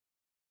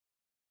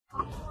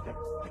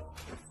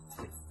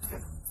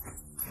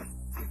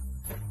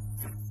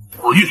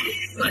我愿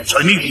按照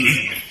命令，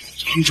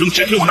长城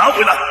镇给我拿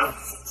回来，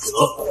否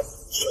则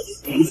率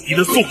领无敌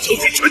的宋小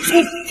姐全族。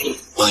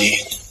王爷，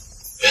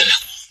原谅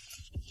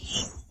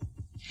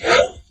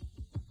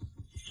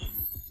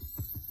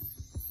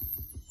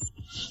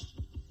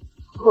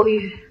我。侯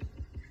宇，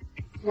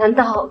难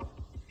道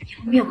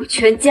要灭我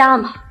全家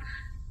吗？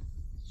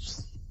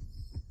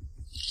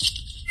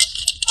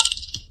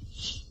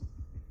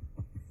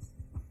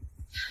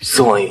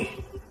宋王爷，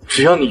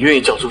只要你愿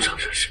意交出长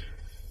生石，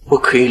我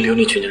可以留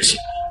你全家性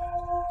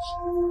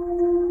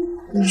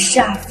命。你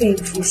煞费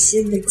苦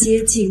心的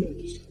接近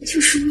我，就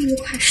是为了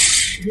块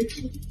石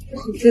头，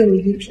枉费我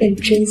一片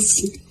真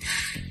心。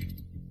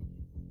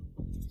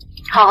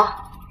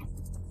好，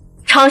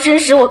长生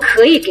石我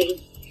可以给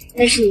你，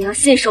但是你要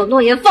信守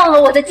诺言，放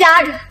了我的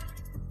家人。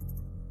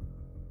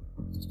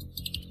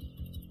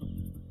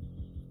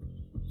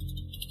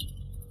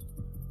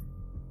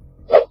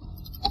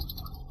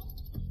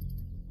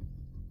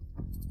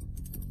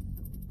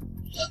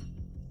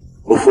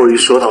我霍宇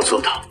说到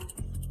做到。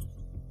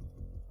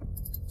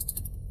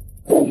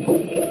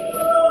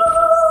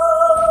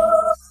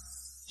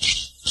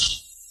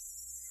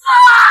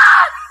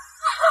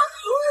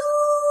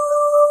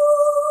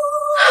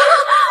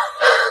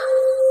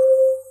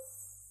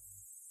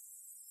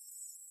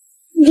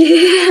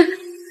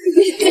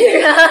你居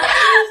然！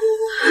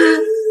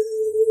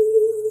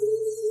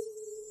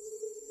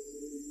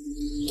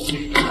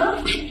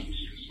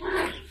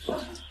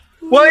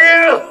王爷，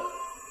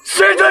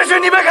谁准许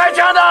你们开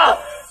枪的？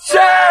谁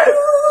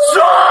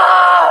说？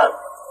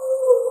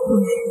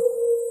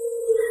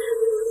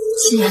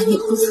既然你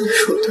不择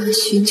手段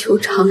寻求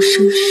长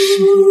生石，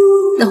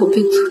那我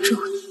便诅咒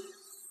你，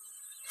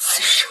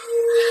此生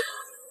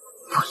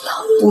不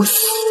老不死，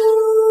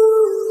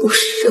不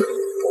生不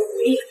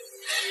灭，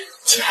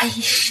竟然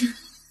一生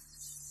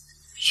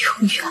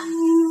永远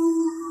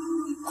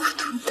孤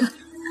独的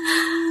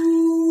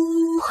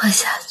活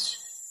下去。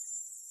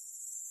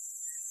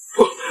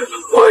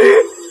王爷，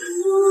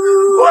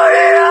王爷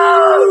啊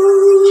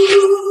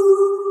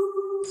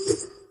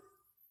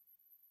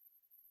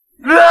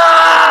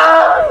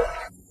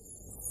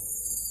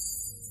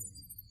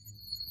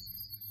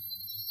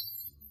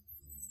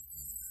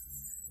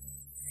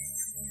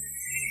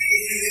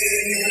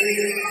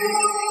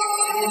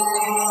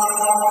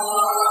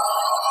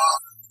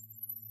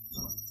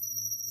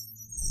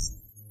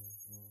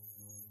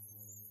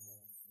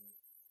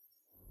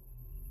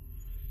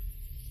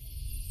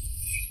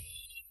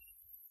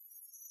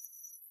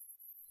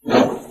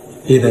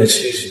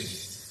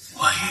！170，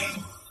王爷，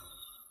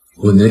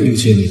我能遇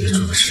见你的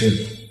主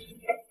事。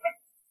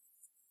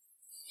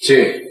进。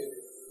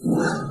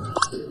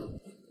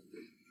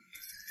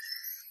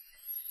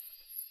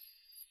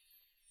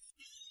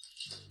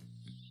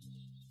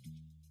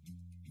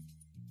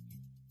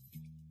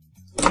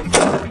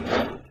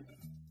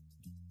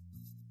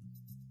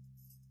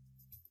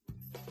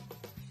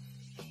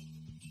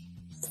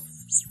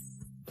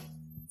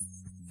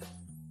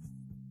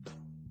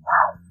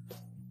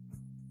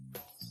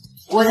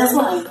我叫苏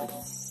寒林，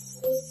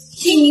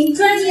是一名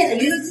专业的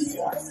娱乐记者，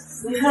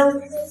俗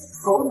称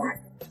侯兰。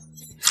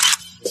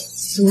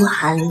苏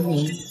寒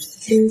林，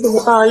今天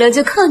的爆料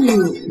就靠你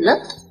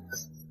了。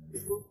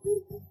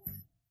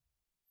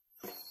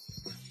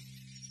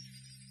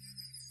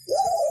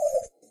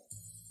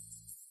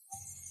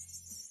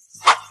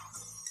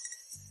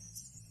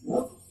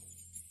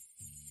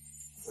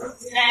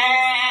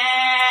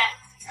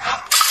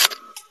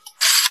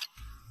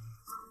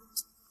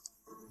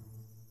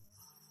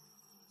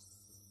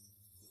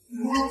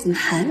怎么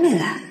还没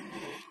来？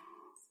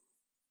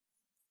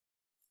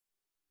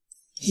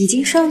已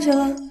经上去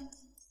了。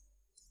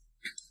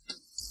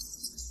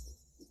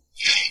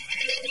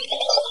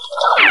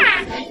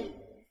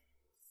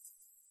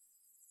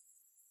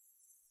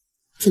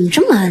怎么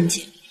这么安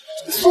静？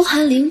苏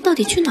寒林到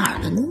底去哪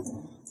儿了呢？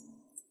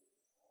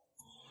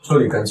处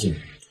理干净，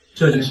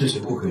这件事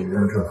情不可以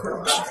让任何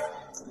人知道。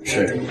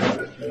是。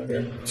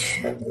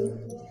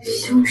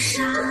凶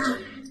杀，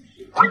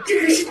这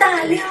可是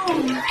大料啊！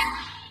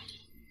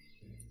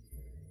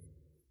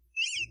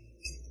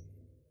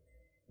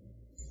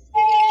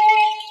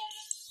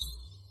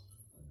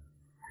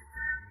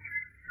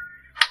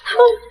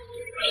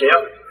谁呀？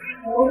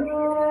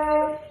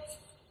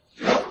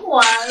完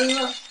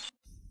了！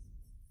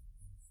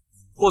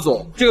霍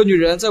总，这个女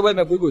人在外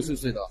面鬼鬼祟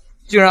祟的，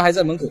竟然还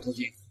在门口偷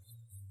听。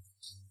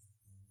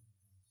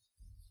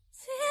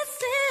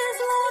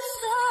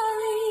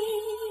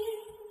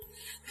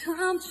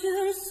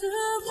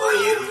王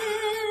爷，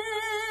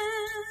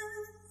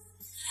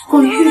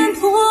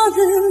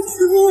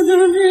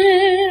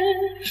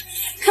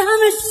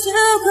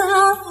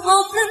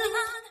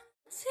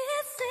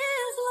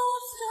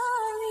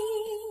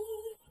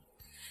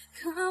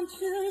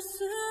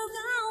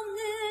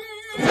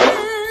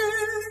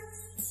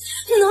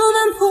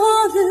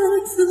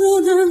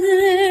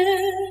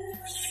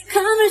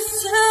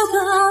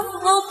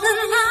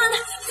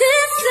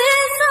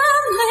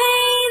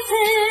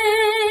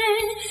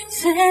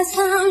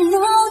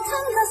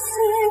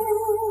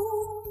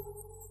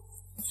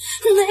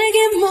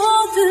 내게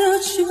모두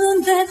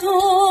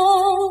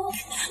준대도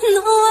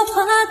너와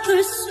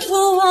바꿀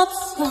수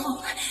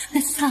없어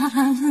내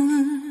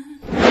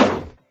사랑은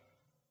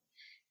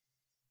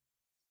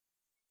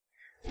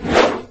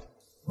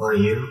婉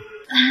莹，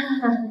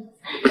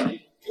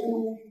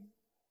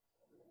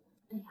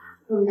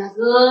陆大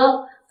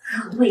哥，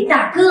各位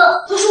大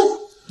哥，都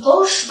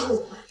是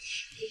我。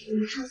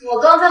上次我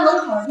刚在门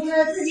口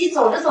自己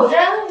走着走着，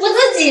我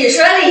自己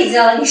摔了一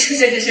跤，你说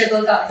这事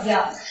多搞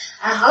笑！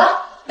哎，好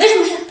了，没什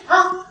么事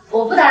啊，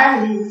我不打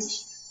扰你们继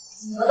续，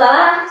我走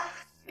啦。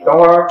等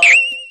会儿，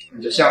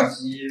你的相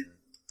机。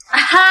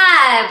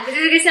嗨，不就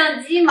是个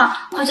相机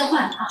吗？快交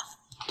换啊！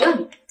不要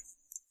你。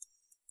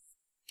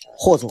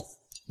霍总，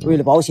为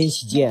了保险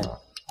起见，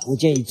我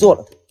建议做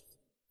了它。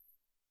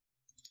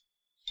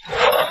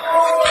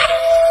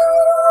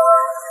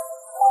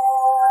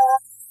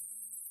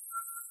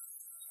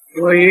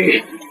婉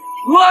莹，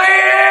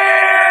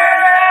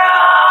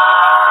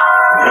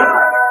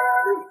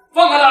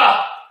放开他！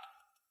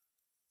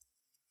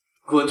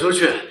滚出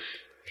去！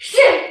是。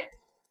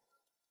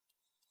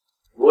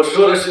我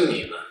说的是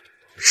你们。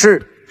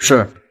是。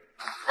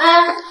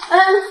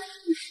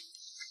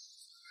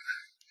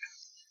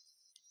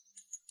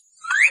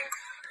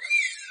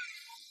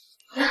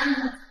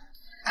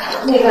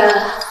那个，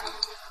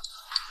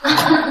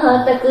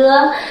大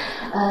哥，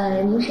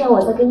您是让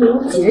我再给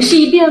您解释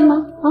一遍吗？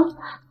啊？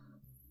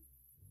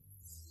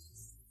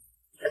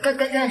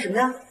干什么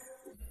呀？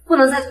不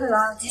能再退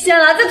了，极限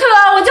了，再退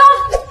了我就……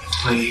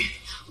婉莹，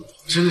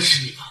真的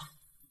是你吗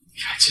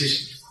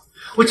？170年，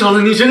我找了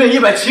你整整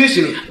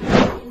170年。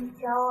你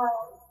教我呀。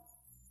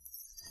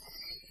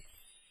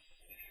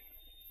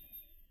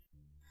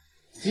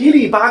吉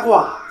利八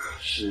卦，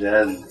使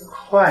人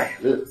快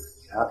乐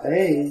加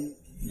倍。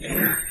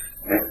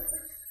哎，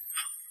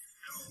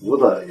胡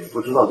子也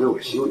不知道给我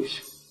修一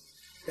修，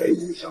太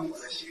影响我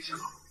的形象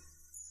了。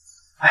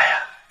哎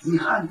呀，遗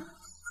憾呢。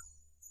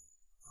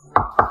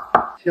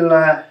进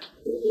来。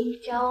你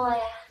找我呀？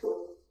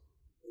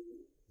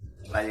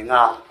婉莹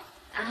啊。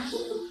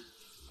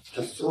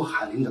这苏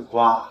寒林的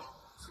瓜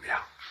怎么样？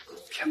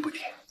甜不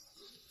甜？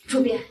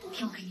主编，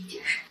听我给你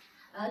解释。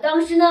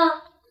当时呢，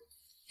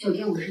酒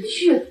店我是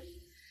去了，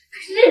可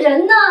是这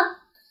人呢，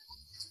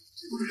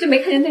我真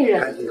没看见那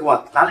人。赶紧给我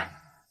拿来，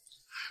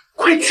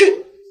快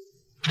去！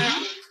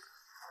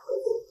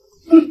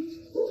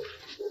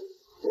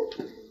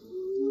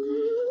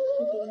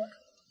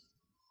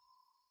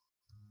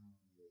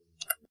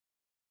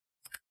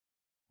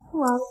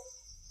完了，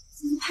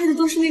怎么拍的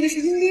都是那个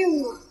神经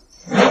病啊！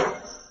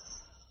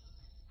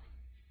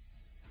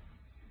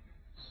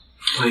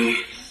婉莹，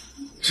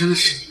真的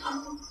是你吗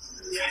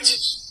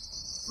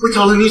？170，我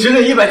找了你整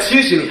整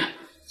170年。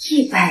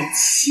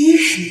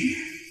170年，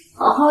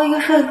好好一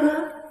个帅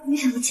哥，没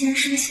想到竟然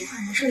是个喜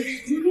欢人设的神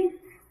经病。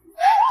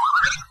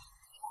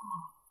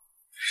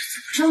是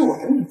怎么知道我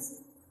的名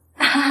字？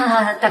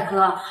大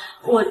哥，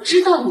我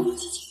知道你的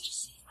激情之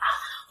心啊，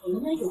我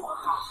们呢有话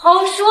好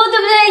好说，对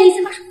不对？你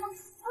先把手放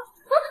下。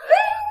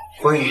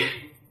婉莹，就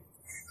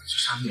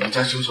杀你们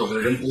家凶手的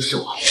人不是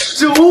我，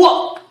是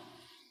我。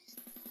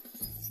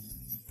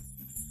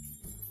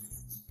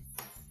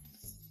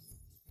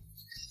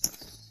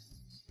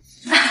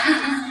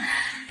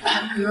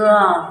大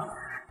哥，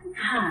你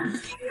看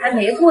还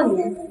没过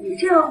年，你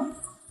这样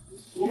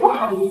多不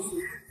好意思。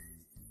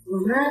我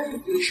们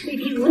也是被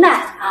逼无奈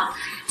啊。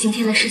今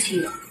天的事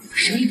情，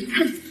谁也没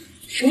看见，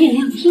谁也没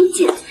有听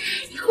见。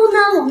以后呢，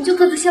我们就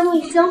各自相忘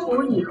于江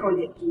湖，以后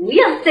也不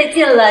要再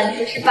见了，你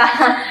说是吧？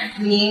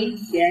明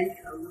天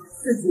成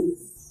4级。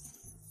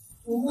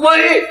婉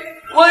莹，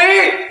婉莹，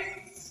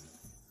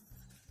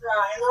来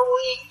了无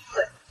影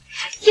腿，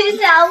天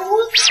下无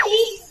敌。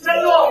站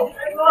住！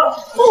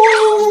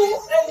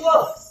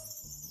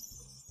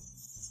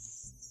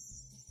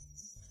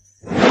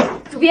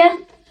主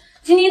编，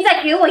请您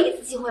再给我一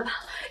次机会吧，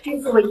这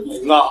次我一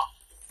定。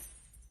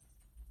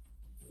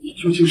你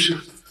究竟是怎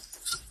么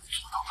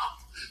做到的？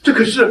这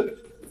可是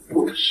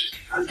我的实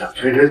力难掌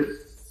全人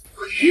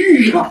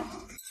玉啊！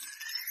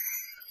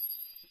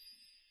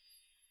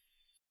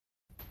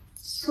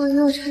所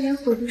有差点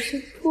毁的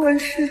是我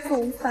是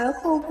总裁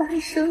后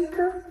半生的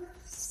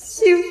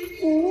幸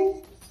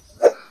福。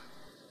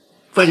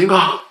婉莹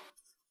啊，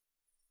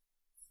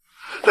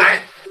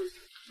来，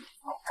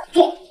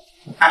坐。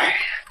哎，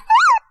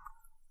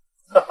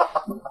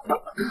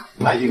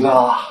婉莹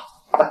啊，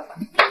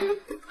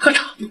喝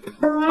茶。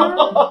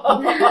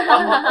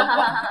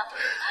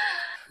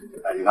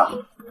婉莹啊，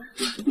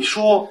你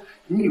说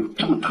你有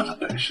这么大的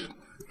本事，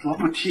怎么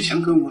不提前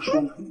跟我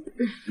说呢？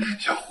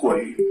像霍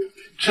宇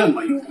这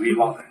么有威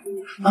望的人，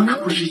那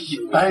可不是一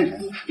般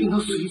人就能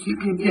随随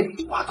便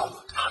便挖到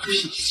他的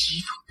信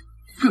息的。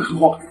更何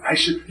况还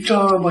是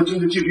这么近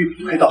的距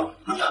离拍到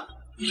你的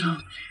正脸。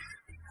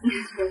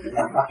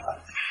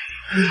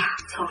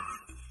巧，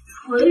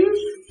回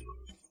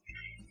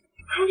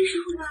拍的时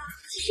候呢，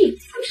其实也不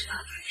知道他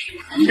是谁。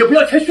你就不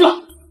要谦虚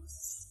了。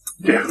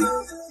这样，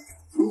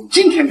从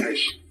今天开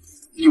始，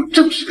就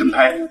正式跟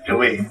拍这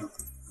位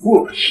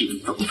卧室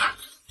总裁。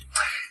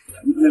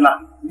咱们呢，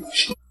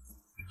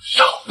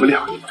少不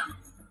了一个，怎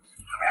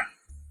么样？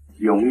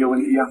有没有问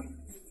题啊？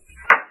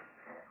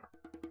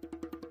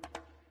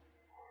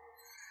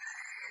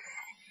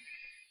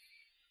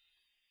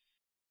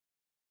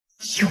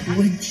有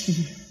问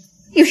题。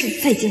要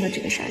是再见到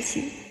这个杀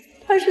心，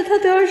怕是他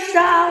都要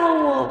杀了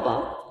我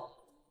吧。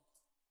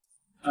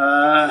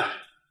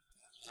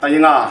阿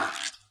英啊，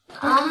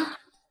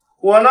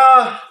我呢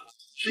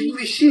是因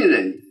为信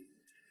任你，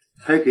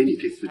才给你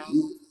这次机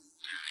会。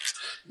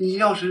你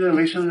要是认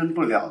为胜任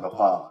不了的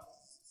话，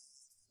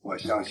我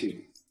相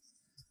信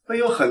会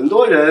有很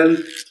多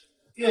人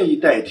愿意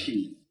代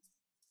替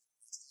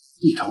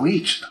你的位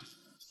置的。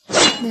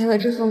没了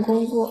这份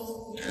工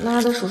作，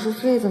妈的手术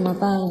费怎么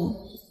办呢？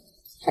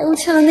还有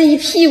欠了那一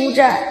屁股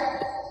债。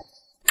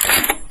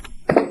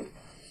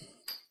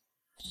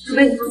除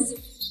非你放心，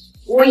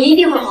我一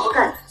定会好好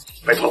干的。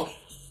没错。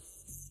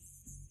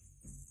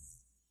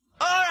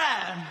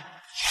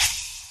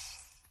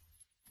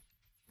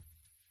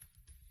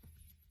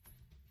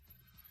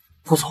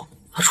副总，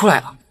他出来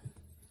了，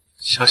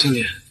小心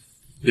点，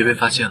别被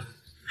发现了。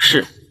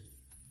是。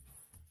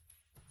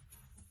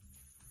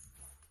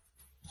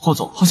霍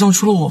总，好像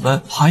除了我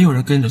们，还有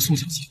人跟着宋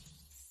小姐。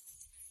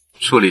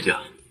处理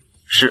掉。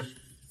是。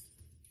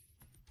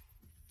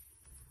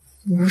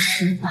不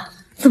是吧？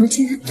怎么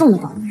今天这么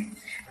倒霉？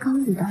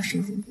刚遇到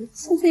神经病，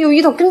现在又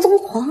遇到跟踪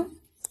狂。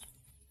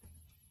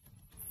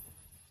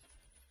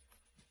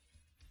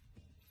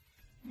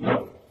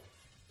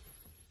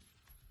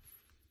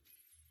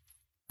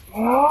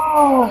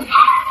哦。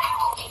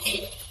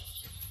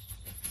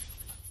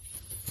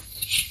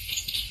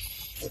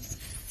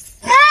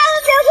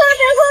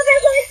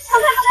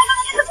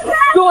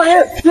是我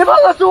人，别碰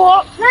了，是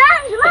我。什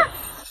么？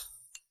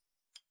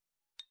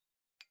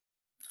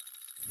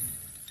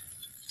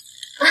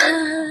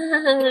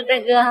大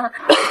哥，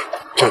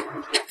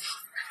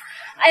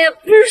哎呀，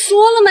不是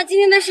说了吗？今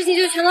天的事情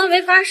就全当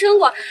没发生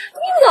过。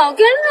你老跟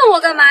着我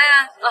干嘛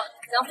呀？啊，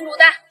养副卤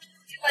蛋，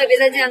以后也别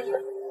再见了。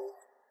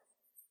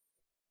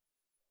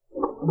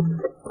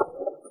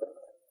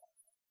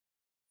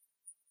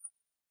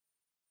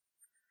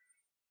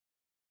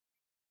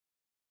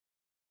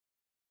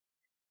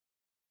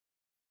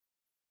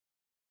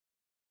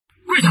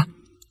跪下！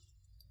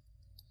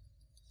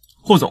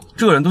霍总，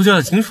这个人都交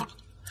代清楚了，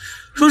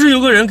说是有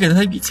个人给了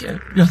他一笔钱，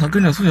让他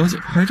跟着苏小姐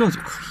拍照就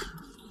可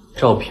以。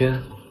照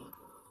片？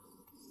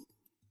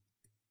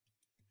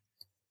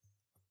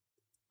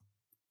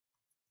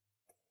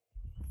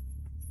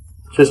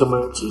是什么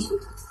人指使？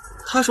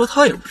他说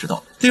他也不知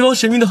道，对方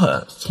神秘的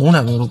很，从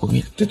来没露过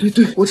面。对，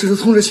我只是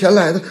冲着钱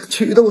来的，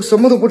其余的我什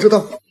么都不知道。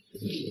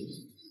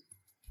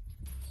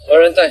把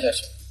人带下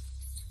去，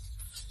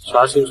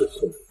查清楚。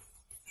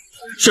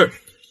是。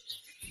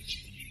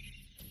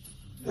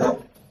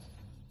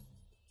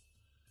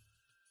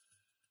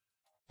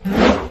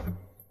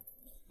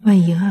婉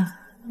莹啊，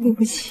对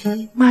不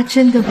起，妈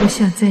真的不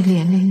想再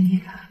连累你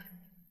了。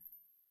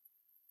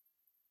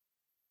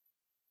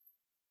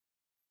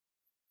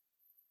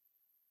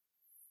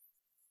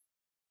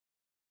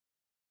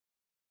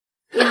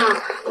你好，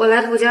我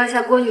来补交一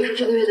下郭女士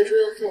这个月的住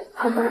院费。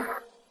好的。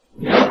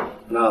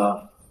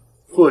那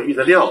霍玉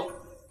的料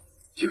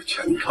就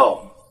全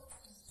靠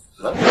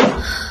你了。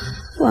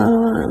完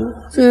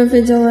了，住院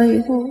费交完以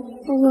后，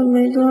我可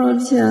没多少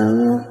钱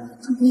了，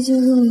都别交给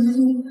我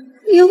用。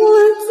以后还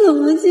怎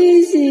么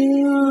进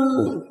行啊？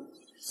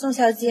宋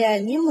小姐，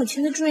您母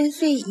亲的住院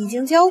费已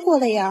经交过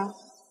了呀。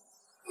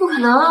不可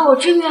能啊，我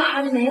这个月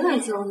还没来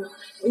交呢。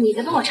你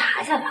再帮我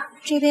查一下吧。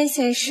这边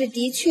显示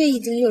的确已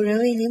经有人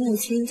为您母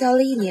亲交了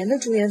1年的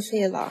住院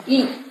费了。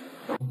1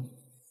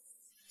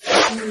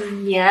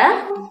年？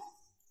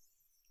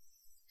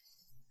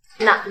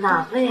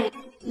哪位？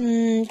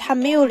他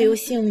没有留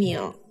姓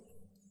名。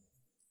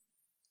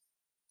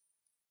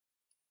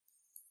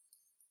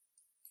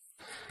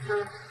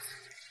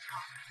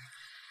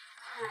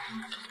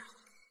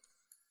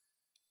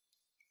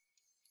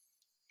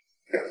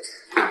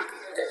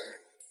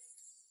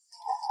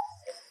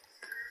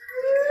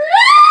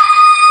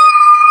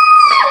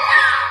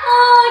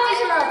这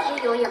是老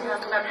天有眼，不让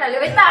从哪派了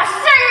6位大善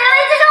人来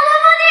接受我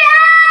母女啊！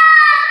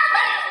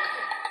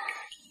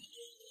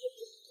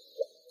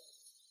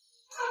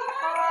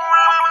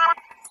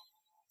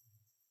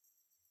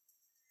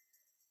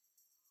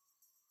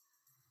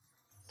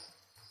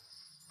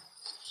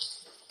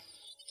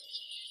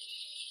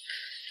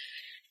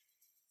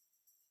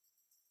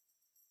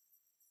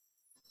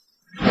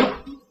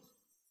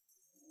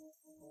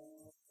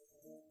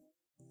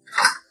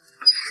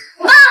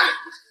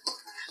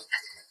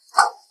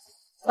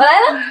我来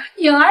了，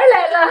颖儿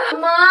来了。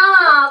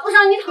妈，不是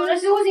让你躺着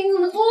休息，你怎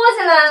么坐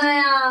起来了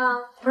呀？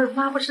不是，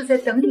妈不是在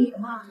等你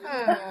吗？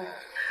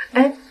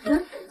哎，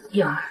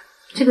颖儿，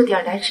这个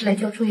点来是来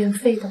交住院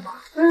费的吗？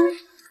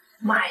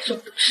妈还是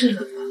不治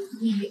了吧？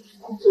你以为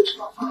工作这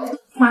么忙，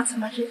妈怎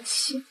么忍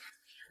心？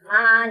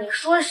妈，你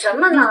说什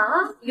么呢？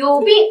啊，有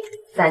病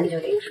咱就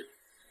得治。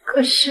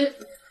可是，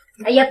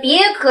哎呀，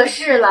别可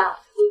是了，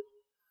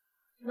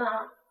妈，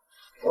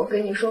我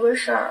跟你说个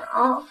事儿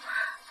啊。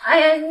哎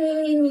呀，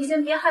你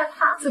先别害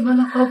怕。怎么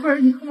了，宝贝儿？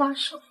你和妈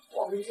说。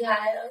我们家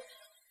呀，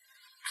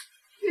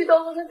遇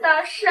到了个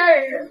大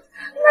善人，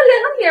那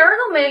连个名儿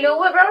都没留，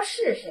我也不知道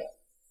是谁。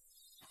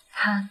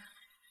他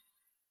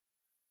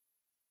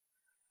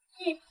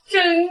一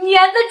整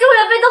年的住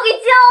院费都给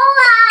交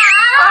了。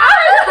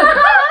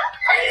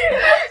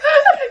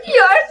玉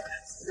儿，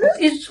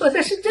你说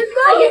的是真的？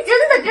哎呀，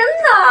真的真的。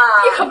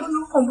你可不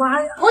能哄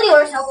妈呀！我得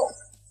我是小狗。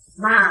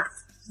妈，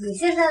你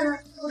现在呢，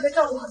负责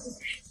照顾好自己，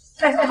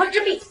来好好治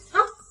病啊。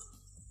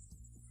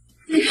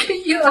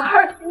玉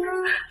儿，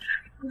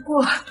不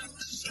过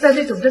咱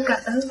得懂得感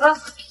恩啊！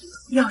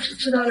要是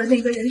知道了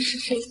那个人是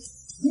谁，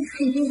你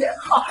可一定得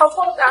好好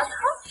报答他。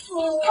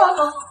好。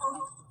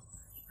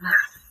妈，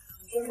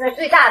你现在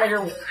最大的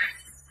任务就是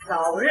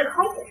早日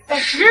康复，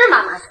使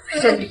妈妈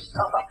身体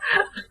好。好，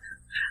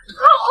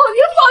你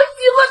放心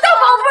吧，大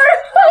宝贝儿。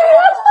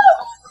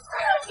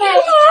这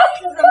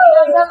怎么有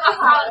这么好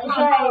的事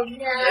儿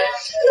呢？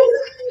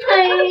哎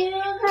呀，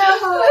太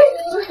好了！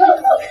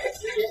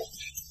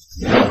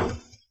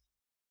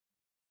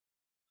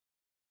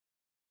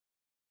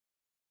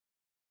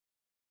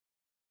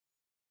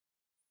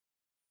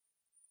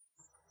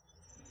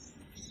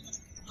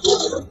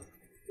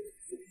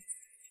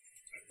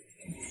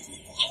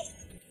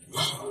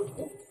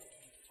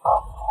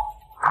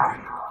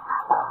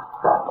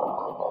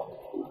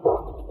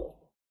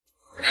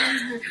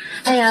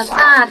哎呀，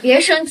爸，别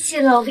生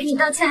气了，我给你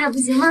道歉还不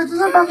行吗？走，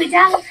回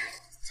家了。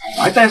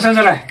我还单身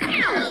着嘞。别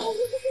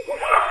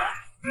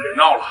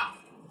闹了，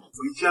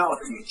回家我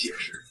再给你解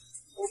释。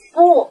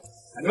不，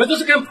你们都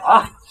是跟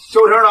跑，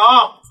收声了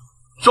啊！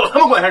找他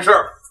们管闲事。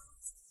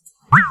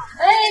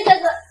哎，大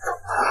哥。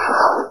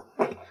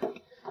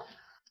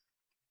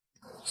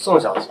宋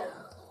小姐，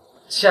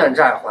欠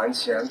债还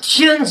钱，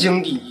天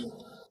经地义。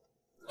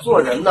做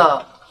人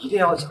呢，一定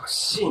要讲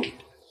信誉。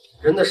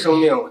人的生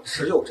命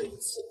只有这一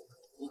次，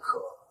你可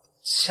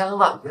千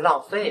万别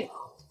浪费啊！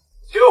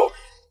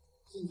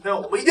今天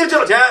我们一定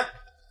挣钱，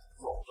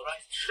否则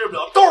你吃不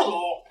了兜走。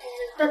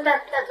大哥，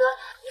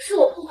不是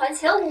我不还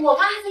钱，我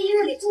妈还在医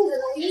院里住着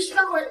呢，我一时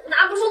半会儿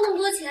拿不出那么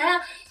多钱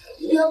呀。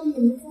要不你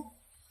们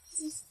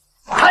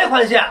还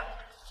宽限？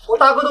我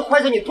大哥都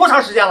宽限你多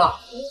长时间了？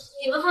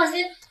你们放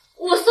心，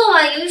我宋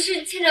婉莹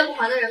是欠债不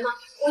还的人吗？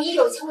我一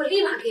有钱我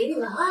立马给你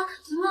们啊，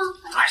行吗？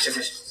哎，行，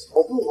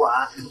我不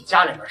管你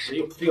家里面谁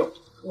有病，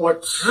我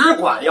只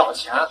管要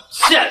钱，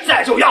现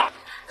在就要。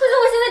可是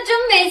我现在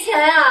真没钱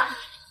呀，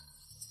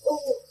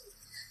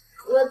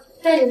我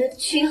带你们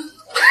去银行。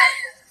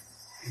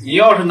你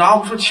要是拿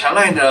不出钱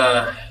来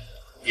呢，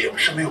也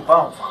是没有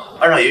办法。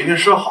按照爷爷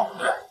说好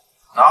的，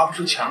拿不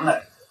出钱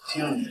来，就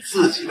由你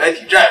自己来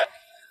抵债。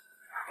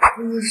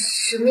你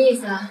什么意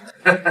思啊？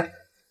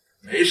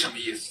没什么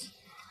意思，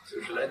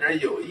就是来点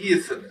有意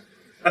思的。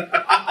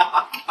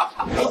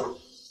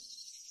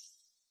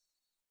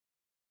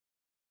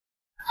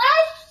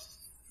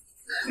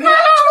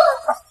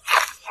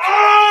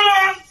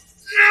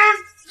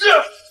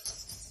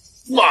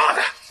妈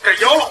的，敢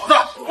咬老子！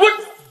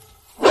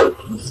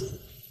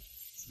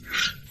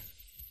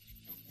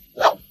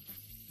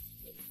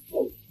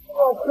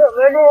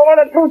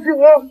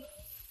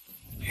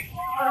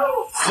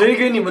谁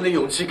给你们的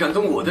勇气感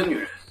动我的女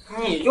人？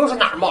你又是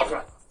哪儿冒出来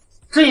的？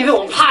真以为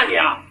我怕你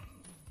啊？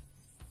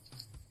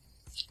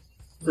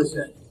这钱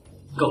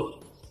够了。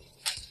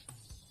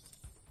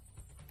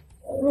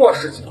霍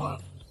世杰，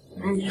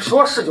你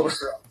说是就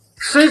是，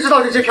谁知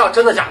道这支票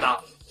真的假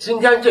的？今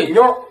天这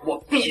妞我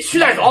必须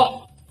带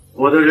走。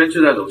我的人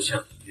就在楼下，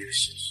别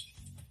试试。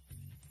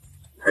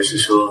还是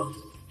说，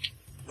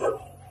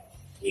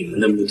你们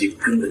的目的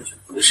根本就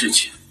不是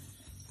钱？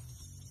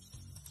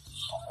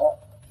好，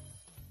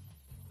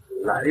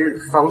来日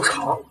方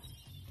长。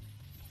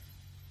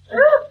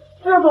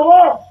别走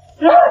啊！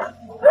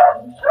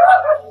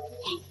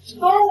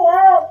等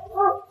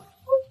我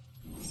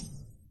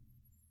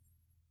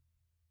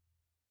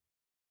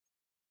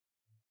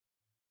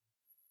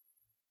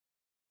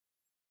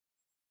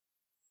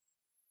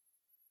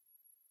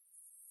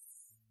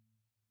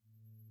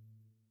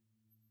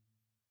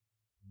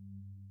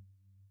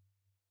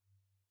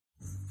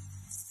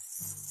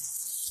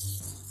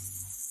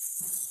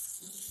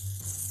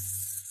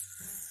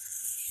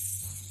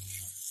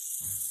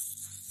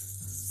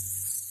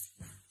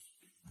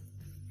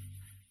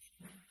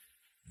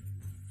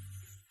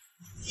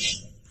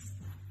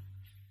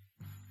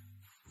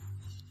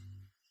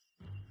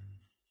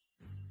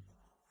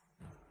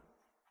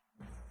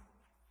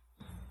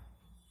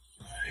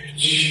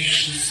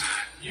！73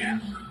年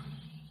了，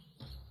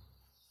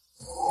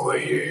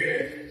慧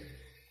宇，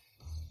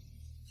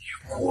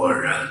你果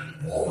然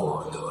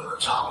获得了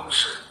长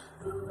生。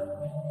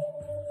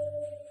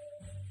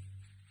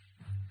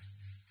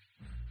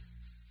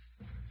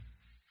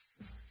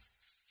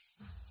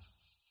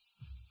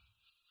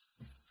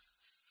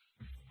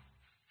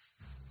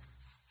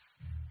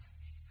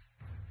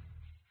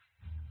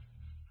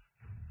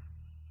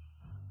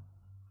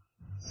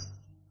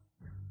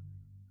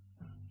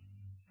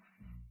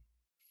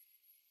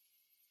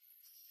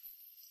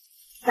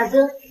大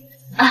哥，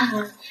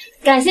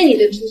感谢你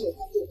对出手相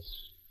助。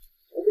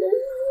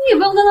你也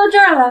不用跟到这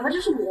儿来吧，这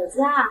是我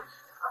家。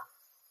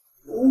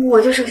我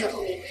就是个小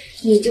透明，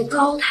你就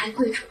高抬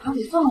贵手，把我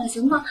给放了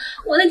行吗？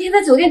我那天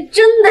在酒店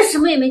真的什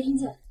么也没听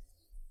见。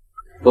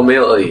我没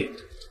有恶意，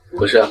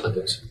我是爱很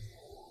多事。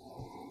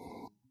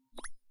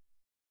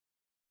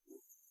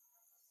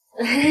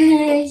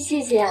谢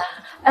谢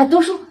啊，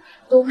都是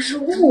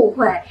误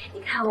会。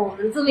你看我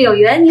们这么有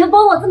缘，你还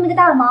帮我这么一个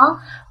大忙，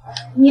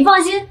你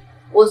放心，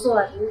我宋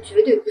婉莹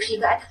绝对不是一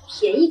个爱贪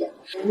便宜的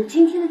人。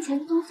今天的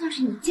钱都算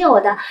是你借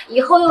我的，以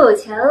后又有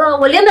钱了，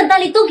我连本带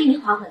利都给你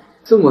还回来。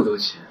这么多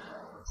钱，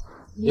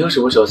你要什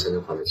么时候才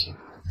能还得清？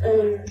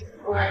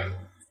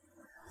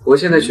我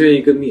现在缺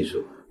一个秘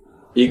书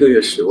，1个月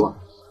10万，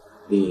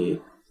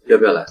你要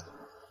不要来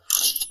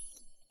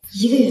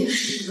？1个月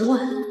10万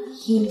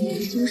，1年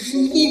就是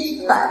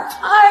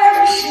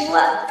120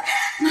万，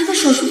拿在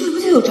手术费不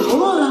就有着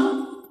落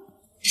了？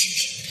不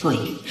行，所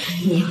以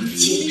你要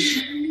谨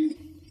慎。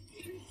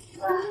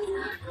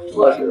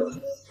我知道。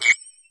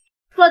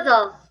霍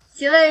总，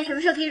请问什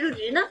么时候可以入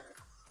职呢？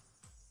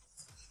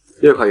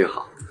越快越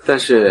好，但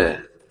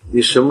是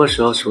你什么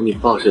时候从你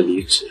报社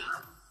离职啊？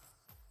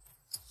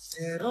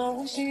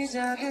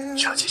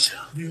小记者。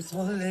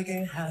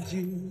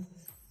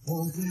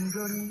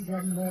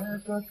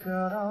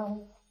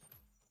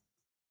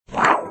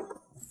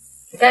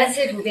感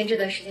谢主编这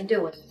段时间对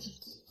我的支持。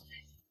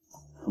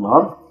什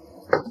么？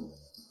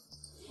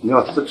你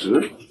要辞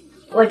职？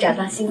我找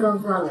到新工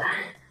作了。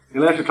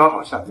原来是招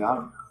好下家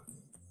了。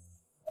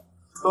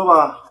说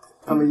吧，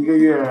他们1个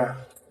月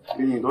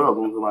给你多少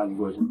工资吧？你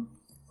过去。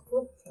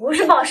不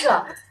是报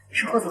社，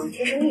是霍总的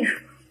贴身秘书。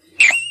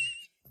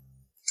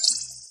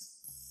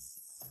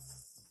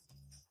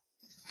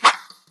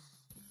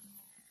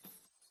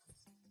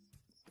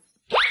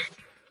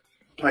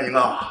婉莹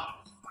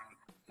啊，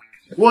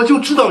我就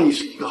知道你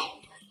是一个好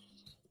人。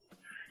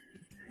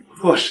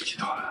霍氏集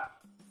团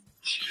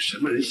其实什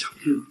么人想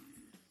进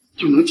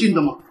就能进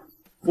的吗？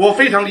我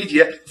非常理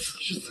解此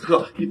时此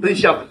刻你奔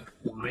向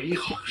美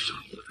好生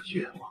活的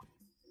愿望，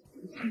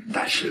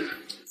但是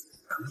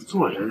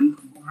做人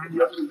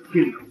要有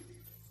定力。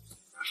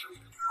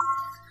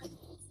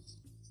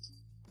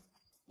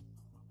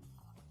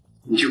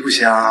你就不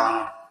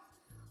想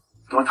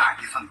多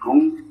打一份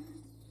工，多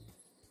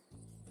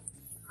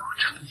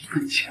挣1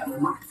份钱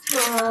吗？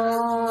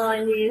哦，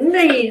您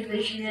的意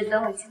思是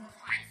等我进了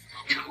霍氏集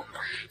团之后，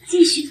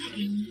继续再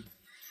给你。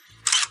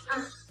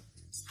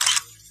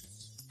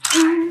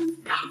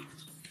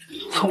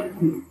聪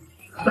明。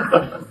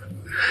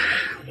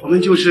我们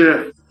就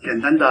是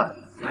简单的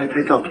拍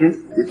拍照片，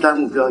别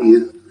耽误不了你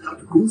好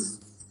的公司。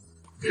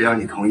只要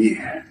你同意，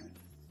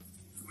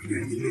我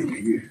愿意每个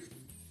月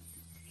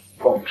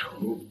报酬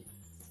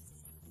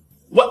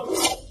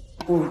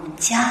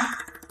5+2，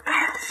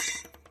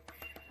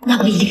那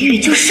我1个月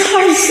就是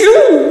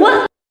25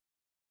万。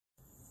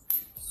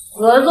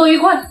合作愉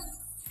快。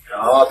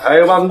家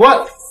财万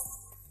贯。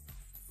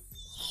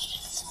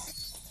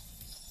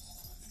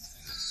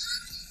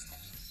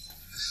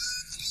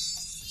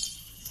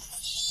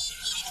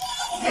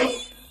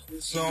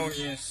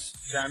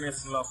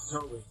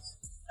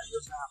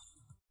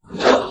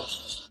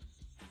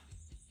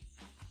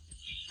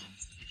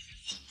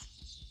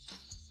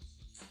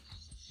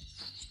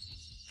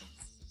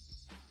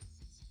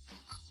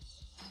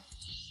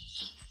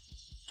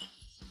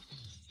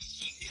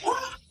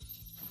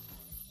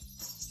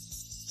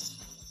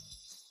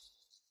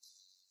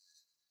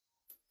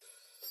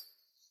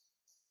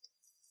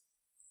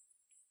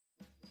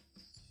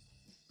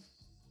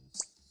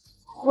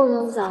霍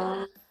总早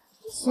啊，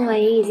宋婉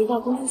莹已经到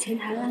公司前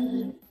台了。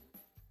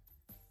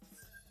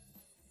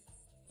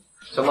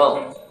小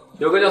梦，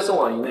有个叫宋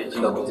婉莹的已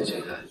经到公司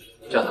前台，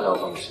叫她来我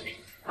办公室。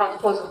好，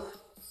霍总。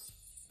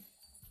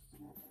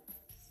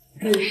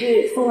你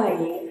是宋婉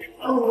莹？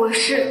我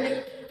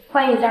是。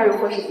欢迎加入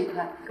霍氏集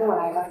团，跟我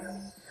来吧。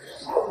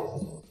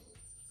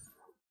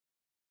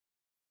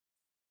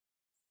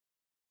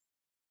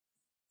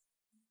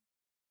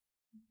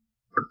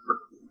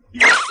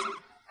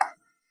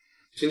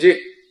请进。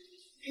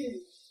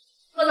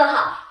霍总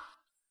好。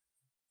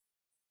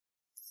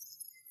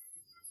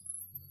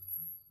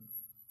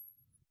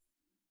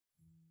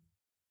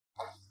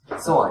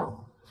宋婉莹，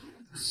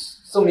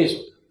宋秘书，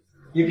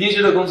你平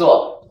时的工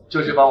作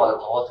就是帮我的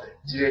跑跑腿、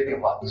接接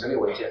电话、整理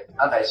文件、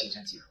安排行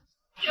程计划，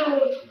就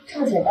这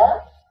么简单？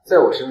在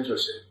我身边做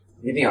事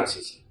一定要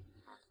细心。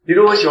比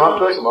如我喜欢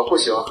喝什么，不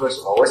喜欢喝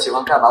什么，我喜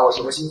欢干嘛，我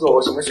什么星座，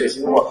我什么血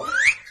型，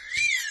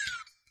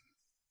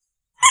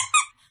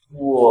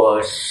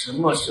我什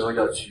么时候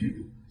要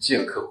去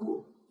见客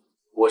户，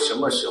我什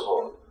么时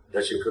候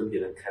要去跟别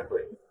人开会，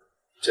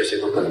这些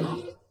都不能忘。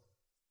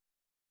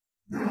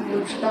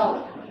我知道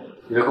了。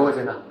你的工位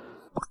在哪？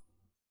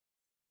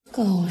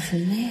搞什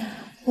么呀？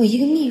我一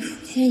个秘书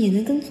竟然也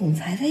能跟总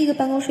裁在一个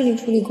办公室里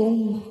处理公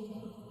务吗？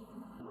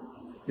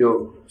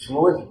有什么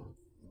问题？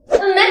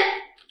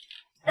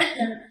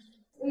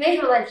没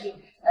什么问题。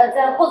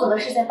在霍总的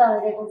视线范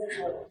围内工作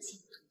是我的荣幸。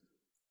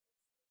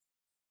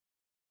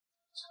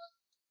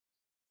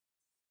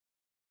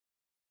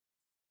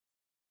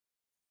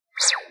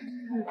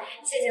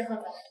谢谢贺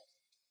总。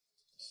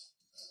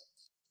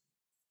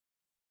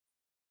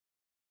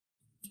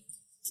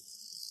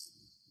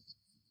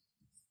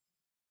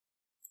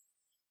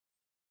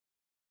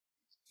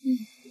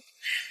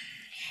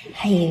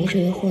还以为这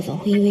位霍总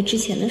会因为之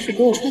前的事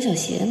给我穿小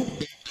鞋呢，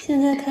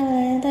现在看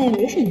来倒也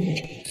没什么立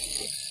场。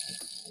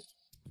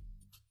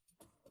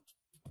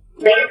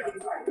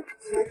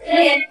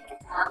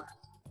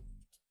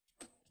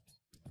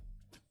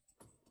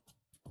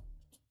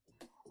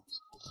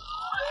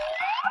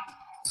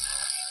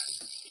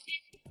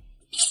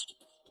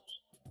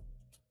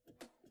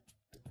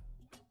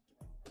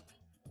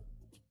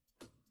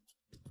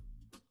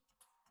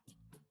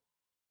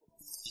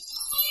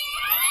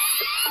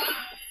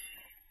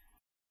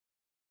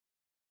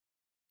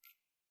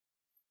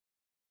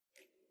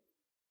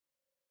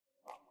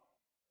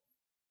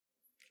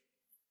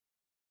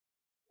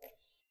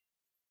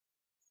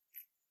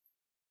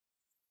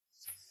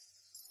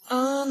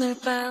오늘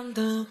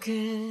밤도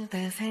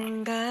그대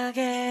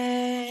생각에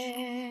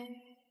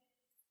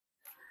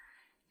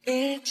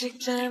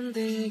일찍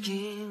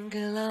잠들긴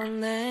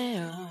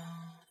글렀네요.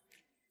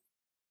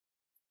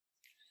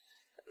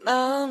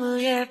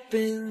 너무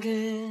예쁜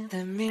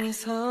그대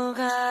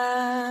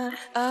미소가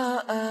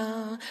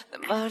내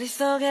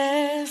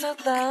머릿속에서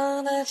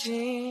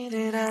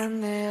떠나지를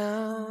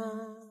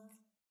않네요.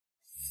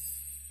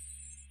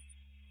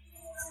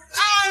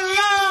 I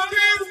love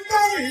you,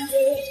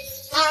 baby.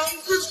 I'm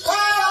just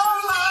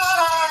all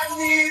I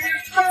need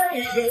is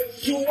baby.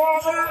 You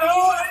wanna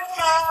know if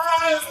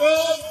I love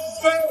you,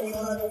 baby.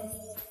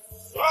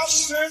 I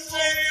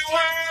simply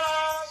when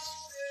I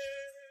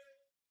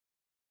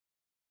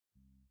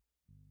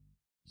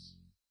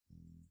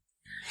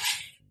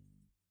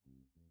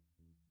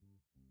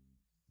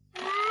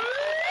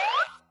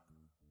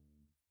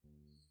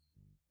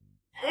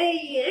哎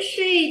呀，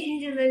睡一天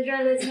就能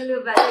赚6666，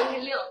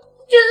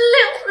真亮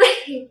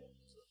嘞！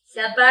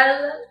下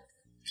班了。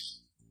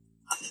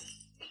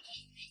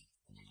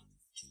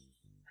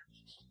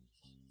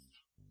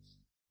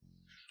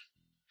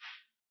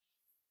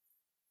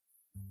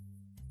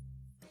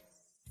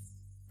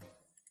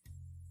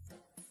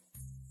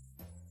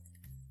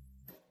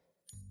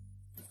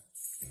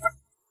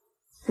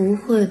不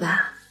会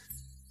吧？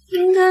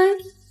应该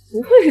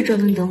不会是专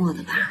门等我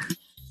的吧？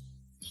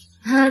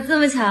啊，这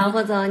么巧，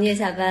霍总你也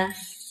下班？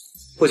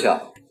不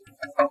巧，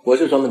我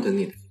是专门等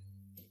你的。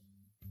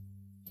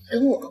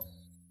等我？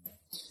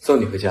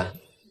送你回家。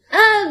啊，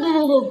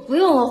不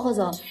用了，霍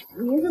总，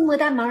您这么个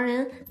大忙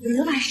人，怎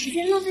么把时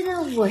间浪费在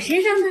我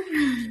身上呢？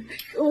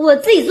我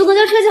自己坐公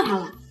交车就好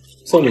了。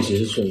送你只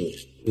是顺路，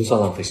不算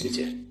浪费时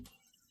间。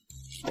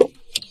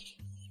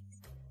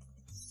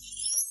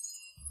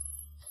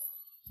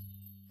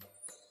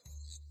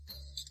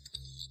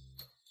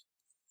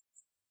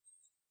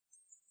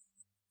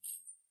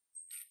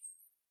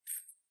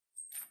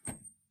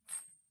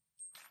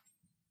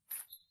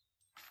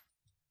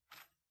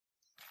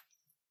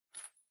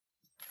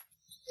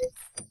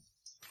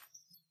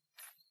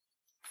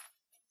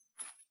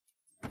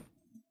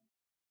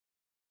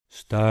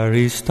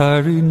Starry,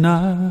 starry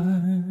night,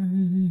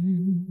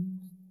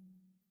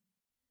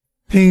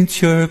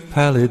 paint your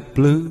palette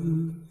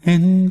blue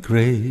and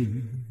gray.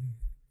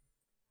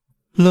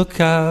 Look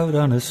out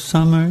on a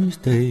summer's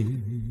day,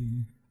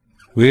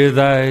 with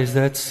eyes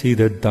that see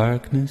the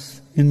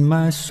darkness in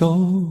my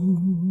soul.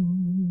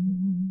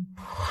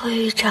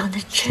 会长得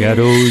真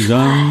Shadows 帅，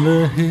 on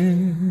the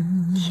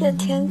hill, 天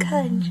天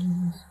看着，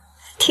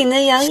挺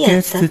能养眼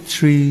sketch 的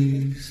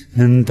the。trees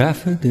and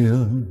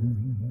daffodils.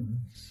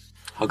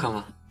 好看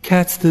吗？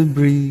 Catch the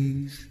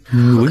breeze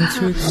in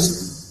winter.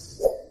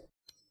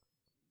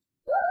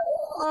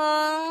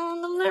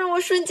 能不能让我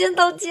瞬间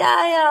到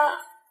家呀？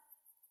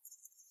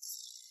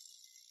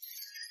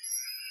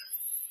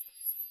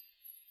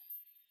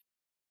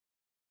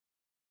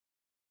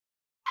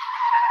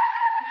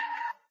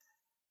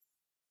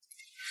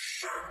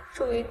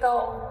终于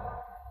到了，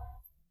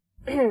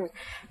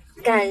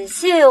感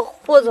谢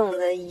霍总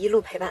的一路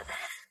陪伴。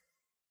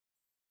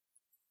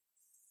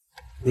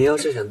你要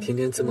是想天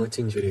天这么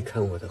近距离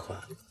看我的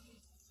话，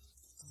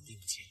对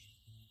不起。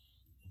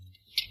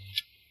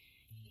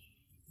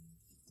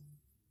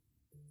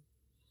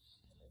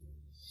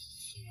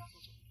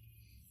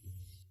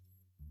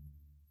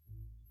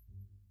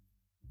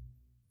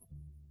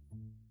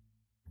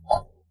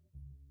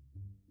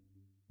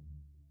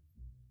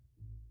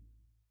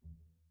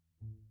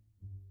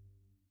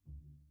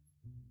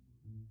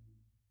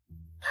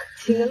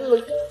请冷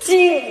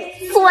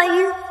静，宋婉莹，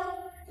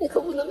你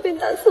可不能被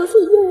男色所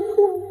诱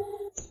惑。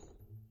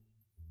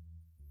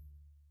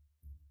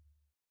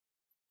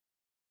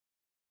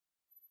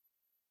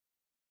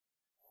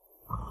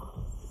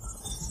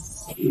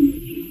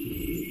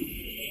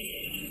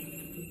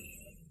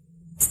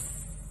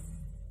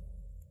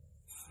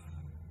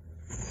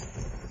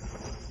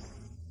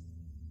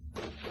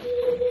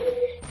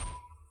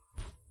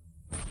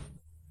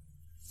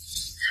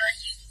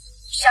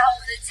杀我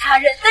的家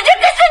人，那这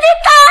可是你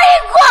答应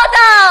过的。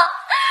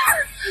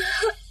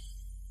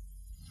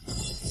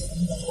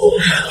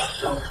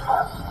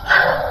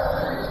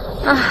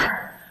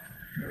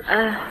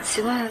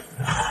习惯。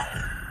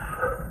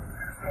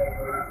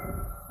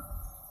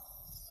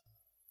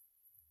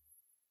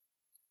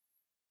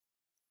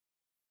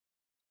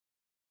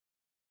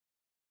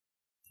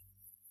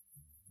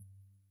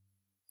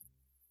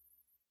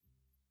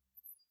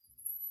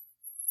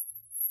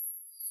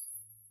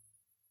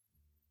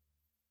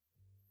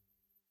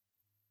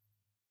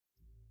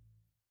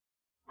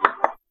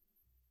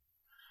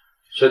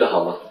睡得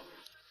好吗？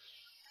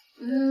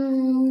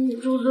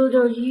肚子有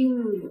点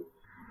硬。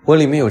我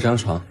里面有张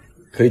床，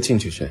可以进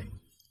去睡。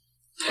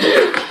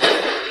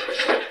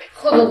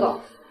霍总总，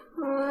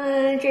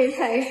这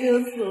太社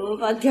死了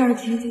吧！第二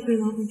天就被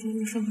老板叫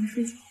到上班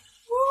睡觉。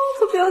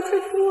可不要推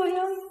出我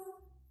呀！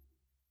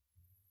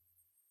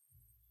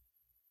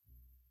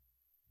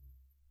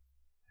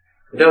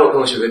你待会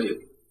跟我学个题。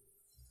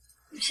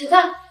现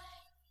在？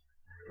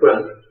不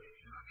然，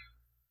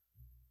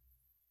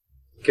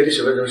给你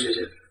10分钟时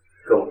间，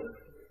够吗？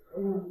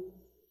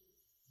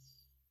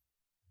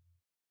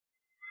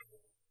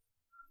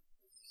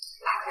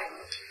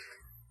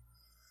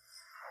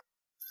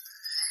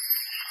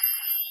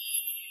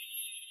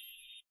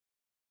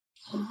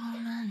我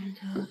们的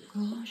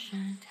故事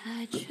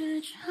太曲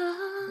折，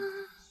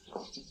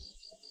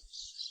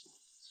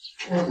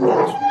就像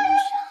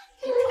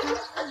一条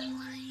很蜿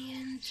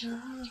蜒的，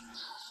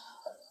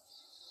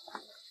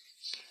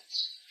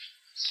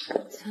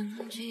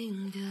曾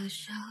经的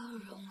笑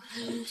容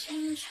很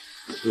清澈。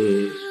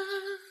你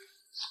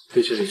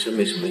对这里真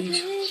没什么印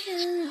象。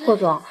霍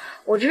总，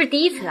我这是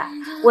第一次来，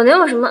我能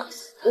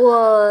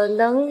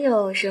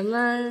有什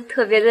么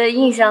特别的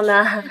印象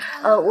呢？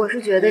我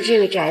是觉得这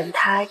个宅子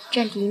它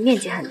占地面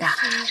积很大，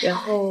然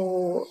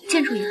后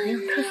建筑也很有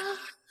特色。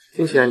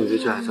听起来你对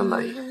这还算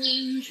满意。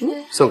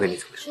送给你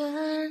怎么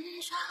样？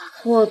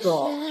霍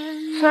总，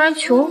虽然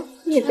穷，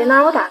你也别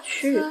拿我打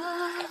趣。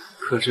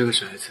可这个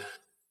宅子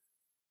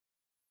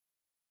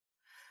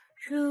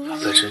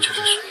本身就是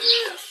属于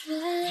你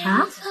的。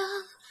啊？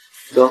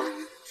走，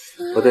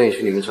我带你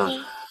去里面转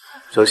转，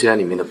熟悉下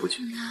里面的布局。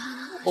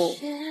哦。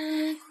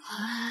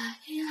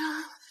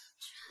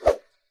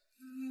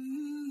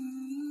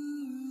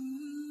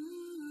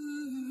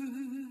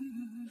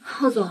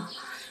霍总，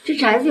这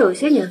宅子有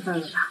些年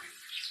份了吧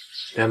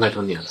？200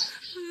多年了。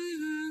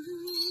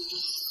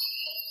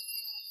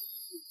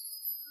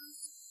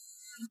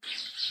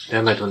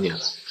200多年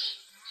了。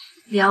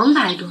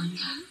200多年，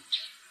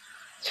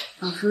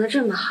保存的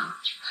这么好，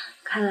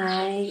看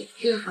来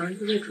这个房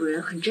子的主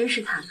人很珍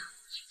视它呢。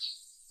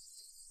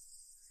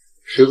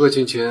时过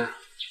境迁，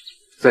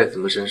再怎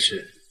么珍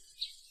视，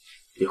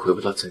也回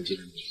不到曾经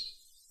的你。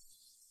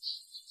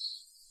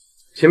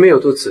前面有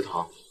座祠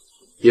堂，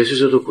也是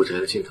这座古宅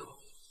的尽头。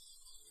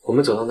我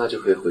们走到那就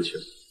可以回去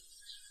了。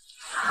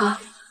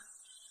好，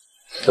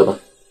走吧。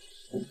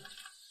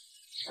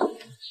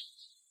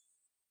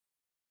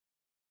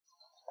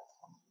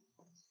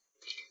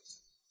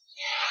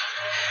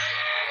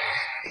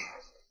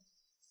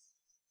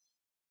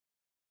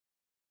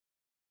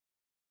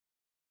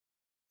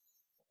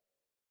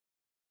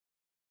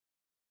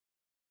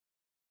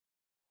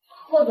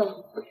霍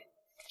总，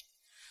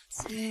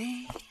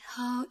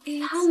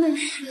他们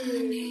是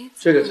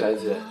这个宅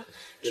子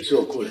也是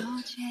我故人。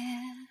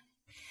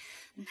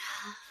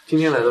今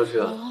天来到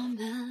这，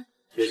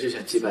也是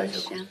想祭拜一下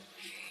故人。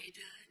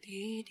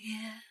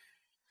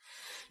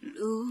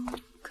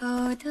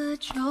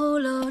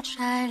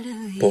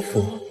伯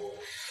父，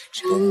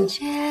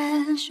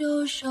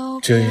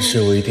这一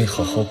世我一定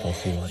好好保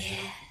护婉莹，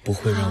不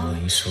会让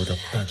婉莹受到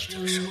半点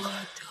的伤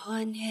害。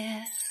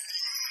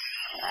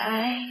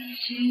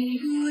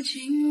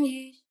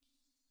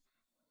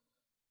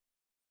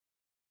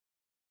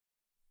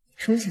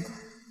什么情况？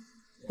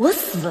我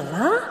死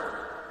了？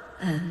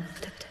不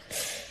对，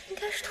应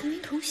该是同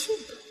名同姓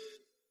吧。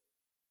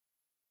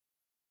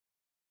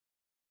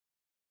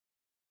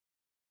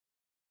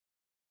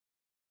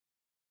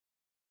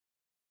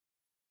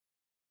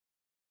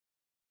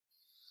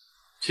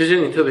其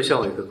实你特别像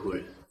我一个故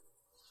人，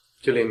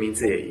就连名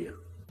字也一样。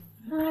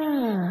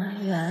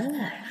原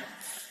来如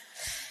此。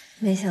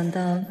没想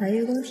到白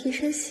月光替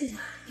身戏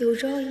有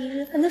朝一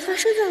日还能发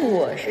生在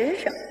我身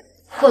上。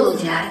霍总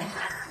节哀，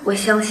我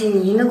相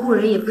信您的故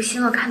人也不希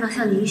望看到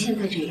像您现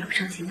在这样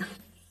伤心的。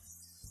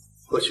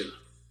过去了，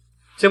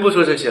先不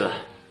说这些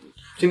了。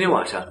今天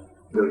晚上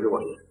有一个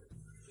晚宴，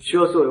需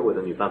要作为我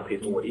的女伴陪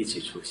同我一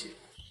起出席。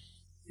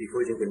礼服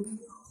已经给你准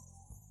备好。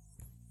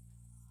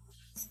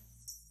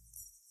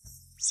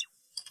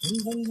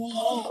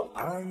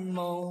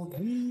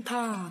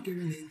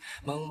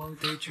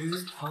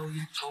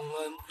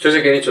这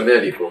是给你准备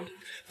的礼服，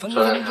穿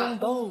上它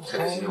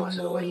才是今天晚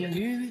上的晚宴。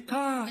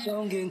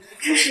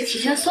这是提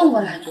前送过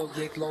来的，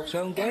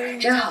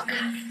真好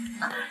看，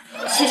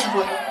谢谢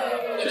霍总。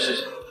去试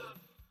试。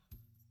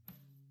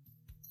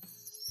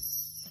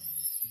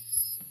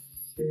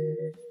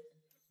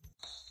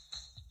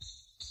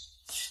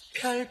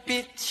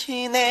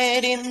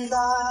별빛이내린다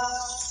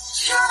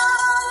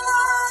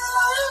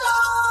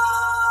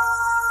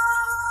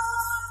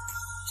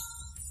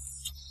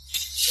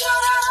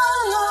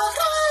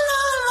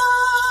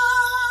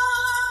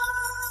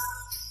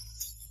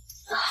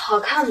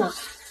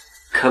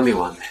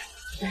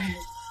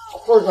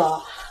霍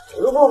总，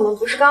如果我们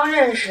不是刚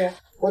认识，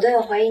我都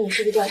要怀疑你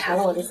是不是调查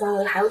了我的三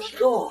围还有体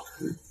重，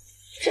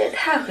这也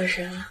太合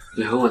身了。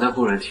你和我那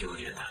固然挺有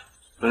缘的，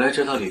本来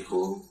这套礼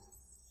服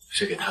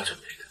是给他准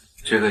备的，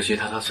只可惜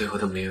他到最后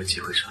都没有机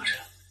会上身。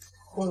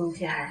霍总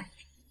节哀。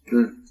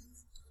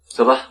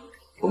走吧，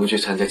我们去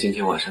参加今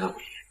天晚上的午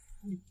宴。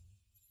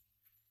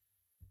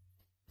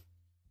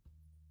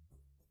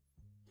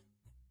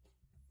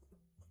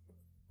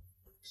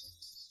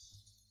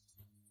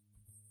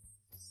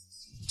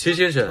齐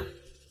先生，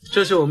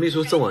这是我秘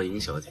书宋婉莹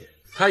小姐，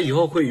她以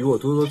后会与我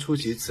多多出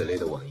席此类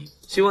的晚宴，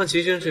希望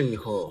齐先生以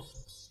后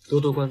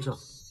多多关照。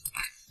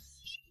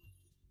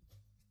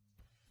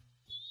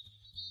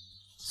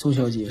宋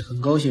小姐，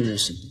很高兴认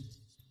识你，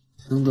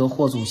能得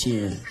霍总信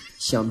任，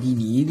想必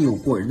你一定有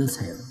过人的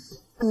才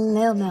能。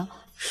没有，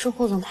是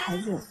霍总的孩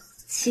子，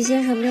齐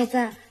先生没有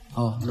在。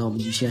好，那我们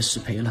就先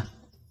失陪了。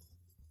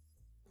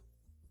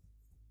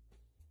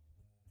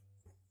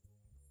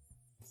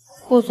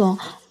霍总，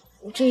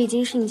这已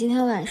经是你今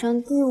天晚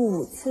上第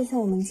5次向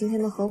我们今天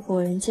的合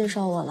伙人介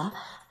绍我了，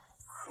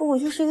可我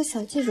就是一个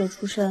小记者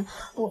出身，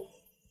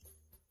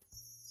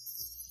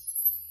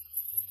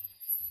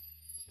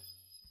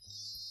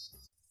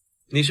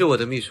你是我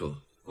的秘书，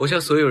我向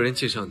所有人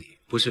介绍你，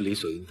不是理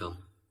所应当吗？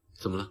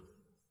怎么了？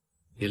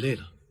你累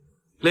了？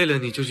累了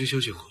你就去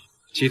休息会儿，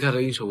其他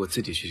的应酬我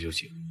自己去就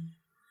行。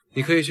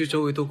你可以去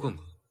周围多逛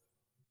逛。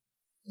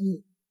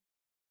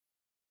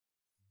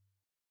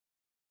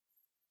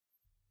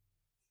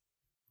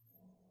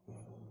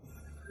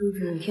一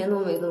整天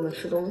都没怎么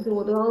吃东西，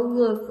我都要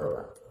饿死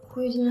了。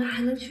辉竟然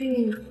还能去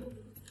应酬，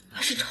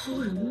他是超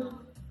人吗？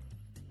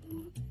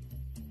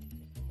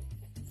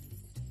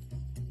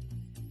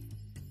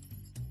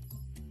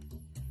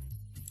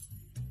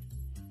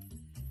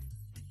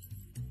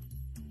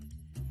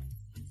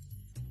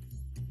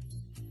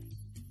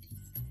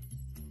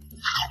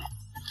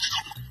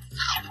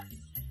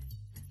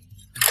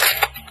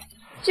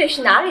这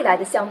是哪里来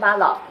的乡巴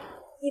佬？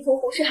一头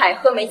胡吃海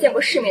喝、没见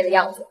过世面的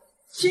样子，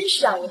真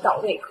是让人倒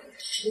胃口。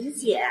林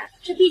姐，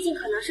这毕竟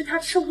可能是他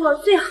吃过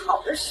最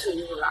好的食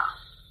物了，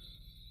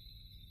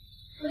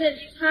我得离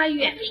他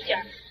远一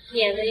点，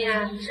免得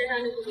呀身上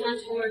那股酸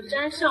臭味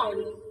沾上我。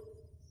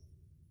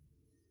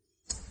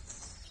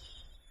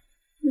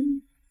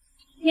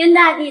天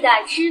大地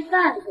大，吃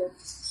饭的。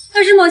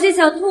要是某些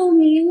小透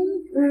明，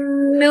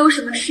没有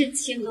什么事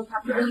情的话，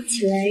不如一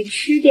起来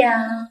吃点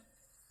啊。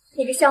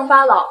那个乡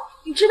巴佬，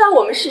你知道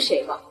我们是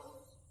谁吗？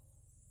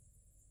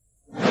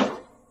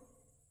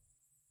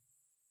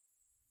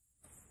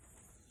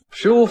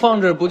食物放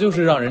这不就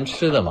是让人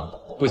吃的吗？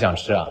不想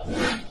吃啊？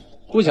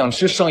不想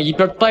吃上一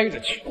边待着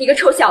去！你个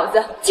臭小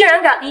子，竟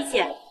然敢！理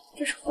解，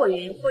这是霍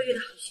云的好兄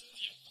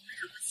弟，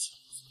惹不起。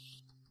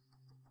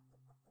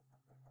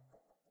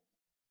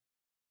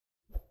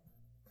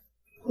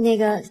那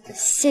个，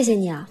谢谢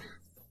你啊。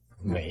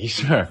没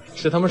事儿，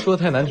是他们说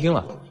的太难听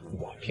了。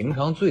我平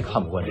常最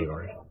看不惯这种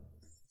人。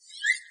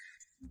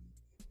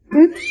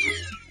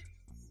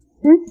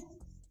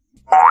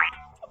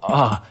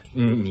啊，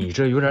你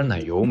这有点奶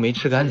油没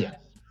吃干净。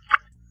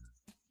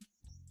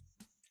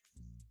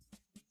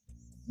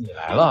你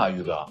来了，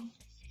玉哥，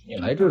你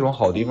来这种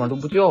好地方都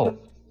不叫我。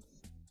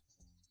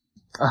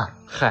啊，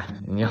嗨，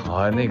你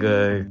好，那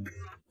个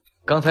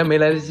刚才没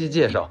来得及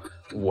介绍，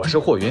我是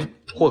霍云，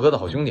霍哥的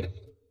好兄弟。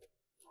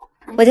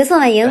我叫宋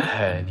婉莹。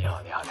哎，你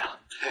好。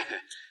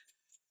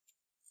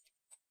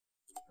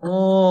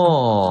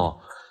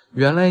哦，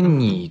原来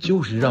你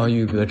就是让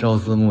玉哥朝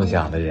思暮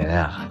想的人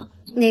啊！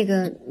那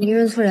个，你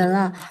认错人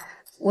了，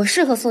我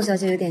是和宋小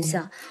姐有点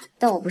像，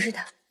但我不是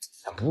她。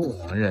不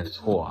能认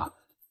错啊！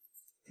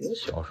我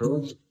小时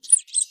候，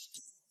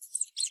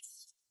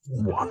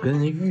我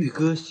跟玉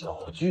哥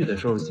小聚的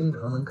时候，经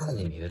常能看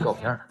见你的照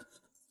片。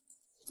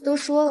都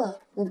说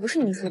了，我不是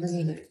你说的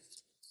那个人。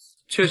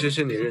确实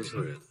是你认错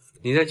人。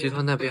你在集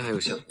团那边还有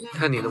项目，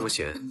看你那么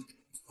闲，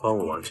帮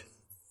我完成，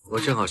我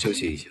正好休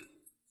息一下。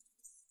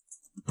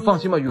放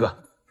心吧，玉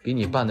哥，给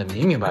你办的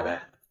明明白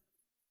白。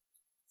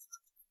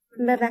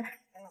拜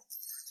拜。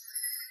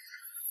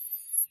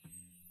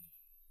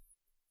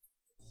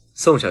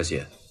宋小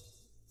姐，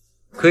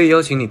可以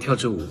邀请你跳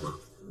支舞吗？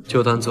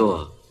就当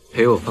做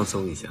陪我放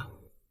松一下。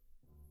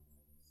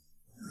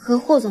和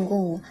霍总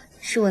共舞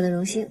是我的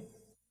荣幸。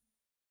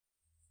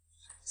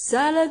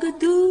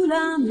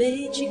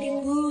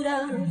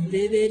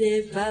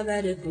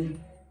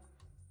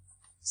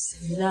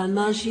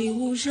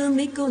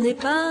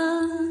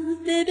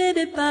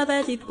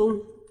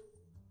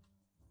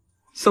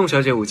宋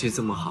小姐舞技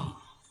这么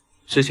好，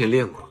之前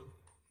练过？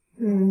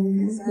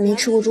没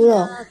吃过猪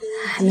肉，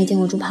还没见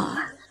过猪跑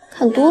啊，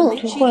看多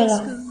了就会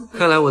了。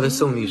看来我的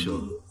宋秘书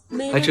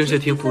还真是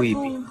天赋异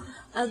禀。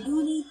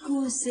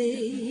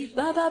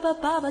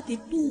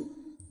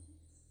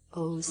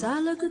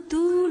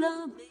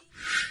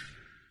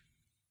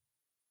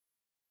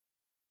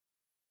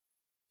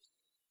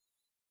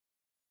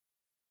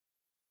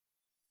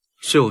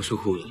是我疏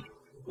忽了，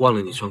忘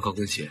了你穿高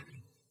跟鞋。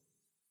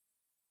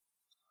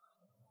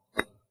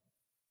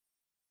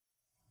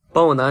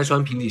帮我拿一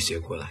双平底鞋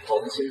过来。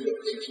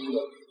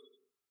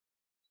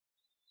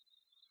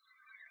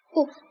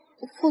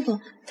霍总，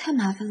太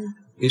麻烦了。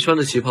你穿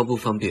的旗袍不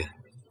方便，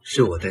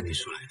是我带你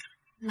出来的。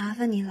麻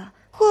烦你了，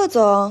霍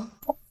总。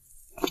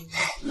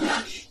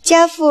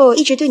家父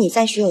一直对你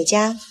赞许有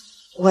加，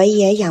我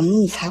也仰慕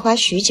你才华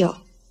许久，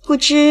不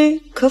知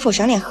可否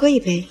赏脸喝一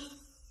杯？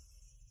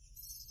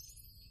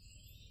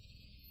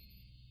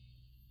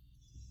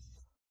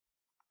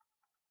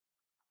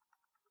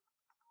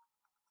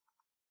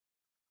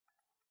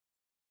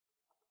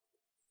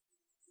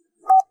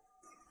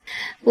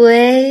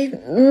喂，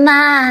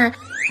妈。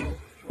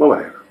我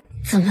玩意儿？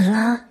怎么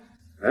了？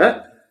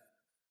哎，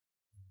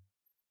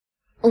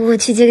我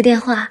去接个电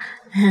话。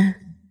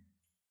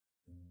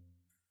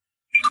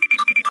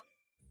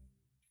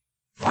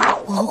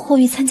我和霍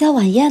玉参加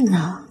晚宴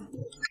呢。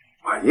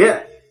晚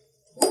宴？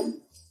这个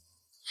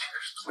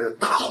是所谓的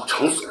大好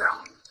场所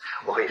呀！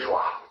我跟你说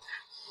啊，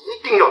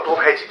一定要多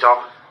拍几张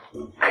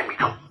暧昧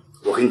照。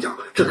我跟你讲，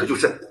这可就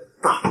是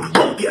大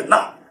爆点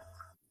呐！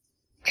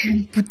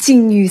人不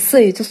近女色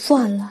也就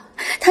算了，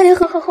他连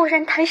和后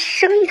人谈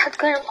生意，他都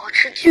跟人保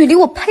持距离，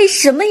我拍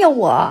什么呀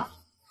我？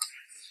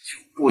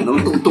不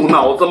能动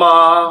脑子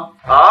吗？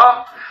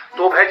啊，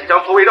多拍几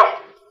张错位照，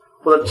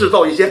或者制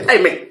造一些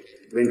暧昧。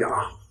我跟你讲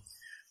啊，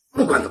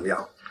不管怎么样，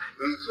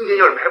你今天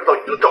要是拍不到一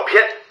张照片，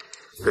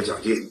这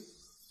奖金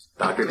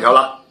打这条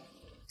了。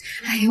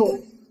哎呦，喂，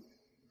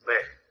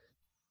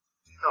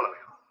听到了没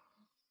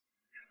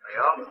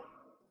有？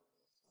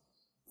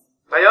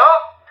白杨，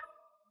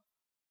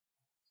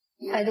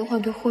拍的话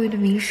对霍玉的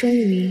名声有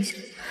影响，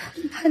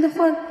不拍的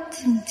话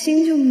奖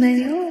金就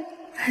没了。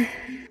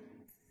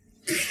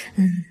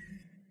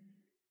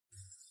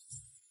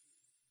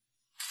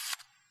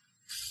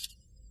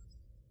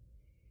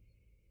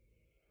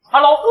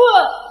老贺，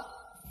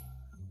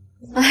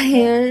哎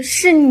呀，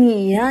是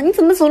你呀！你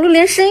怎么走路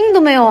连声音都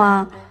没有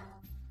啊？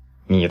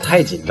你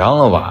太紧张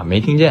了吧？没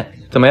听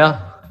见？怎么样？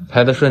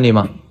拍的顺利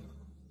吗？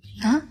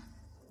啊？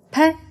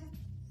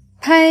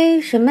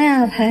拍什么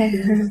呀？拍？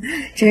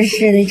真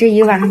是的，这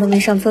一晚上都没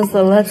上厕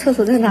所了，厕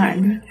所在哪儿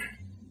呢？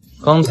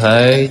刚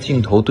才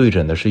镜头对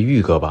准的是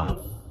玉哥吧？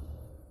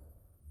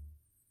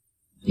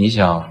你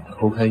想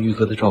偷拍玉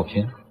哥的照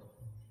片？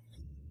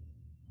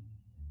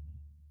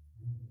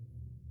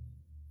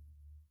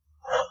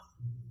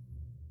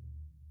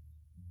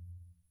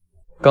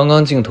刚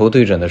刚镜头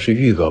对准的是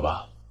玉哥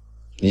吧？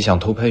你想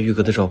偷拍玉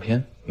哥的照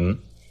片？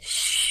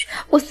嘘，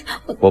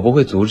我不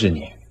会阻止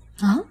你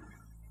啊。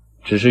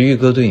只是玉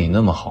哥对你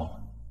那么好，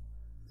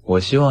我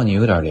希望你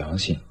有点良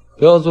心，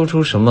不要做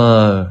出什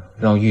么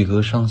让玉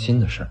哥伤心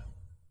的事儿。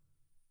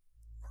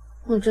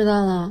我知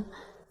道了。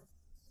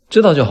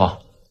知道就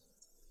好。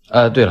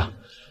对了，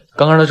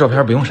刚刚的照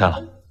片不用删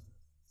了，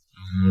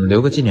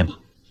留个纪念吧。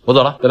我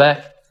走了，拜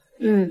拜。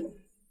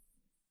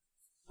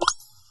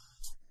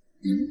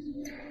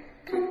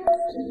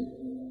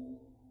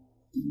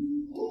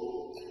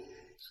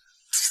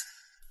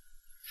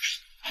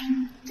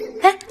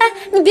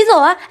你别走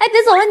啊！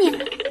别走啊你！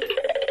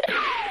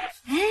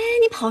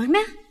你跑什么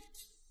呀？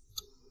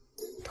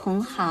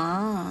同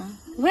行，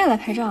我也来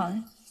拍照的，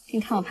给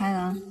你看我拍的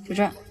啊，就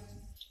这，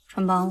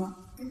穿帮了。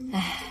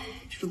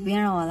这主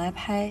编让我来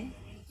拍，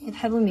也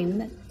拍不明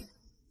白。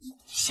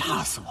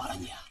吓死我了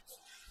你！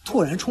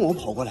突然冲我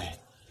跑过来，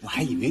我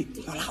还以为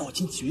要拉我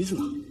进局子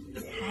呢。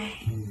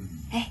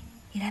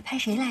你来拍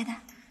谁来的？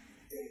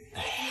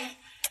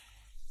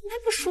你还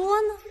不说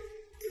呢？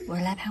我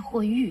是来拍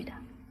霍玉的。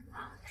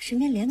身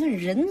边连个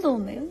人都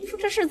没有，你说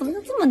这事怎么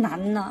能这么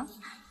难呢？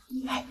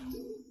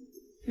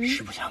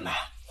实不相瞒，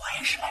我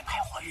也是来拍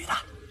霍玉的。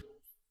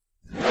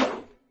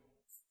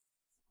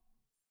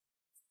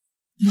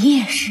你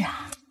也是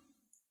啊？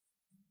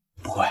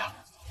不过呀，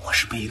我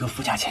是被一个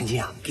富家千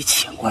金给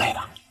请过来的，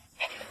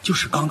就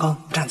是刚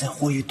刚站在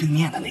霍玉对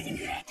面的那个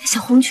女人，小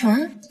红裙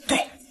儿。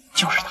对，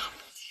就是她。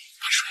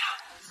她说呀，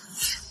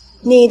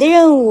你的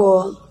任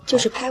务就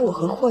是拍我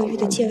和霍玉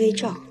的借位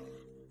照。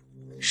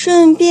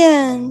顺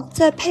便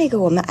再配个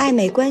我们暧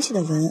昧关系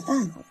的文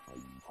案，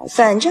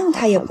反正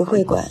他也不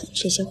会管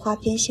这些花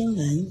边新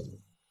闻。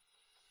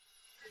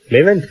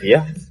没问题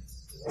呀，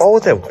包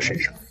在我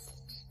身上。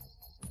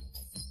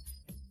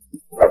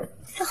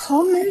这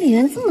豪门里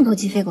人这么多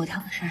鸡飞狗跳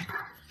的事儿，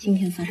今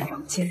天算是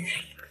长见识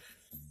了。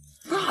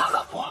那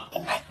可不，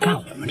干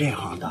我们这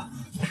行的，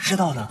知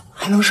道的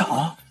还能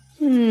少？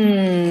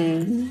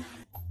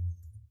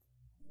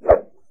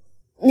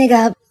那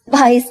个不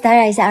好意思打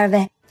扰一下二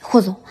位。霍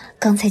总，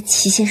刚才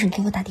齐先生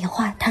给我打电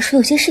话，他说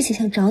有些事情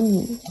想找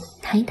你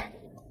谈一谈。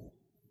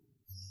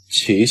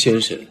齐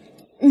先生？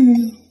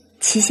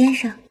齐先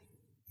生。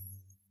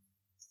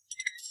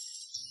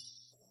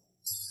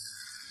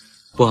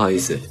不好意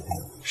思，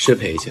失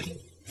陪一下。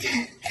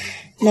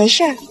没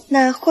事儿，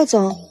那霍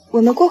总，我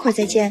们过会儿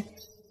再见。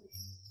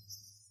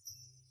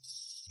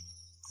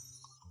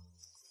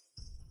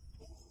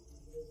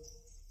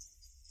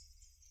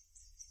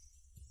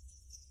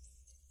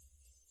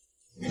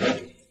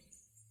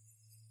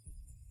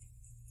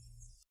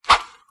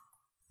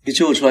你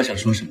救我出来想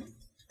说什么？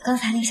刚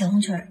才那个小红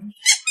裙儿，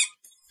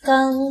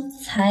刚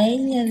才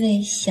那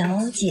位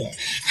小姐，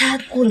她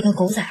雇了个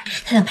狗仔，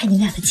她想拍你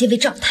们俩的街尾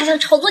照，她想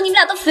炒作你们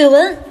俩的绯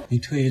闻。你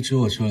特意指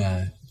我出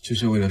来，就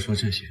是为了说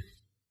这些？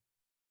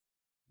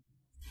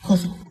霍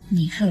总，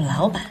你是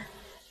老板，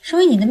身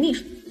为你的秘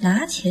书，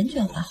拿钱就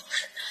要办好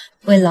事，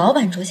为老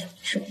板着想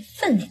是我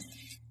分内的。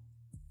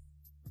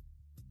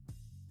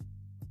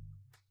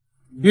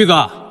玉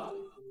哥，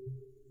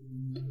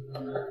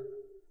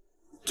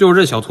就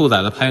是这小兔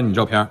崽子拍你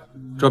照片，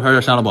照片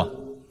要删了不？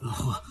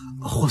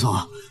霍总，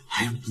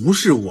哎，不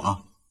是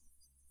我，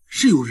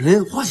是有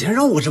人花钱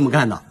让我这么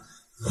干的，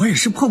我也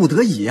是迫不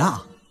得已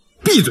呀。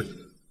闭嘴！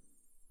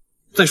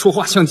再说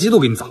话相机都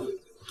给你砸了，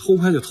偷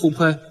拍就偷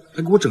拍，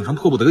还给我整上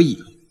迫不得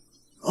已。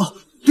哦，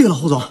对了，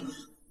霍总，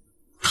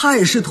他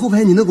也是偷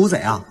拍您的狗仔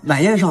啊，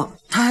晚宴上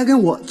他还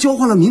跟我交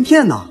换了名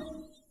片呢。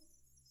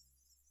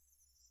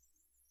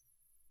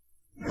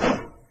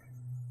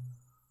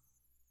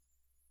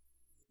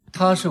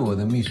他是我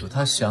的秘书，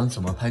他想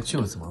怎么拍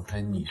就怎么拍，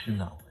你是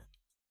哪位？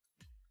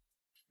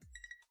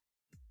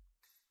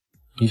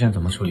你想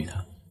怎么处理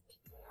他？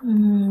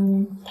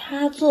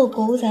他做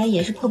狗仔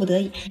也是迫不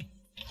得已，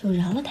就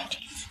饶了他这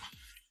一次吧。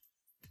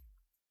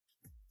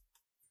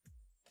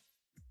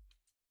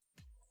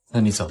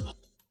那你走吧。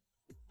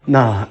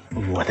那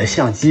我的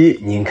相机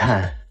您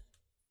看？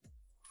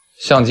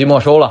相机没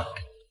收了。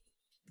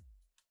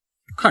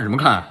看什么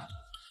看？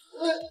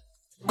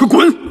快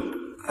滚！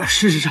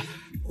是，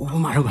我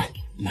马上滚，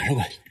马上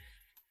滚。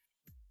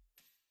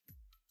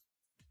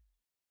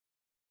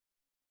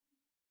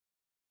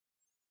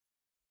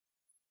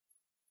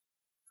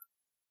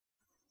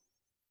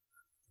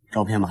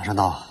照片马上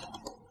到，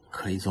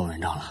可以做文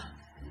章了。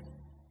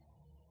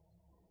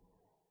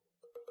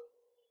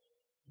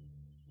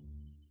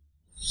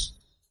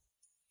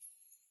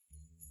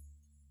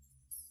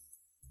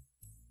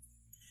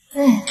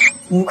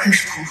不愧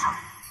是同行，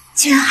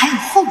竟然还有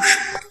后手。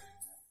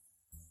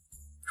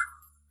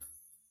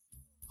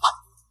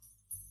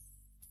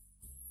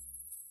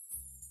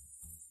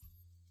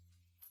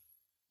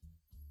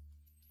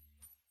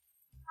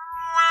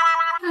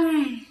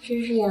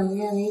真是眼不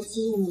见为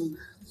净呢。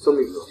宋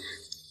秘书，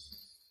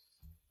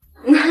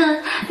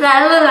来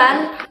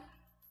了。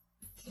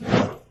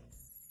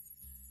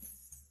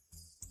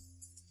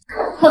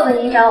霍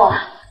总，您找我？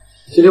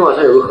今天晚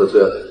上有个合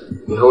作要来，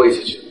你和我一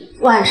起去。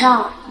晚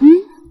上？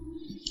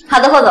好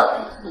的，霍总。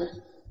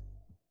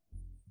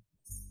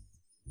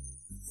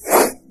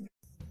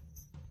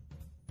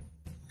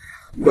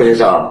霍先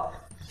生，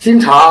经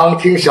常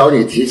听小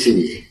李提起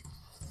你，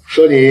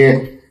说你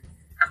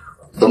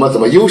怎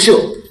么优秀，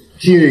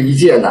今日一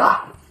见呐，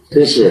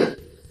真是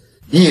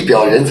一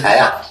表人才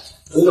啊！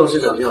林董事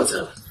长妙哉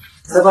了，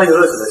开发游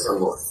乐场的项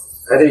目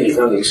还得以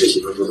让林氏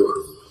喜欢多多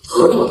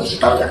合作那是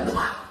当然的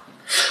嘛。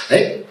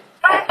哎，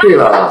对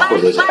了，霍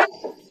先生，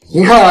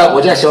您看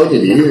我家小姐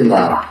琳琳呢，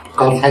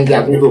刚参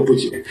加工作不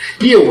久，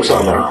业务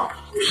上面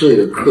不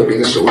是特别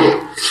的熟练，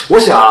我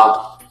想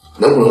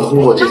能不能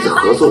通过这次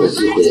合作的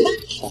机会，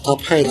把她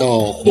派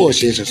到霍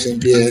先生身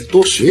边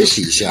多学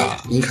习一下？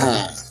您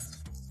看，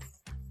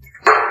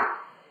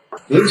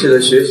您指的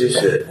学习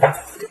是？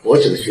我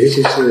指的学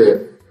习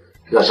是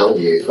要找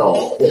你到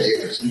霍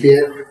先生身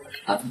边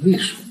当秘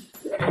书，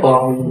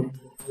帮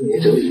你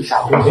整理一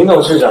下工作。林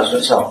董事长身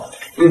上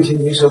用情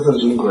您身份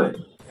尊贵，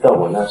但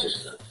我那只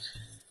是个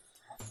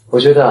我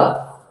觉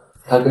得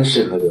他更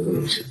适合留在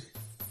您身边。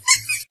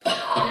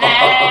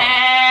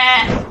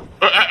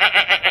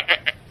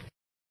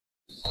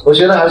我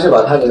觉得还是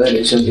把他留在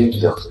您身边比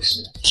较合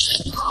适。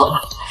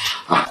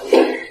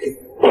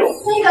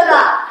那哥哥，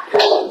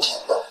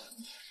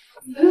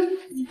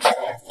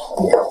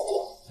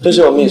这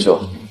是我秘书，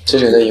之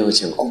前的业务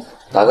见过，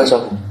打个招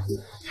呼。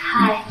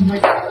嗨，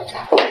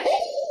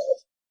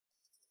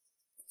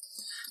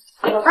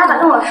我爸爸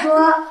跟我说，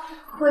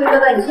慧玉哥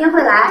哥你今天会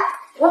来，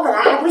我本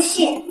来还不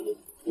信。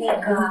那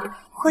个，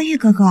慧玉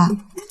哥哥，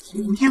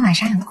明天晚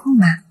上有空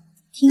吗？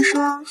听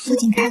说附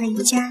近开了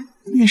一家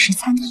粤式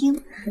餐厅，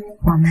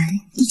我们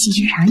一起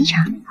去尝一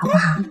尝，好不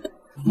好？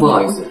不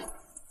好意思，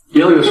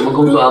以后有什么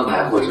工作安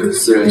排或者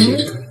私人行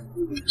程，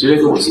直接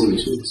跟我宋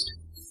秘书一起。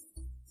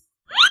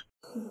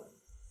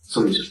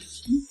宋秘书，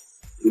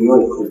你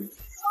们有空？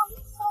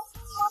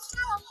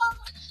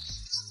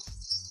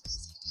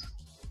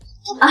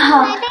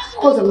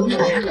霍总明天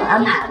晚上有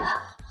安排了，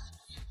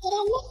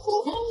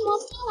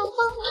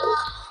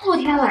后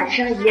天晚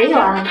上也有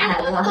安排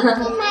了。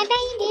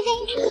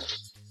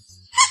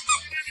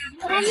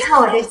你看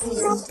我这记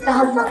性，到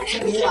后天晚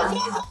上也有安排。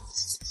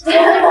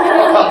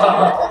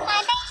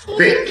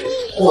对，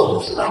霍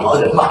总是大忙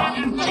人嘛。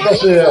但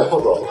是霍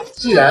总，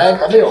既然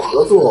咱们要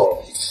合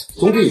作，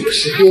总得有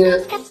时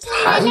间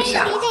谈一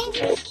下。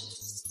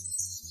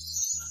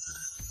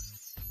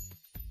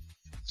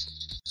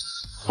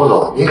霍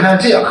总，您看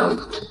这样可以？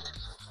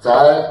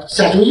咱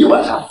下周一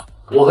晚上，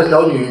我和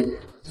小女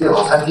订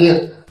好餐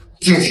厅，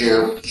敬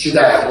请期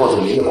待霍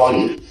总您的光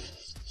临。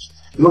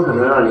怎么可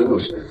能让林董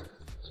事？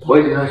我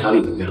已经和小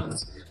李准备好了，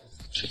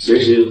随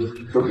时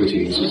都可以去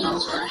联系他。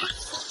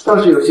倒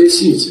是有些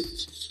细节，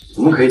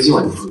我们可以今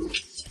晚就处理，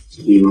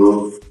比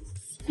如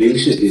林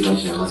氏集团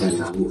想要在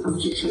南部放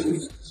置设备，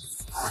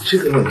这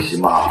个问题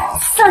嘛，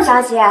宋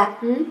小姐，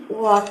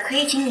我可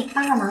以请你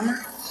帮个忙吗？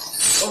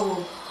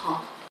哦，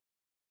好。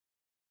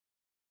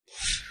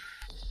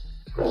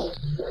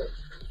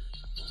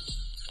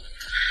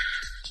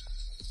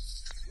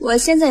我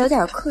现在有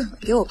点困，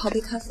给我泡杯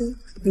咖啡。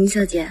林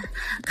小姐，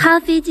咖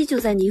啡机就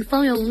在您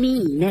方圆5米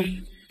以内。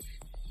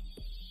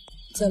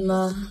怎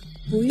么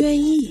不愿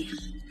意？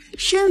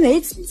身为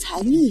总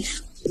裁秘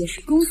书，也是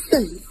公司的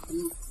一部分。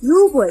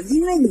如果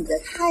因为你的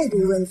态度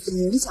问题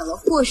影响了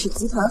霍氏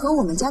集团和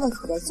我们家的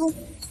合作，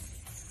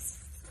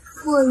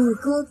霍玉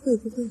哥会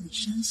不会很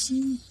伤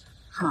心？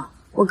好，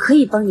我可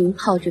以帮您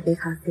泡这杯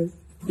咖啡。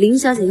林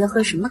小姐要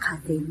喝什么咖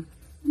啡呢？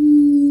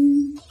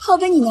泡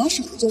杯你拿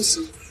手的就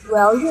行，我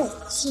要热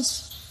的，谢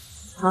谢。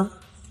好。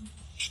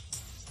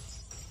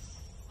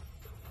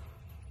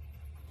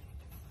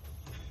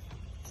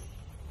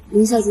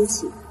林小姐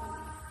请。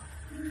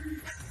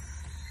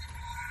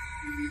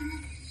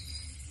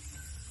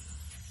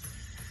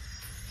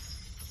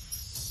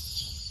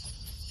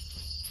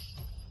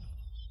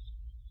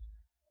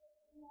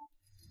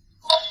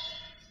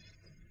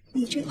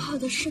你这泡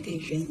的是给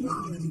人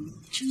喝的吗？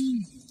真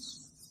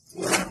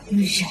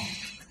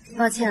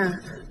抱歉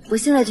啊，我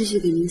现在就去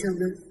给您降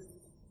温。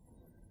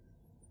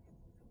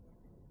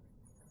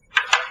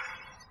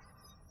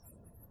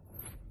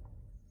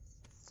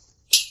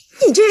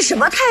你这是什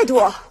么态度？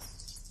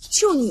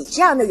就你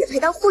这样的也配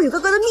当霍宇哥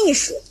哥的秘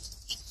书？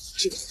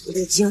这个狐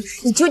狸精，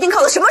你究竟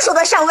靠了什么手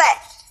段上位？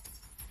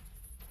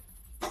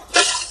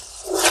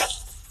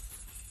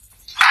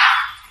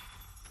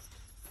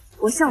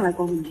我向来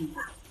光明正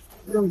大，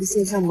更不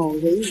屑像某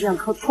人一样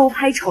靠偷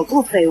拍炒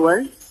作绯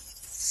闻。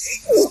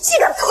你竟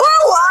敢拖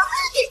我！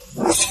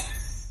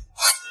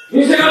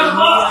你想干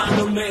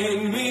什么？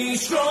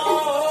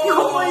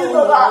霍宇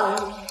哥哥，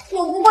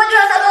我不过就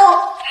让他给我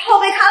泡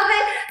杯咖啡，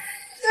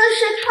但是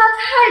他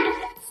态度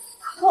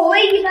口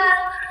味一般，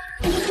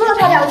你说了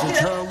他2句，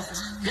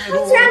他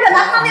竟然敢拿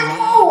咖啡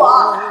泼我，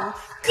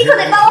你可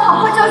得帮我好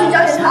好教训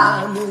教训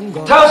他。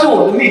他是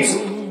我的秘书，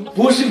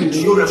不是你的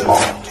佣人包。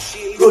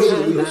若是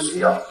你有需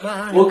要，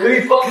我可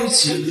以帮你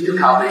请一个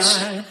咖啡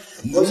师。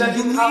我相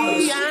信他们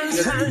也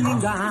很忙。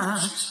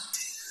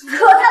可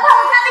他泡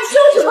的咖啡就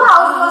是不好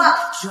喝，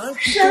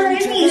身为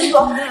秘书，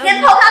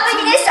连泡咖啡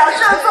这点小事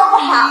都做不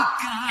好，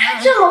他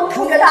这么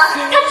护着他究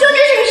竟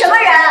是你什么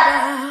人？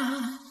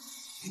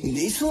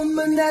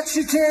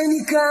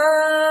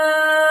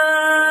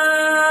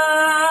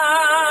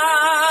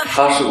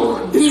他是我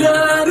很喜欢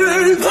的。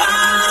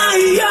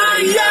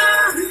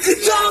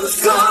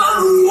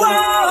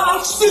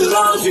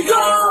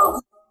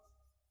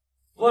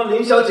望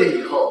林小姐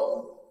以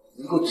后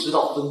能够知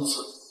道分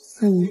寸。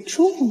很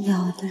重要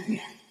的人，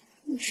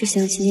是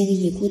想起那个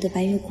已故的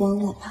白月光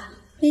了吧？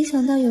没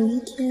想到有一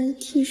天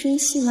替身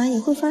戏码也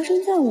会发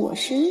生在我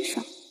身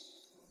上。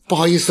不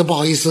好意思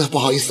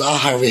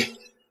啊，二位，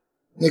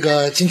那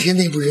个今天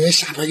内部人员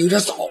下班有点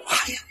早，哎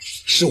呀，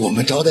是我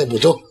们招待不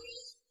周，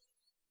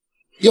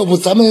要不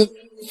咱们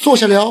坐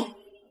下聊？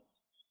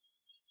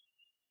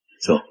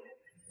走。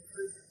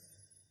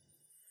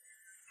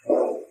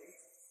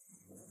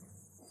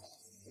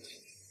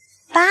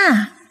爸，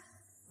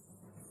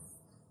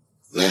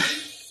来，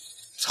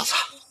擦擦。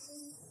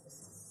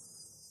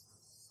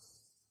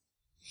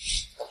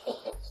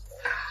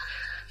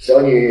小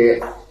女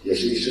也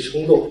是一时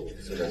冲动，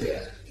宋小姐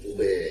不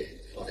会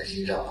放在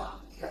心上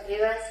吧？没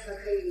关系，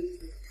可以理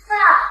解。爸，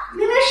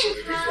明明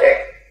是他。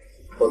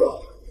霍总，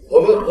我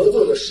们合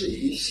作的事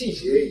宜细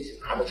节已经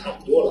谈得差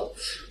不多了，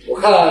我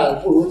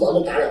看不如咱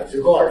们打2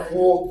局高尔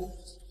夫，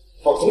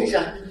放松一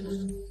下。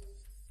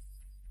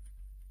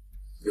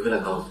你会打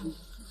高尔夫？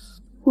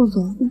霍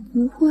总，我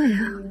不会啊。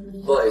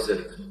不好意思，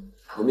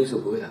我秘书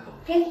不会打高尔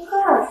夫。高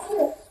尔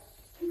夫，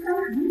你干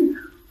什么？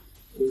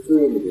你注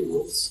意你的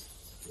言辞，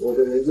我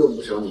的人用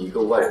不着你一个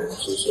外人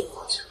指手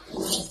画脚。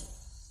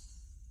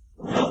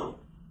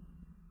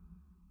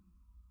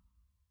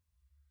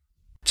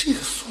这个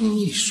宋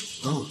秘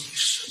书到底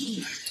什么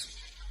来头，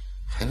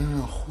还能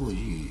让霍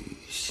玉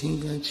心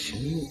甘情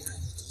愿的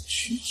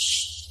去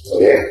死？小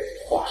林，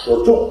话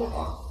说重了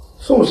啊！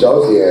宋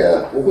小姐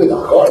不会打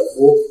高尔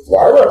夫，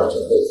玩玩就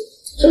会，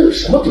这有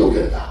什么丢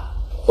人的？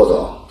霍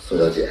总，宋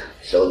小姐，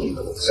小女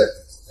不懂事，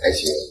还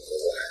请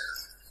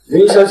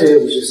林小姐也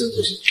不是生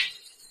不行，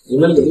你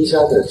们林家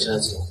的家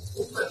教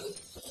我不敢领。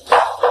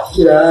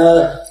既然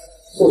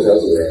宋小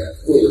姐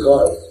对高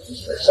尔夫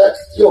很善，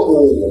要不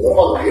我们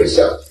放个别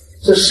项，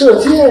这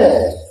射箭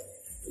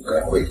应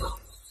该会吧？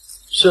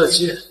射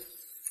箭。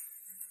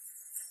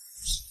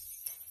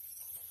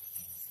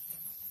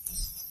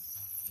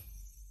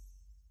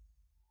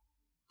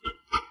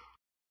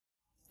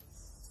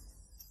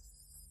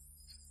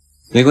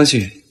没关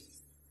系，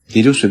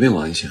你就随便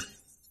玩一下。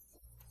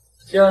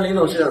既然林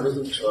董事长都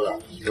这么说了，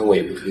那我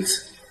也不推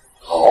辞。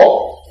好，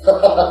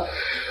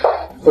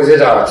霍先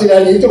生，既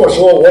然您这么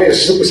说，我也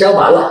实不相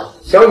瞒了。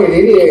小女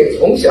琳琳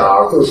从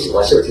小就喜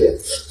欢射箭，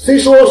虽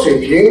说水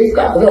平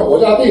赶不上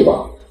国家队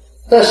吧，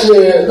但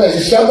是那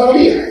是相当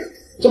厉害。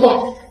这不，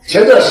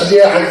前段时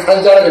间还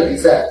参加了个比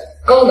赛，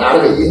刚拿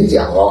了个银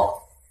奖哦。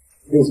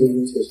那些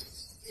确实，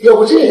要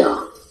不这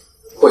样，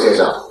霍先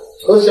生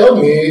和小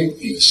女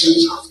比试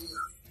一场。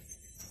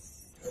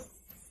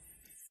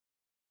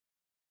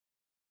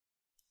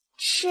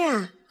是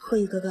啊，霍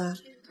宇哥哥，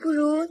不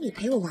如你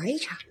陪我玩一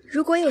场。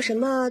如果有什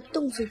么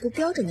动作不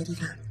标准的地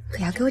方，可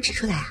要给我指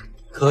出来啊。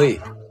可以，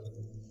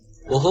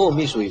我和我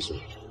秘书一组，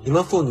你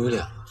们父女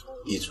俩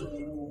一组。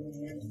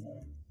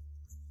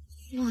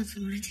哇，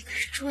怎么人家可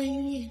是专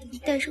业的，你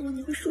带上我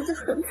你会输得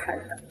很惨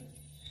的。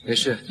没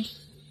事，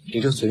你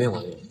就随便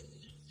玩玩，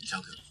交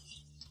给我。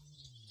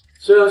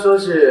虽然说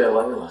是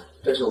玩一玩，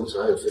但是我们手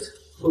上有食材，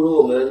不如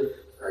我们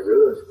打个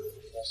热场，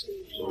在生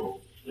意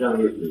中让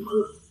你比个。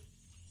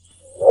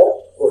好，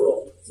霍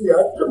总，既然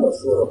这么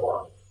说的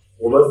话，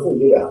我们父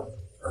女俩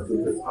那就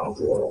是长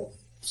桌了。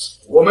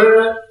我们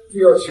就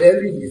要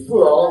全力以赴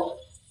了哦，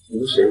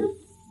赢谁？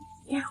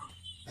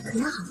可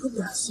要好好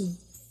表现，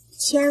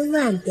千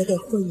万别给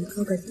霍宇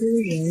哥哥丢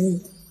人。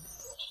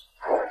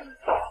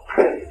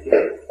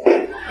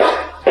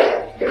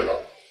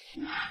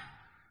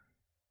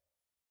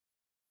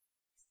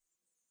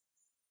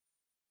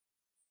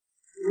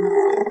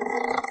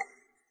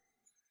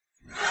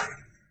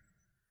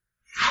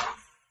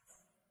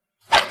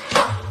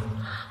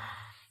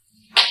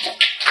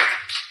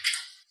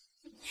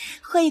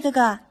霍宇哥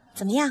哥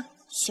怎么样？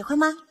喜欢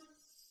吗？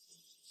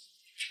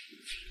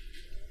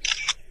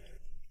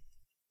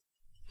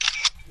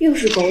又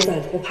是狗仔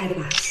偷拍的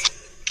把戏，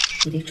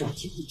我得找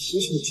机会提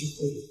醒一下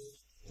霍宇。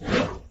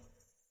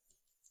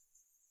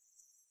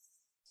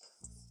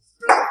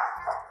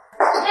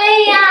哎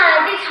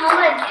呀，这长发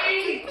真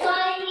是专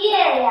业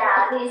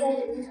呀！可以算是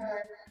经常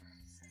人。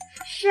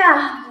是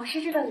啊，我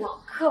是这个老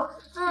客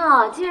户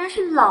啊。既然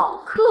是老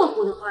客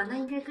户的话，那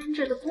应该跟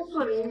这的工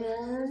作人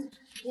员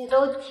也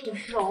都挺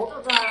熟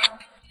的吧？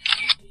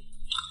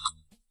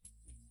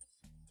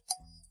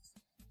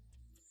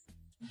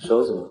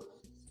熟怎么？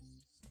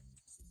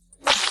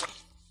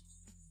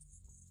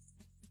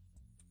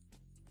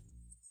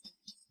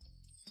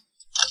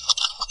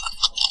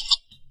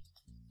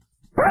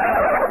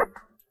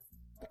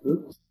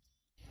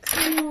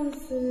看样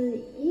子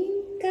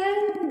应该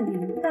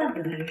明白不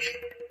来什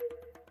么。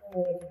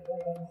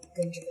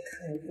跟这个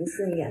看人不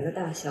顺眼的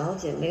大小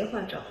姐没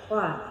话找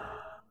话。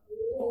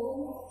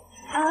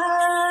I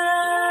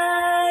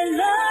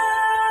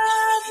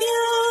love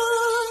you，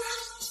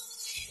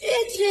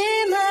 잊지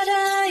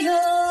말아요，Only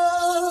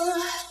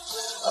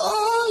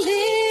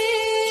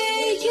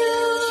you。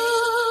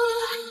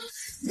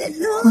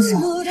霍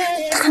总，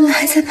他们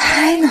还在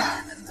拍呢。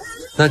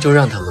那就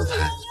让他们拍。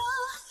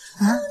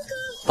啊？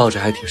抱着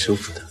还挺舒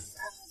服的。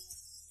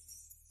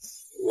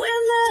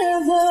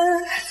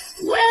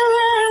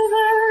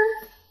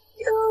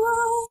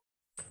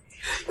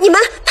你们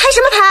拍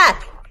什么拍？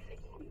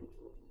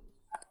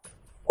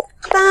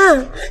爸，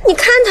你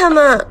看他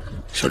们。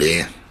小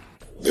林，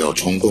不要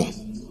冲动。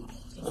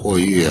霍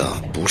玉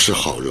啊，不是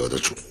好惹的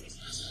主。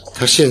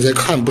他现在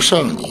看不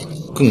上你，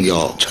更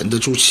要沉得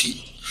住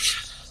气，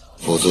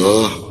否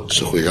则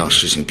只会让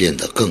事情变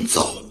得更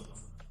糟。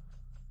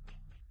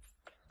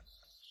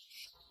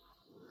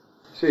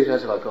试一下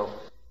这把钩，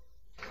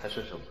还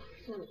顺手吗？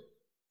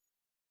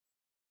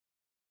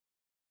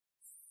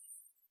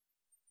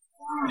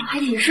哇，还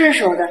挺顺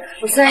手的。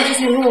我虽然之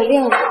前没有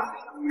练过，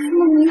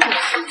说明好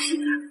熟悉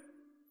感。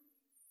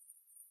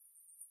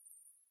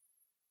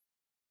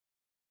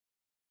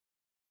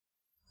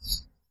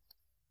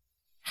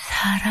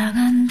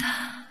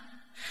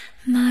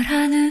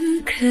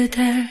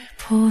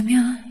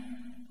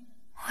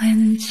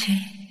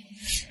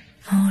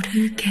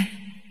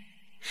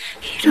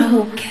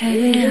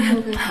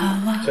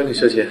小女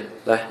小姐，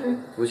来，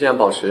我们现在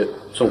保持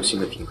重心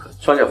的平衡，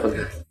双脚分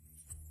开，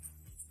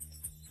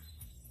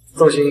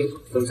重心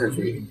分散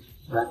均匀，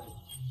来，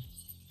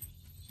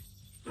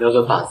瞄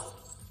准靶子，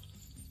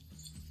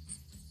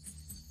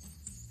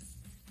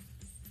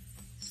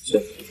是。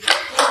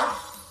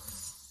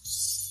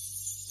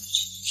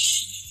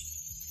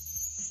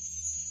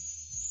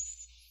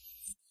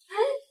哎，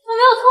我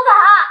没有脱靶，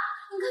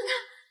你看看，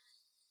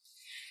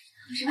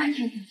我这把看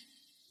看。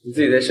你自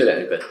己再试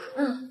2根。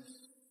嗯。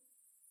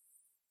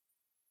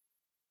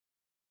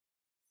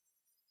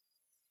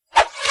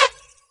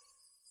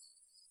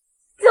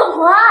救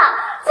火啊！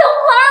救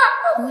火！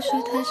我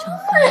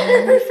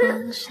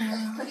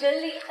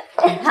真厉害！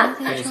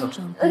没错，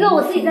我跟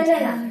我自己再练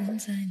2个。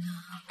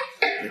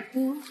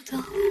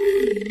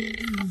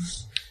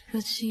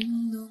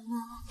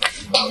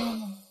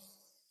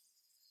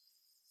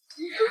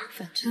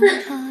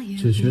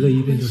只学了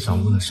1遍就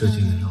掌握了射箭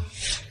的要领。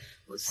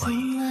王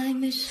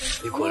爷，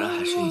你果然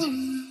还是一姐。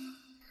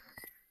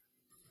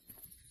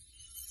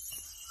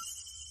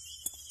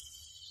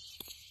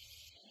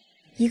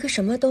一个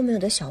什么都没有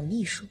的小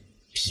秘书，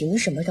凭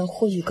什么让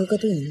霍玉哥哥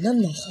对你那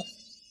么好？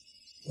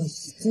我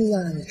一定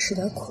要让你吃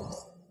点苦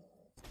头。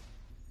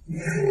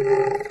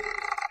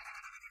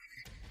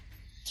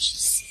去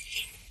死！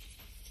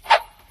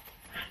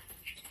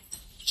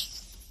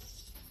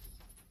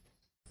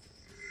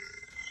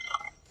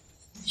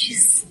去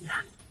死！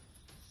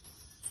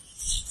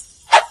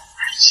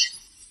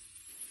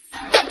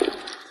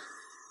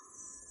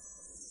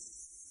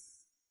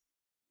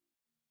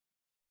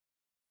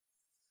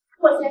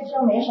验之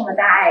后没什么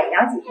大碍，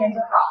养几天就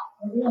好，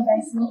你不用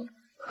担心。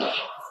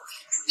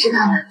知道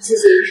了，谢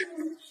谢医生。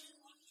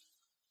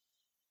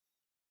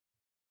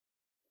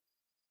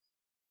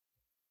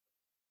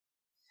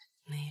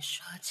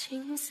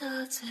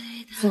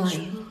宋婉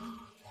莹，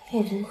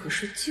霍总可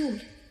是救了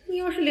你，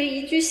要是连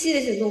一句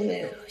谢谢都没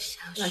有，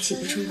那岂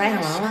不成白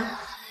眼狼了？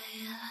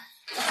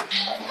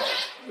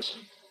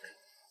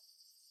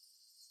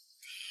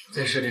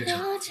在设电厂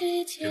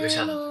有个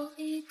下楼。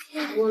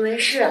我没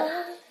事，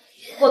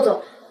霍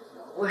总，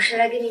我是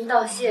来跟您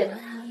道谢的，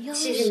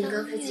谢谢你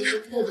刚才及时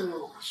护住了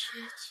我。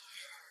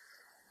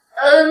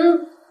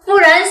不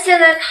然现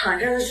在躺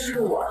着的就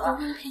是我了，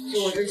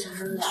就我这小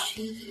身子，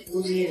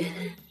估计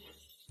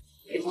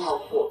也不好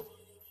过。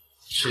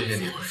谢谢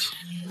你的关心，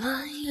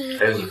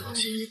还有你放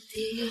心，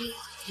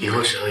以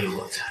后只要有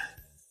我在，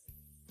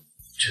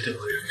绝对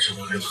不会让你受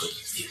到任何一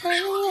点伤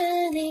害。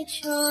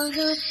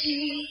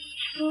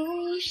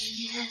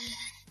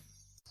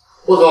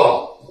霍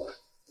总，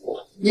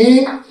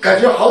你感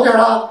觉好点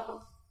了？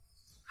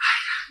哎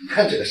呀，你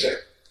看这个事儿，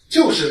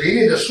就是琳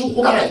琳的疏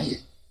忽大意。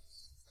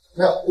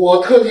那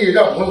我特地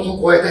让朋友从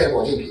国外带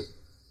保健品，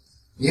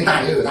您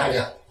大量有大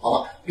量，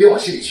好吧，别往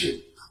心里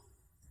去。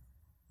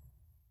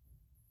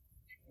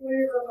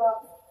日哥哥，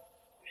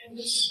对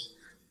不起，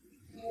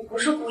我不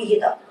是故意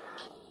的。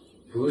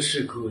不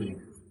是故意的。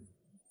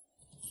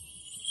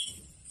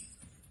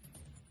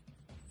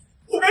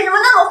你为什么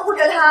那么护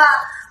着他？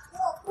我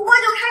不过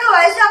就开个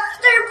玩笑，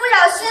但是不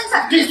小心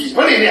才……闭嘴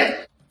吧，琳琳！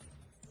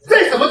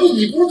再怎么地，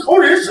你不是投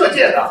人射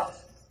箭的。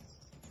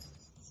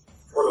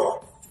霍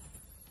总，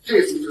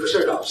这次这个事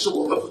儿是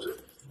我们不对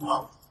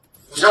啊，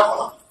我想好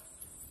了，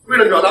为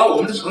了表达我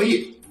们的诚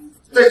意，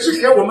在之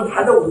前我们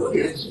谈的5个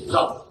点的基础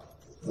上，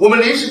我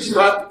们林氏集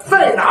团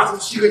再拿出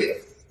7个点，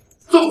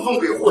赠送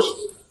给霍氏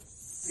集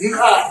团，您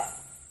看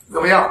怎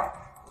么样？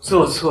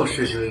做错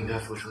事就应该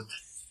付出代价。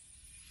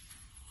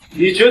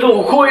你觉得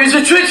我霍宇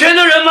是缺钱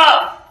的人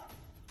吗？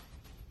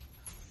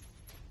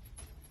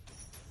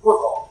霍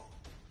总，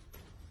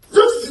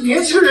这只是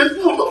年轻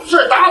人不懂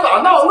事，打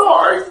打闹闹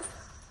而已。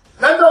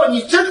难道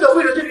你真的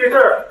为了这件事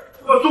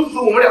要终止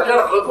我们2家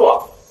的合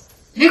作？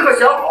你可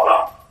想好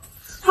了，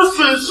这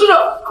损失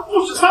的可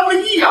不止3个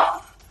亿呀！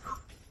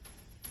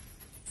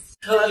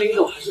看来领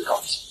导还是搞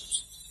不清楚，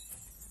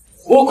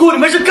我顾你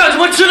们是干什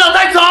么吃了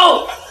再走。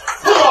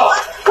霍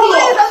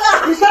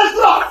总，你3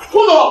次了，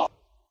霍总。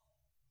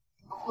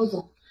霍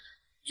总，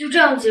就这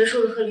样结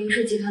束了和林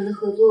氏集团的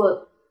合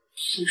作，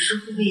损失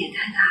会不会也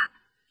太大了？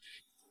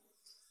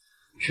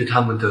是他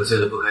们得罪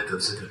了不该得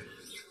罪的人，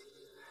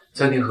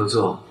暂停合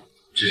作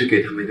只是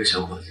给他们一个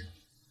小伙子，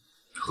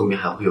后面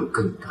还会有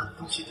更大的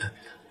东西等着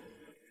他。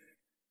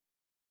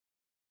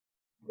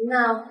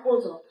那霍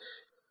总，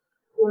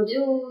我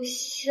就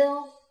先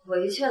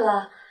回去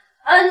了。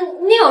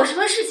你有什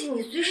么事情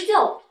你随时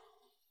叫我。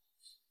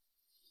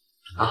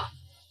啊，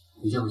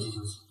你先回去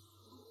休息。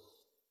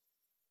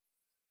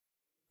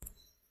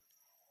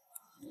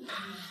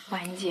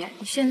婉莹姐，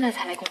你现在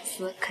才来公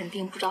司，肯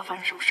定不知道发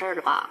生什么事儿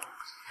了吧？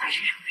发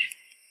生什么事？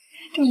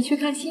你去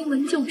看新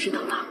闻就知道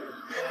了。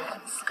我们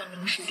公司跟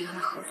林氏集团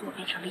的合作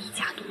变成了一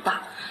家独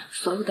大，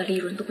所有的利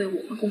润都被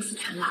我们公司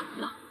全揽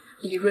了，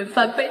利润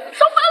翻倍，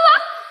爽翻了！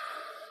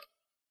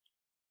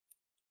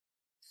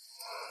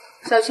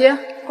小齐，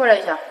过来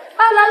一下。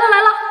啊，来了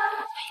来了！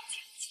婉莹姐，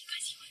请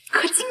看新闻，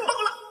可劲爆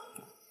了！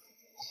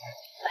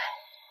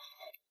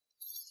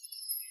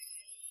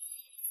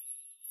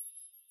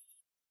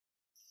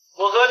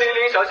我和玲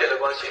玲小姐的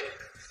关系，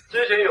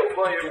之前有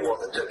关于我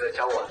们整个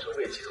交往中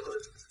未结合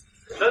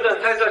等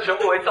等猜测，全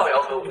部为造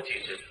谣和无稽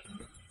之谈。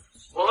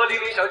我和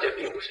玲玲小姐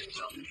并不深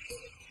交，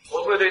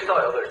我会对造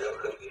谣的人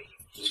和理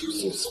进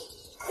行搜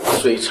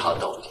追查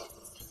到底。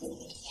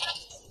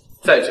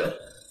再者，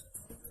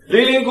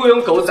玲玲雇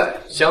佣狗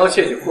仔想要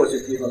窃取霍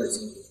氏地方的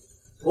金币，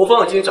我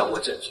方已经掌握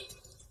证据。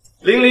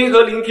玲玲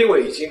和林天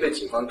伟已经被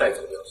警方带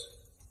走调查，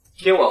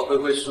天网恢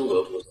恢，疏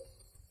而不漏。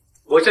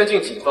我相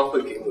信警方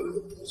会给我一个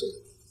保证。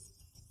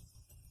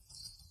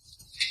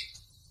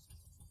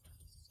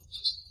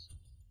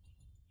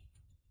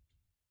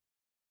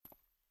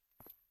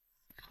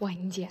婉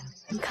莹姐，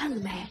你看了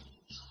没？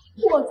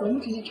霍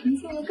总只是澄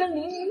清了跟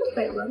林玲的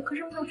绯闻，可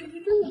是没有澄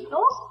清真你哦。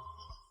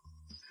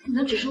可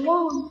能只是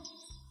忘了吗？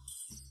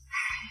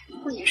不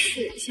过也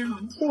是，像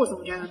霍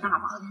总这样的大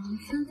忙人，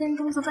分分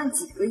钟就赚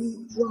几个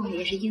亿，忘了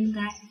也是应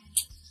该。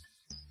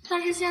但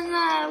是现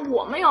在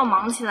我们要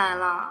忙起来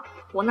了，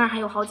我那儿还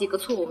有好几个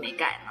错误没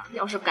改呢，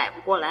要是改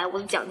不过来，我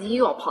的奖金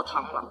又要泡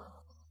汤了。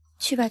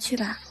去吧去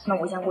吧，那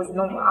我先过去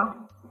弄了啊。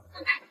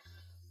拜拜。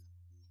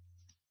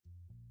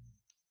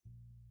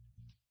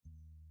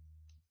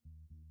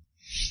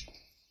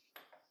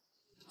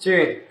进。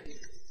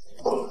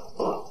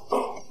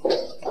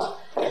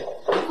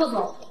霍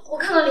总，我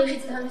看到林氏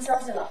集团的消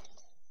息了。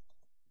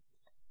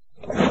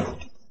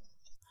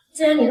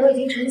既然你都已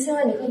经澄清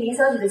了你和林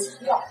小姐的情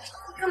调，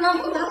干嘛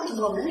不把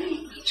我们也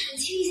澄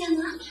清一下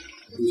呢？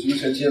有什么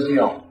澄清的必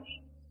要？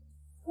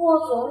霍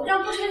总，这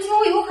样不澄清，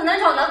我以后很难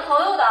找男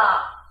朋友的。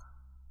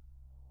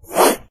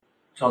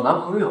找男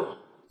朋友？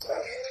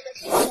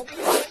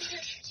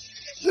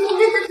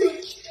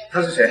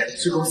他是谁？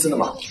是公司的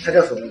吗？他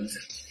叫什么名字？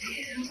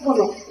霍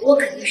总，我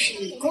肯定是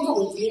以工作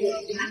为第一的，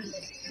对吧？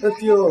那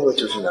第二个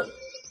就是呢？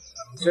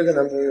这个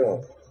男朋友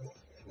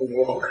比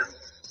我好看。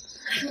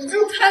你这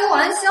是开个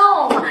玩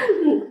笑嘛？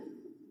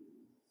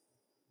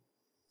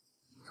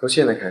从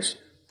现在开始，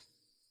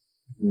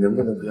你能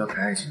不能不要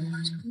开爱情的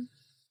玩笑？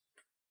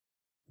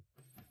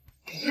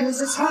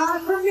 'Cause it's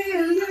hard for me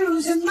to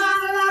lose your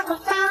mind like I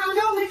found.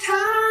 Only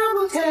time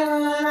will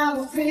tell, and I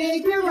will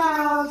figure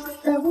out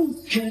that we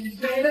can be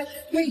better.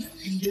 We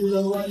can do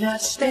the one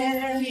night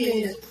stand,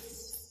 yeah.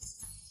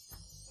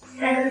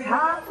 And it's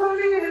hard for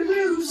me to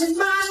lose your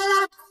mind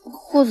like.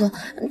 霍总，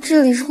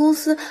这里是公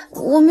司，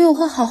我没有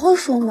话好好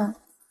说吗？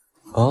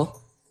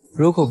哦，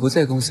如果不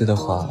在公司的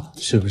话，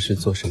是不是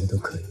做什么都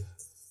可以？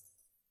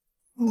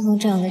霍总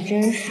长得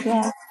真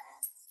帅。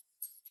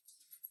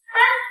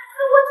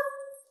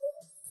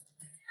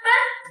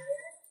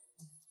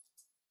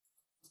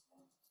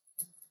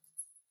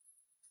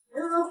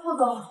 霍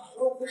总，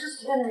我不是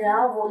随便的人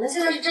啊，我们现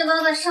在是正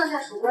当的上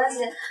下属关系，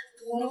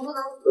我们不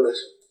能。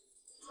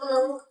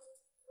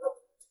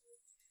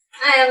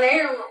哎呀，没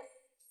什么。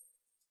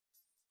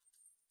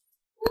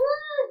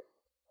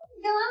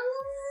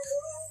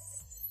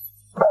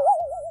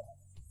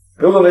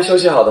如果没休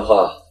息好的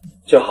话，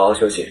就好好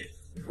休息，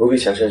不必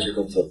强身去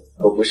工作。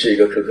我不是一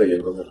个苛刻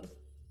员工的老板。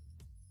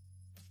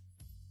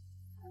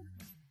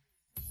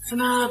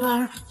 那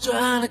盘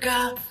转的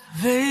咖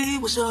啡，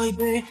我手一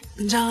杯，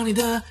品尝你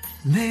的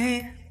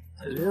美，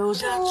留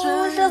下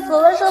春射死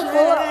了，射死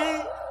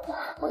了！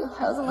我以后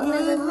还要怎么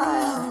面对他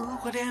呀？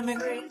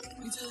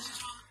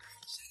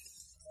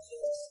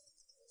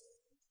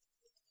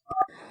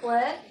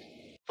喂，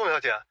宋小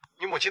姐，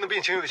你母亲的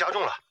病情又加重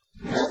了。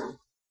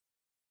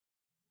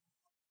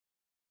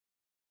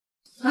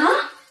啊？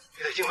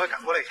你得尽快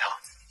赶过来一趟。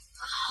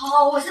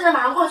好，我现在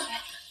马上过去。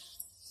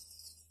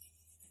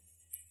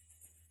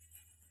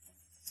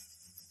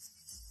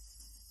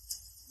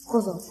 霍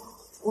总，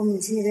我母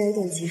亲那边有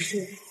点急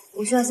事，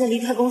我需要先离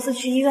开公司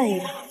去医院一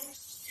趟。感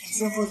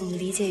谢霍总的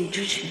理解与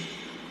支持。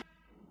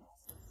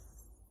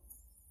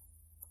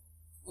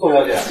宋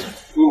小姐，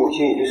你母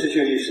亲已经失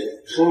去意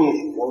识，生命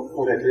体征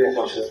正在逐渐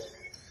消失。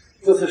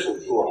这次手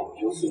术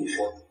九死一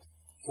生，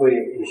所以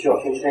你需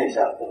要先签一下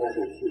等待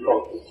手术到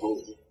期的同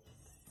意书。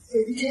怎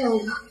么这样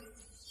呢？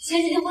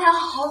前几天不还好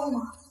好的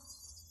吗？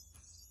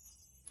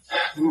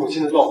你母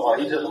亲的状况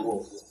一直很不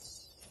稳定，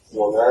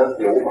我们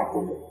也无法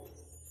控制。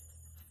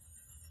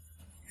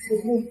 水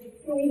木，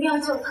你一定要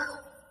救他。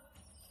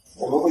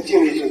我们会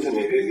尽力救治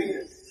每位病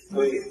人，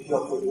所以需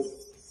要付出。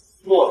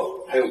做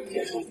了还有一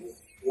天生机，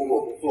如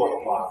果不做的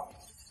话，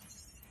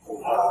恐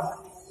怕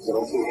只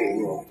能听天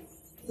由命了。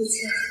抱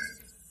歉。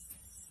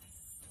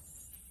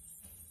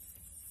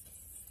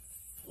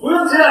不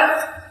用签。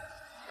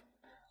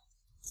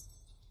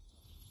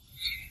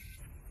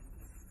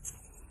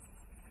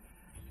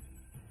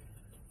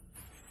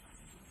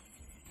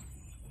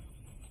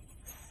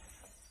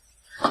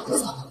霍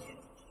总。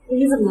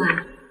 你怎么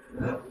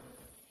了？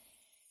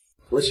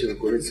我喜欢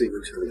国内最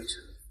优秀的医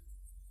生，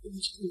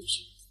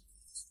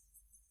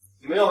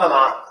你们要干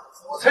嘛？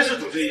我才是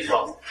主治医生。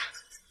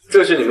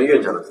这是你们院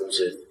长的通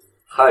知，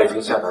他已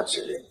经下达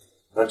指令，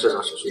让这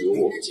场手术由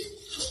我们接。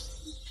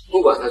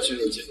不管他之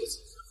前结果怎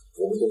么样，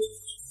我们都不负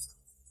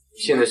责。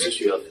现在只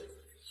需要的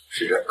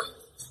是认可。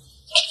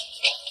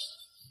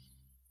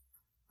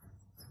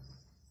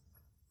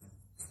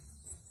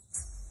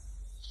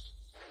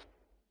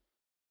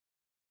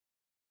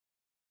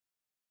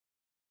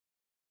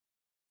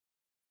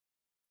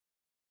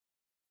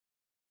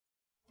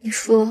 你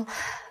说，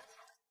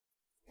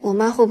我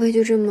妈会不会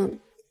就这么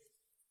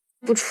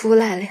不出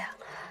来了呀？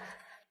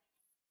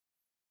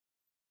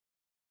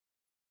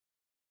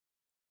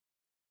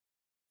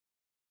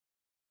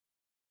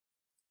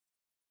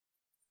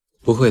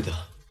不会的，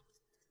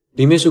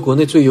里面是国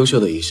内最优秀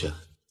的医生，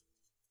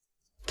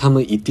他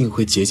们一定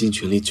会竭尽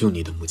全力救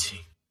你的母亲。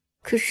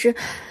可是，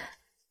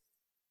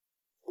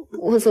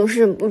我总是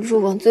忍不住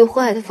往最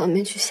坏的方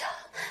面去想。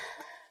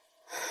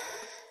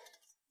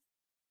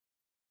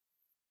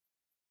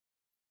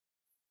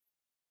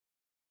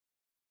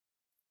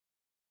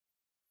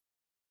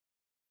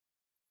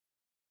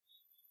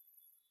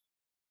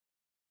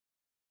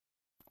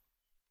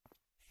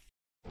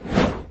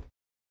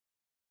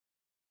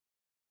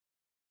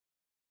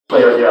 宋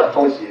小姐，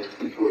恭喜，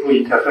手术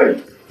一切顺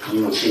利，你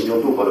母亲已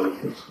经度过了危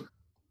险期。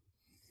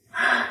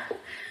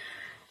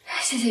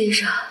谢谢医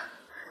生。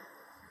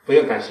不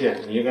用感谢，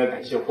你应该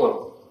感谢霍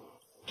总，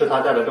是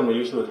他带了这么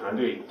优秀的团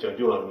队拯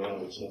救了你的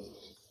母亲。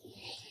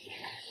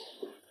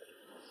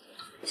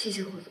谢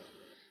谢霍总。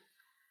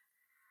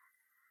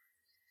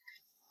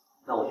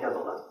那我先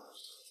走了。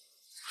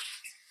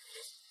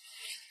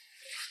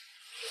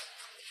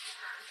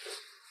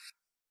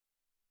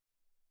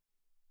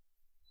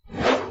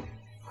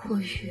 或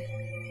许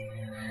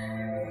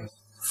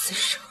此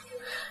生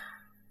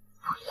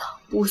不老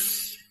不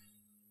死，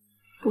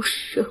不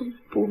生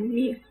不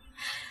灭，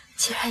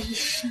既然一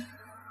生永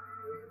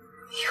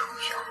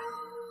远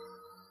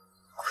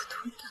孤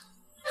独的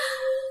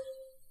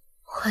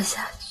活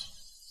下去。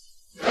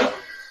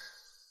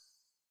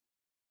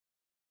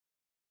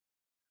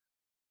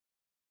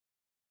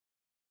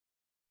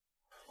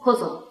霍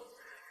总，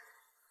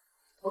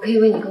我可以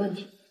问你个问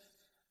题：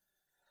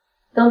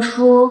当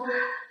初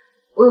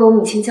为我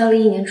母亲交了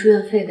1年住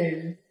院费的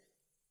人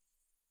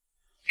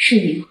是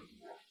你吗？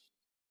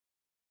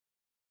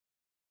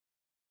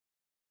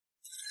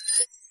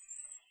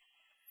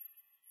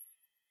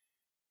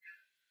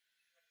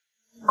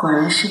果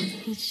然是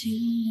你。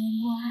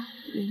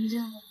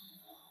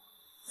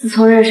自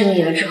从认识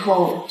你了之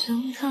后，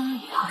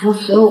好像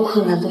所有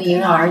困难都迎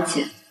刃而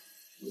解。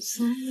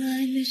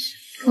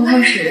刚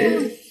开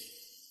始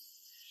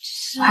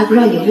我还不知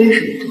道你为什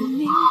么对我那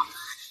么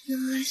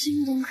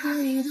好，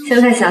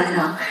现在想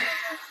想，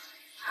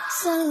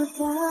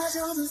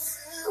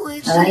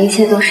本来一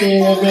切都是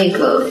因为那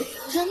个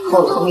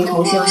和我同名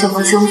同姓又相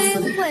貌相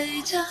似的人。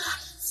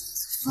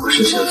不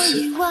是相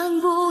似，你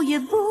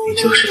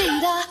就是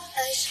他。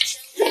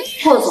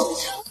霍总，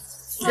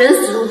人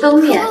死如灯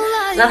灭，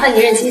麻烦你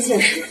认清现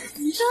实。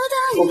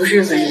我不是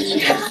日本人替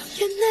身。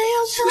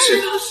不是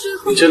他，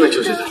你真的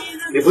就是他。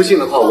你不信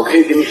的话，我可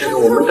以给你看看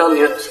我们当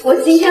年。我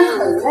今天很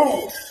累。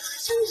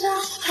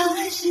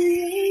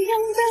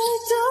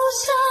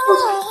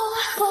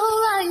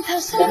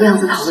我不想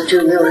再讨论这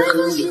个没有任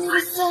何意义的话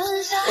题。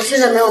我现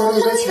在没有那么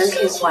多钱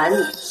可以还你，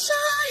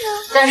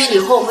但是以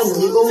后我会努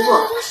力工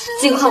作，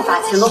尽快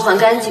把钱都还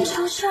干净的。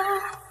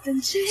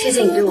谢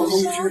谢你对我和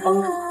母亲的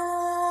帮助。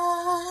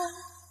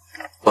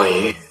婉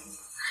莹，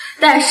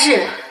但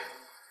是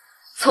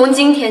从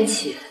今天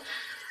起，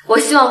我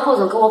希望霍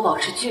总跟我保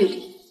持距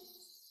离，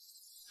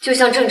就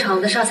像正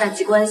常的上下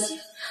级关系。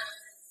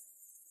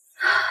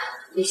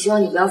也希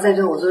望你不要再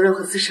对我做任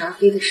何似是而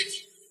非的事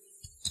情。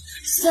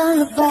散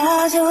了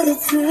吧，酒的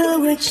滋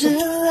味吃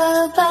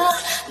了吧，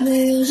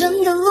没有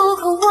人的路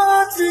口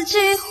我自己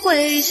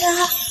回家，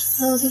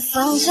走的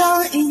方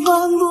向一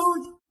望不。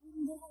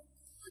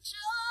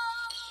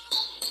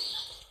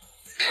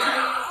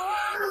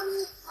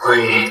婉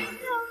莹，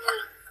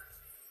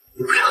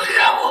你不要离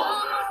开我，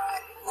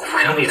我不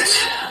要你的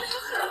钱，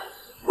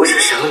我只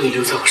想让你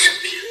留在我身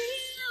边。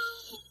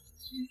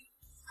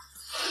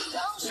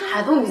你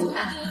还不明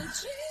白？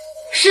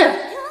是，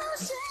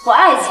我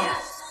爱钱，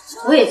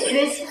我也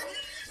缺钱，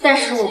但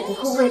是我不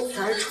会为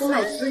此而出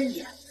卖尊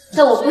严。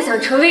但我不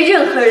想成为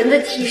任何人的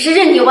提示，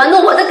任你玩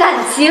弄我的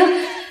感情。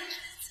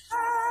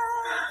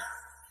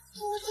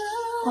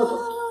霍总，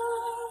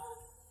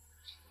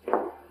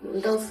我们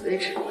到此为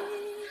止吧。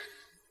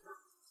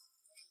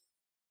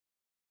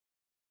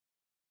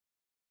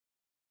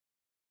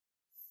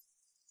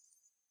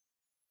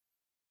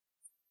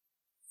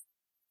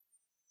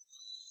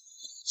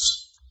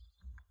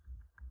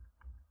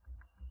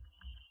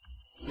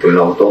不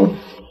要动！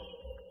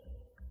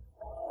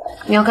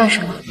你要干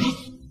什么？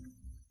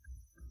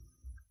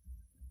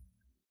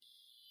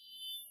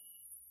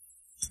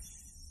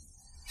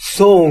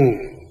宋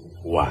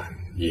婉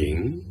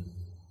莹，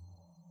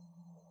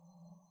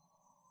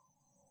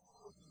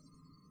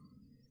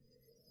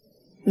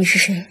你是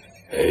谁？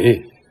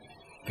哎，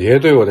别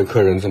对我的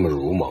客人这么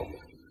鲁莽嘛。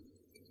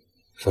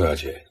宋小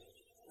姐，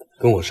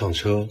跟我上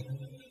车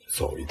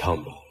走一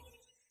趟吧。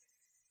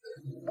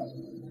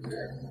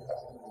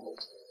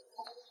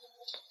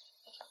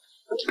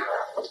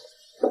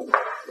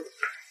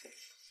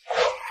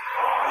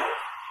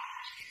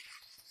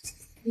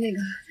那个，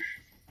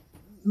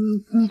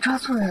你抓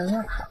错人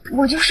了，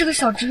我就是个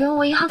小职员，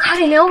我银行卡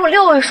里连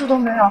6位数都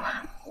没有，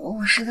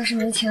我实在是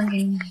没钱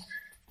给你。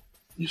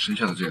你身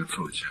上的这个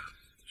座驾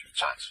就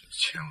价值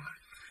1000万，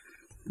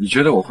你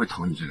觉得我会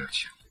投你这个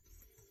钱？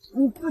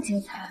你不劫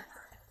财，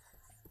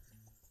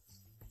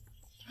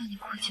那你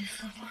会劫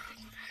色吗？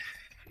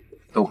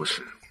都不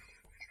是，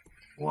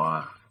我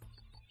啊，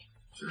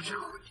只想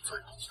和你做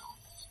一交。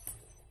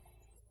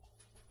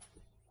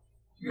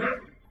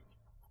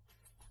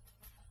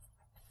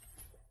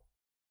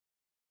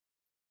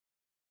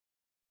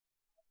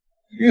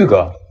玉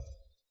哥，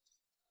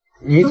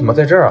你怎么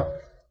在这儿啊？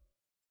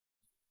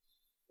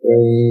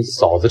跟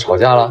嫂子吵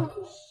架了？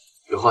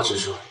有话直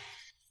说。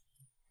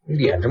你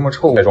脸这么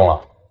臭，太重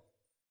了。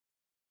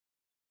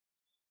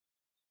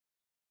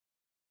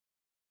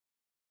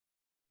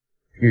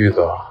玉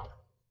哥，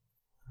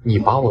你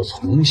把我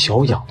从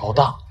小养到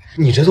大，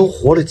你这都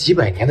活了几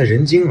百年的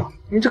人精了，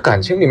你这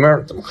感情里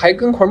面怎么还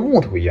跟块木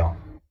头一样？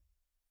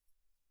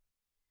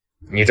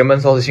你这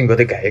闷骚的性格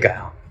得改一改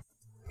啊，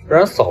不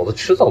然嫂子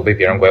迟早被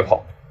别人拐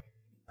跑。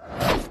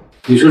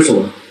你说什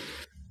么？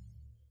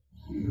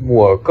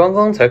我刚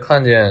刚才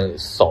看见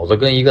嫂子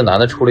跟一个男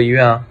的出了医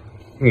院啊。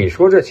你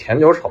说这前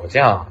脚吵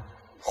架，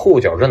后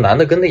脚这男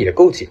的跟的也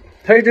够紧，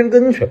他还真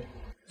跟去了。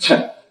切！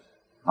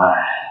哎，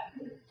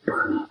不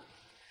可能！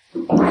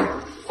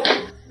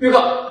玉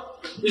哥，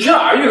你去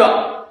哪儿？玉哥！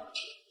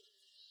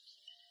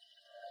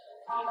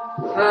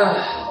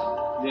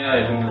哎，恋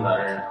爱中的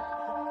男人。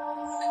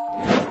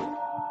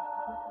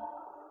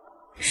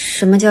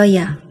什么交易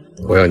啊？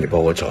我要你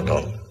帮我找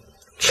到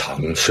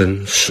长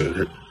生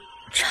石。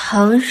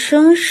长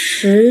生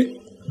石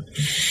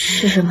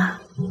是什么？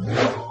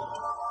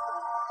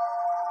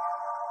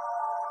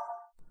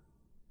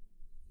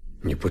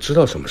你不知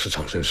道什么是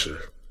长生石？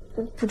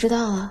不知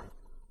道啊。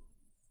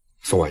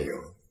宋婉莹，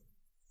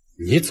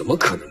你怎么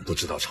可能不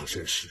知道长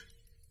生石？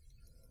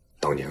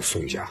当年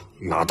宋家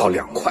拿到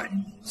2块，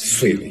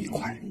碎了1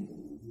块，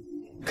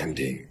肯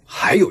定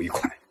还有1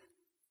块。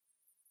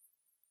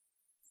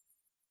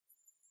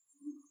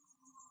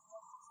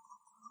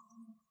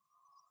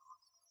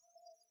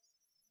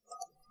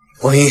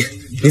王英，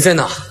你在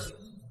哪？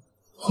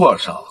霍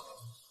少，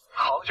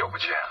好久不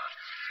见啊！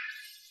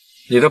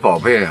你的宝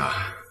贝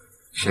啊，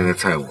现在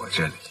在我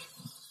这里。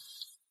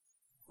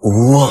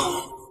无望，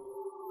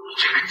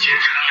这个奸臣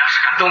要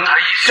是敢动他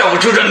一下，我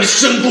就让你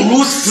生不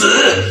如死！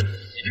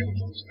你听我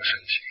说什么事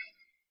情？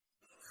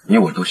你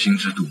我都心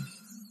知肚明，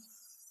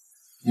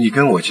你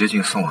跟我接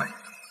近宋婉莹的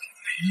目的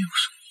没有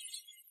什么，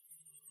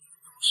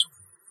都是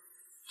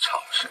长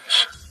生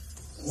石。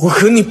我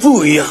和你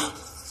不一样，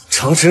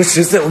长生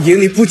石在我眼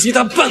里不及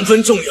他半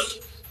分重要。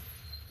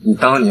你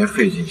当年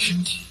费尽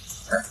心机，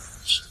带我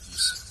是一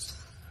次，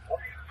为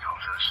了长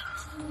生石，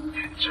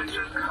眼睁睁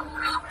看着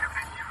宋家被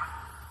灭门，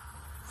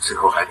最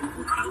后还独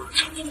吞了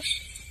长生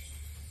石。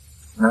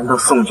难道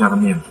宋家的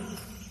面目？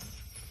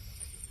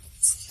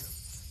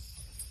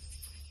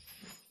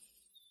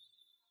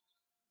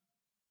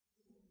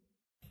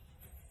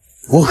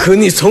我和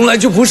你从来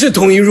就不是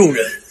同一路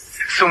人。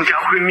宋家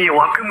会灭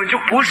亡，根本就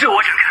不是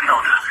我想看到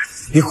的。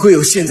你会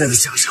有现在的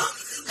想象，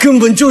根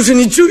本就是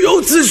你咎由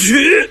自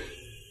取。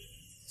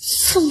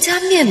宋家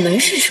灭门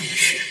是什么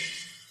事？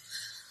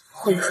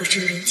会和这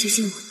个人接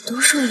近我，都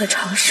是为了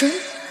长生。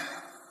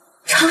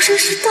长生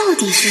石到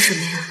底是什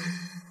么呀？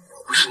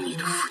我不是你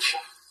的父亲，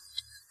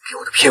给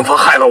我的偏方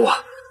害了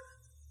我。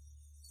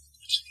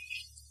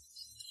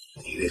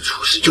你越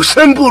出世就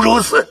生不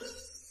如死，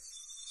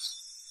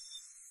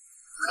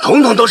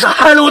统统都是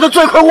害了我的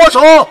罪魁祸首。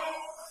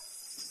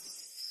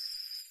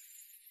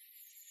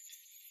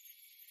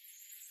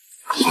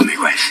不过没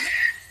关系，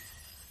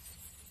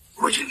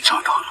我已经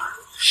找到了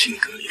心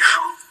梗秘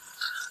术，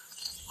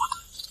我的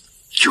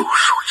救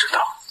赎之道。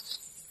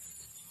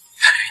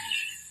至于你，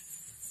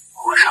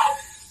活上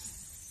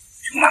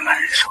就慢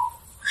慢忍受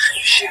失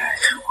去心爱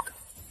之物的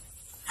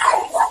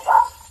痛苦吧。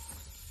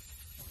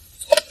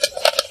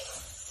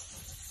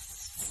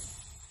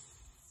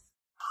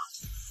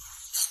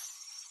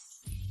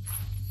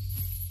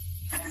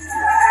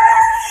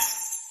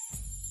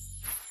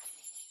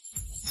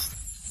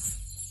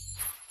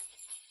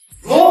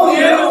恭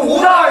迎吴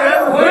大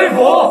人回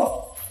府。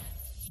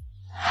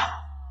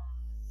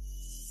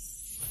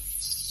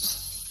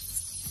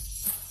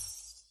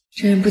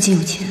这人不仅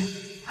有钱，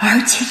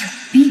而且有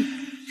病，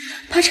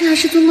怕这还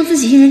是做梦自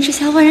己一人之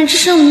下万人之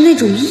上的那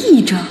种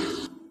癔症。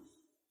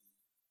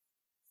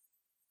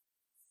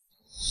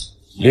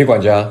李管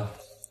家，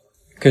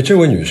给这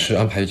位女士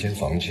安排一间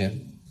房间，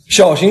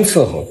小心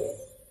伺候着，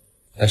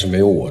但是没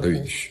有我的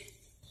允许，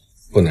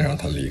不能让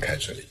她离开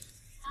这里。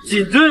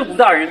谨遵吴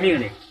大人命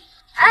令。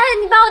哎，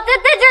你把我带这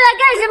来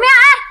干什么呀？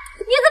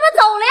哎，你怎么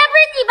走了呀？不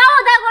是你把我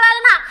带过来的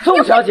吗？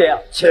宋小姐，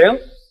请。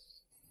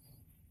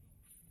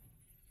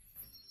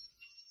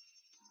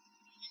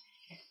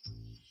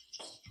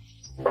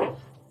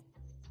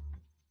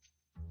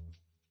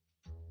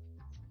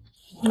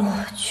我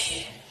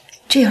去，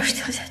这要是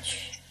跳下去，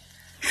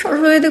少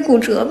说也得骨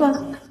折吧。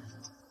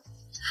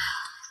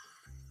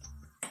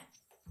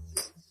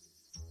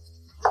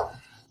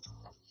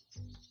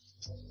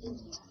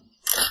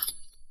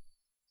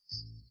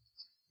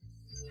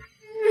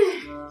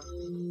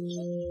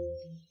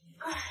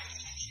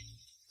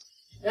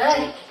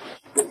哎，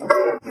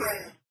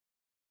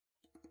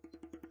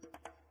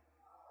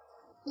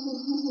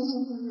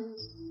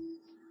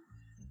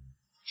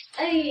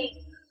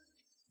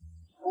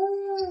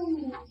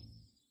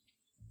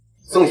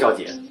宋小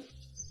姐，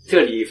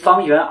这里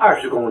方圆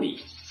20公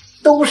里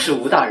都是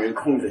吴大人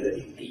空着的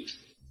领地，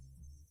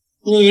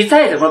你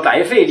再怎么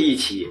白费力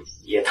气，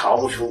也逃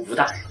不出吴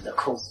大人的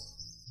控。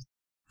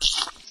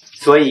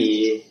所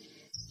以，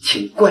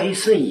请乖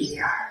顺一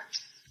点儿，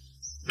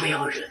不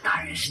要惹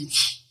大人生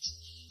气。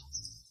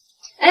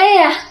哎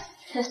呀，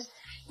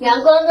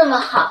阳光那么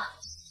好，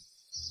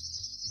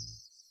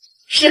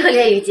适合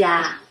练瑜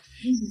伽。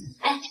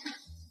哎，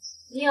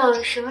你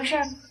有什么事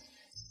儿吗？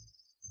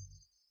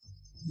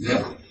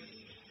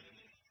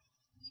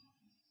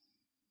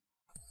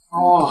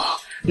哦，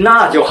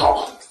那就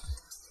好。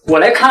我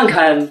来看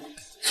看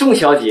宋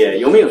小姐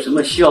有没有什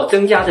么需要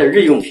增加的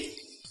日用品。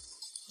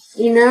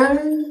你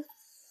能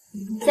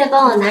再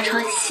帮我拿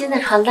床新的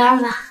床单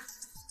吗？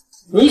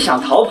你想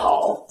逃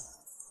跑，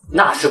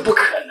那是不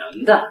可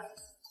能的。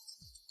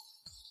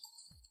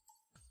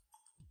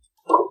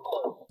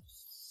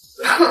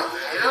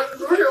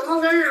说什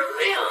么跟什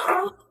么呀？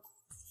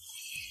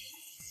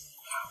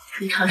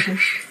非常绅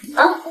士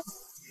啊！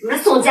你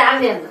们宋家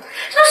面的，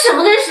说什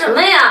么跟什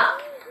么呀？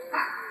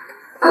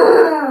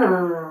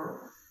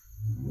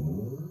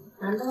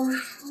难道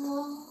说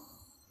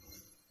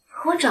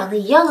和我长得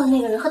一样的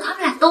那个人和他们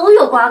俩都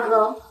有瓜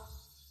葛？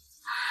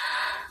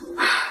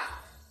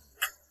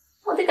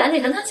我得赶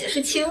紧跟他解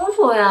释清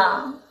楚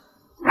呀！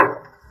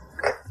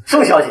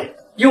宋小姐，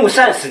用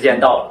膳时间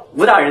到了，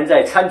吴大人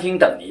在餐厅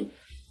等您，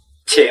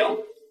请。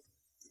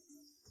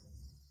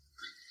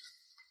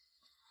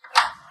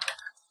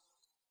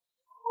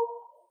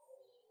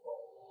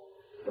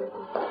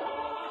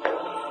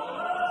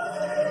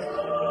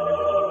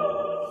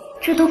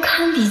这都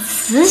堪比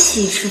慈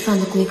禧吃饭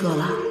的规格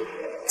了，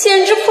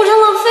简直铺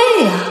张浪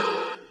费呀！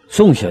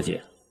宋小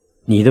姐，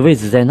你的位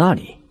子在那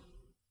里。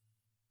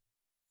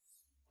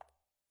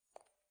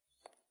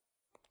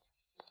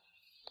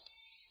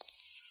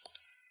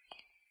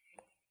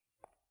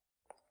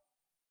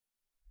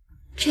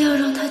这样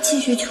让他继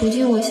续囚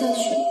禁我下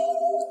去，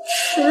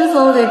迟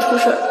早得出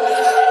事儿。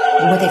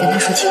我得跟他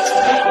说清楚。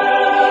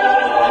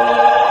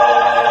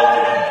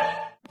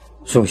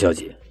宋小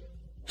姐，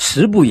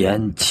食不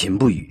言，寝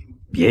不语，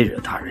别惹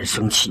大人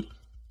生气。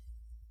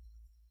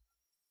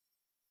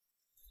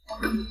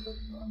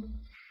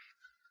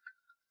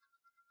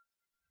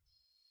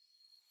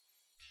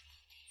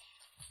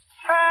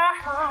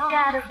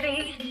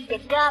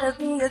Gotta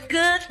be a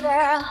good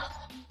girl.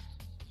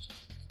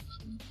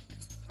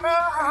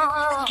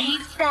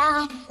 Deep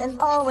down and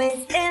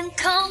always in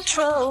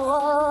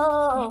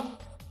control.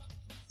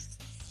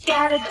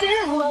 Gotta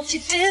do what you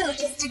do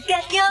just to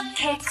get your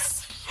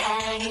kicks.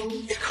 Hang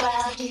in the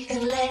crowd, you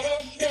can let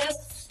it through.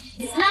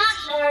 It's not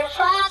very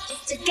far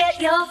just to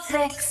get your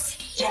fix.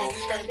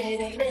 Just a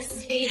little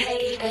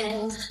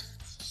misbehaving.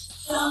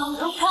 So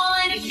no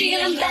point in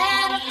feeling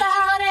bad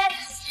about it.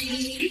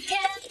 You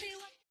can't be.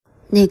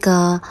 那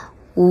个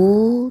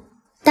吴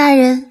大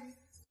人，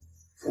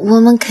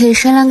我们可以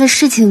商量个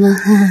事情吗？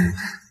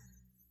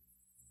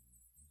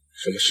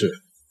什么事？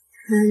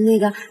那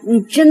个，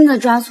你真的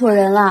抓错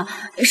人了。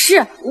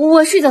是，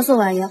我是叫宋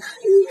婉莹，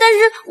但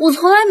是我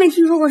从来没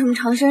听说过什么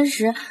长山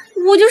石，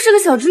我就是个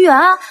小职员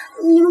啊。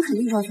你们肯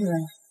定抓错人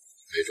了。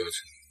没抓错，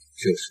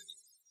就是。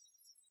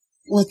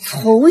我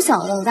从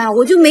小到大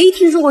我就没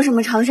听说过什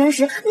么长山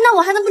石，那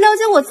我还能不了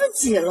解我自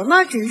己了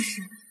吗？真是。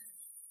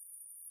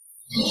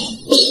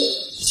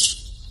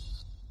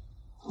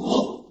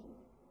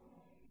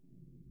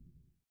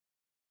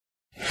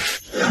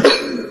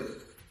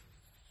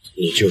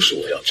你就是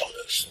我要找的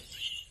宋文英。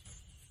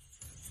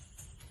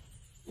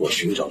我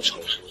寻找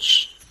长生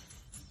石，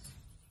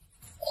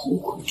苦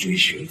苦追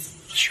寻子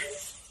却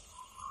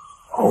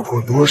熬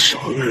过多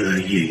少日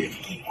日夜夜的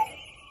痛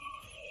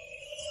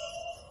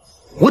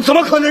苦，我怎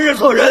么可能认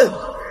错人？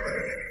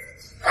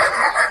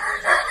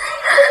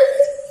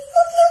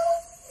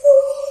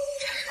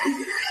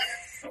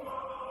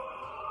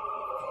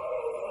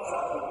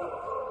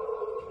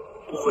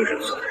不会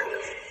认错人的。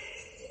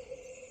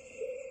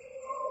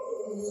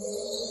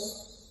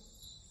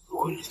如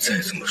果你再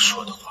这么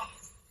说的话，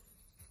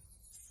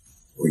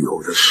我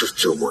有的是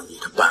折磨你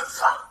的办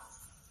法。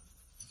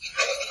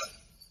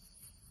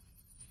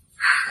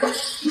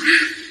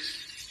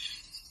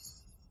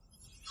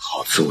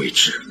好自为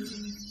之。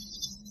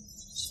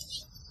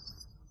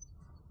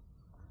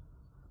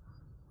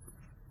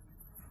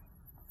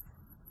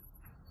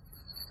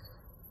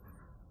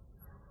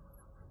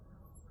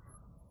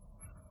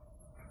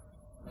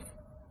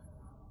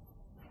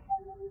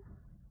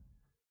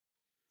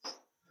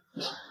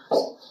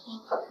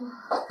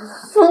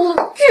送我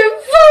吃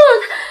饭。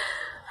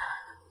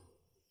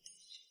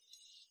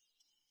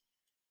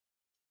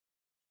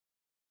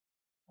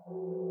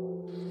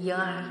莹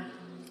儿，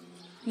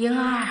莹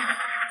儿，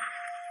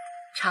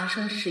长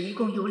生石一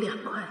共有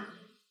2块，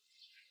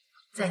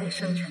在你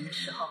生辰的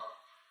时候，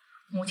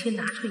母亲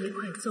拿出一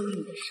块邹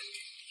毅的石，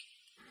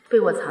被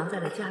我藏在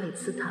了家里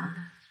祠堂。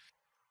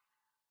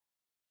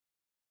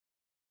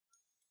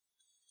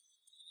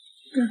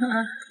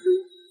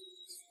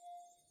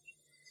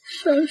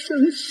长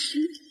生石，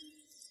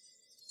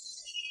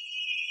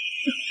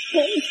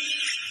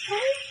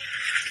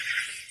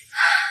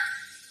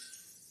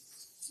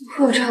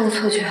会有这样的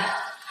错觉？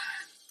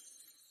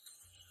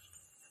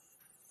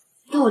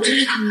那我真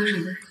是他们要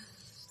惹的人。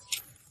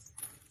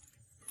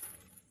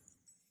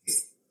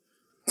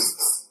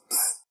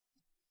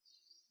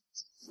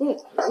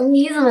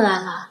你怎么来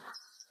了？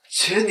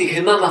钱你可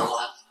以慢慢还，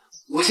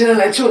我现在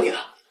来救你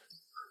了。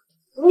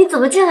你怎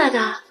么进来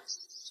的？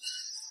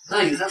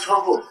那有扇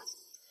窗户。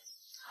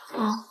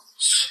哦，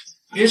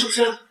别出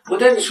声，我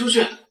带你出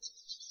去。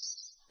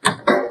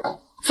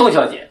宋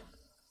小姐，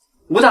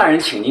吴大人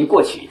请您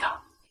过去一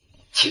趟，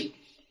请。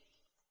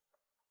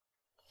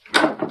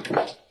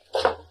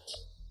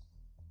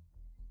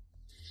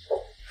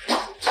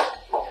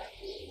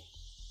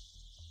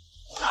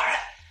吴大人，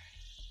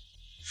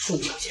宋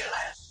小姐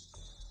来了。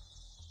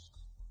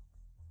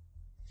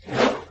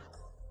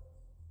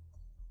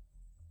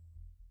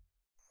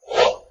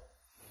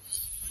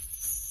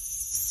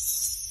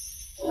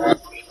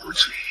不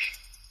至于，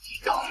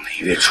一到每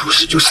月初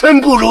10就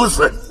生不如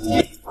死。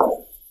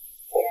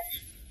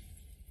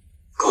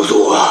告诉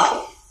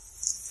我，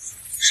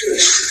这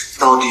石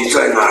到底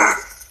在哪儿？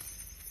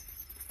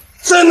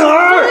在哪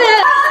儿？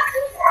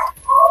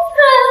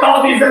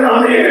到底在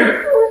哪里？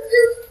我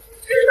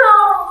知道。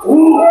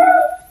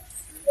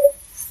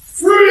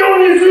只有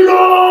你知道。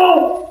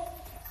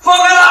放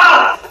开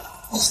他！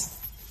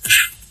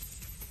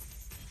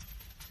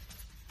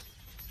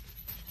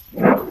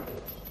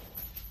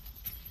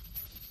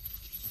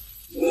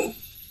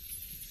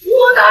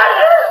吴大人，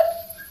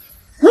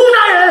吴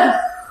大人，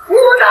吴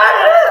大人！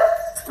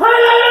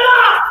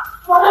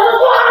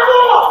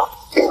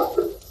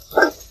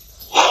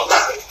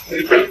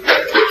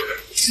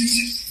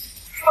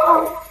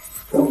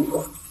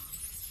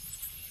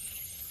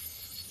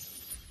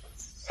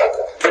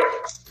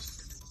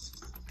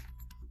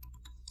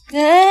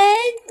哎，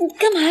你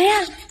干嘛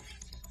呀？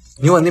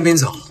你往那边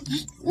走。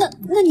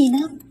那你呢？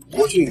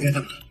我去你该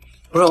干嘛？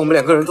不然我们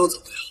2个人都走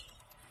不了。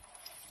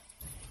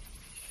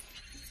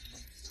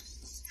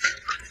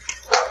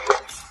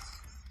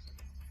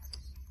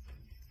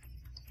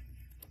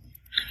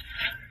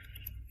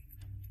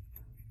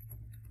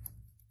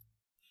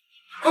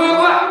快！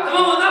怎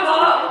么往那跑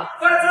了？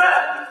快点出来！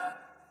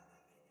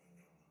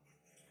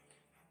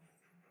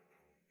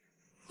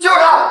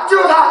就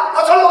是他，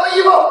他穿了我的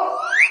衣服。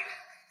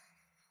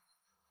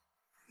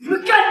你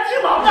们干鸡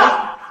毛的，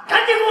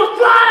赶紧给我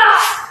抓呀！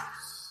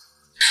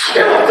给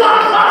我抓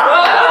他！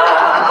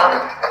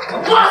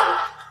抓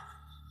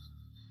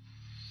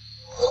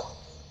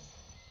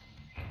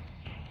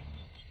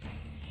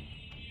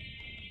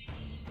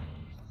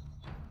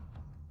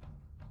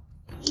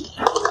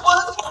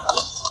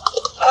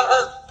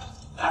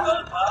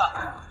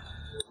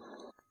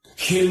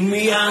！Kill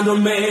me and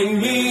don't make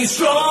me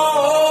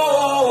strong。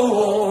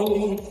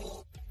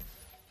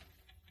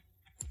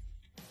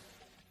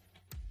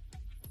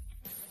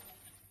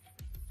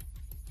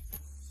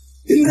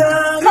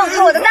放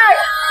开我的大人！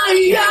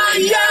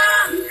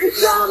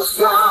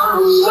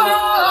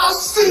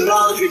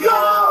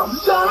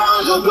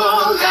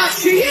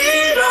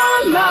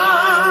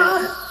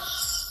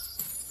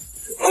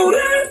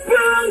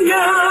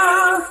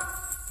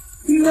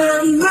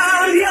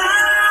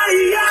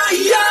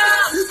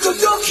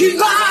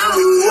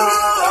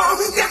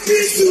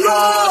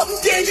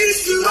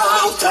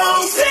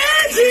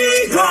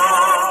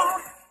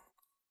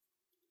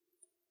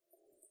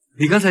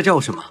你刚才叫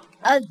我什么？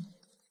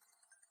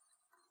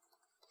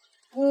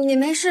你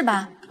没事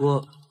吧？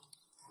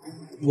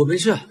我没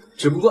事，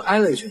只不过挨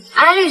了一拳。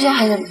挨了一拳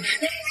还能没事？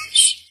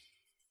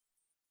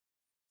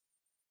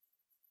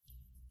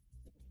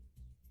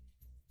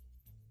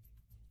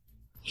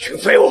一群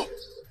废物，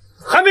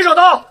还没找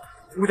到？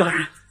吴大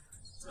人，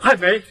还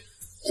没。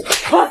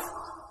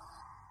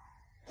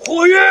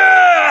霍月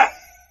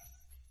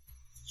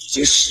已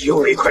经使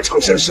用了一块长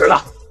生石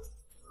了。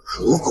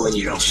如果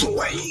你让宋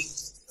婉莹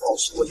告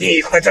诉我另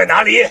一块在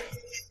哪里，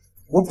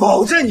我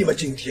保证你们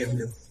今天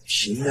能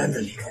平安的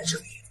离开这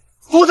里。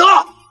否则，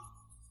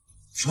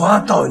抓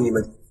到你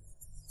们，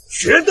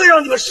绝对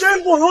让你们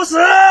生不如死。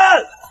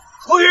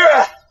霍月，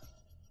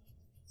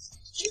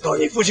知道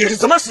你父亲是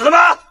怎么死的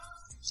吗？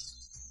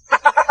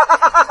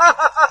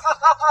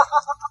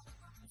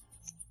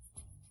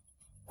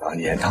当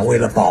年他为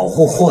了保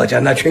护霍家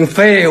那群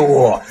废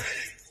物，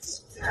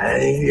甘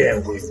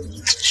愿为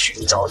你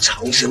寻找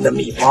长生的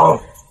秘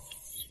方，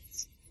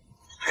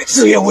还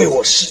自愿为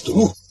我试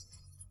毒，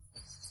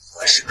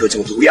还是各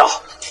种毒药，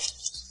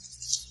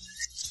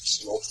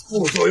有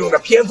副作用的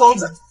偏方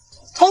子，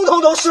统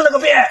统都试了个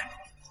遍。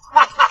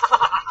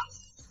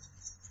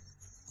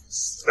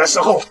死的时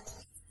候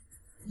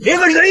连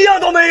个人样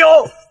都没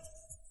有，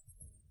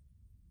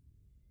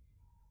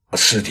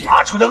尸体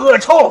发出的恶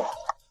臭，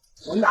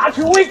我拿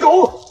去喂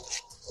狗，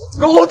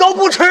狗都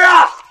不吃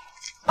啊！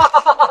哈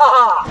哈哈哈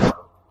哈！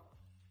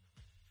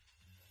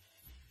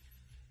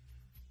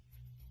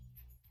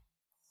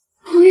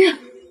红月，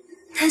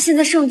他现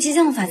在是用激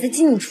将法在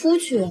激你出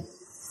去。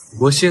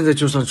我现在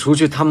就算出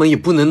去，他们也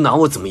不能拿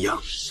我怎么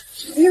样。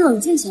你冷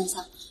静想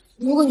想，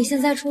如果你现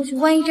在出去，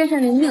万一沾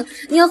上人命，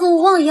你要和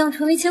吴望一样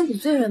成为千古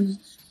罪人吗？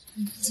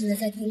你父亲的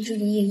在天之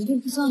灵也一定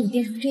不希望你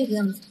变成这个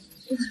样子，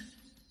对吧？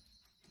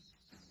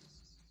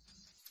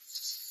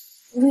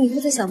我们以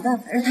后再想办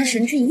法让他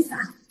绳之以法。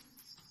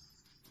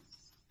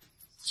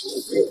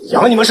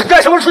养你们是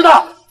干什么吃的？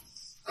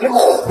连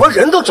活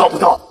人都找不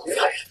到。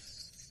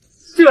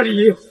这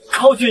里有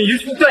超俊一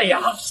处断崖，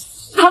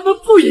他们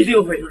不一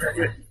定会留在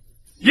这里，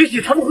也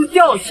许他们会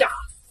掉下。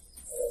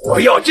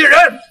我要见人，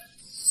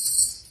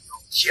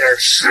见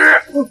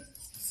尸，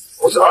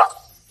否则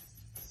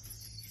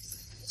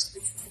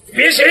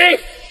别醒！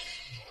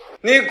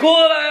你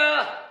过来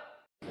啊！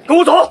跟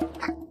我走！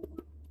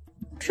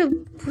这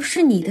不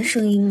是你的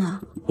声音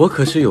吗？我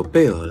可是有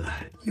备而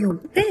来。有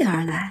备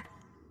而来。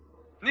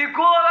你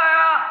过来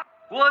啊！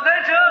我在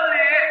这里。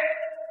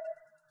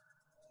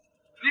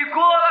你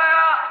过来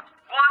啊！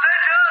我在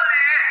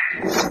这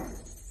里。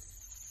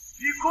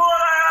你过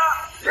来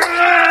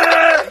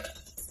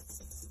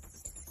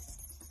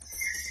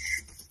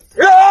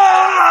啊！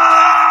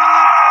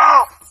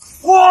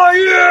霍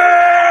月！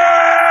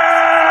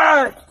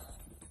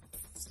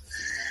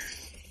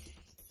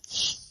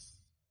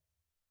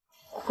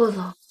霍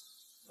总，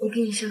我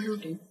给你消消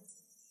毒。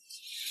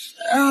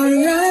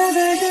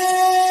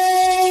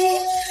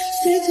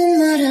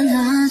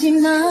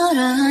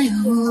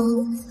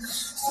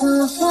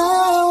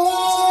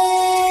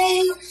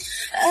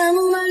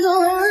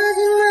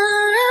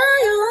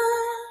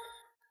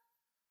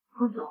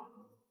霍总，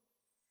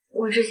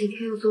我这几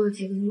天又做了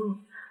几个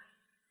梦，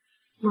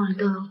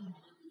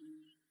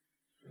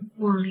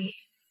梦里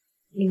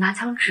你拿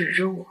枪指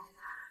着我，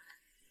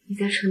你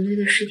在成堆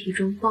的尸体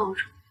中抱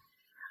着我，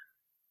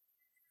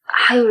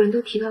还有人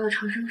都提到了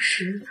长生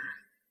石，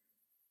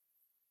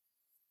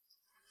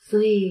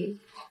所以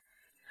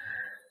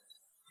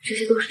这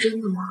些都是真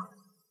的吗？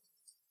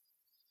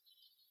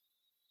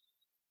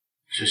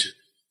这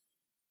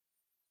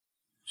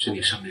是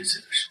你上辈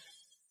子的事。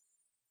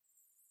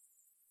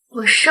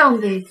我上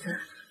辈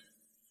子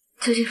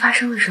究竟发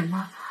生了什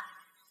么？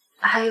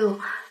还有，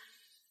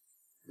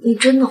你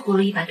真的活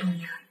了100多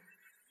年？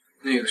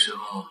那个时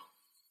候，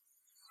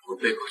我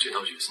被迫去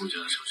盗取宋家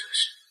的上山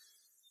时，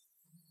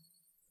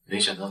没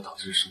想到导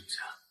致宋家，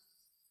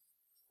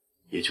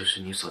也就是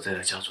你所在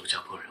的家族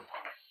家破人亡。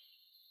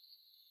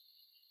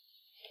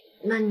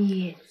那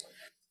你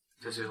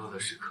在最后的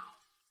时刻，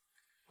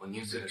我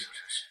捏碎了上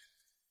山石，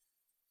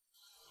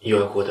意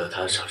外获得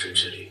他的长生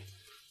之力，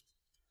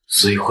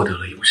所以获得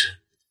了永生。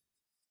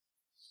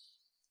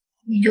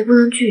你就不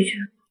能拒绝？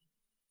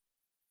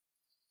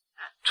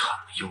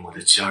他们用我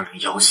的家人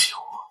要挟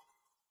我，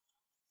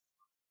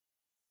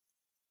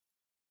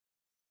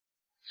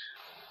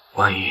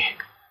万一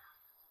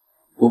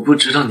我不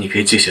知道你可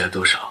以借下来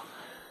多少，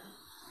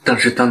但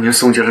是当年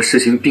宋家的事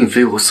情并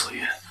非我所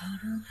愿，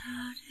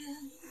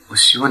我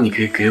希望你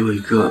可以给我一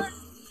个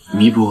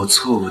弥补我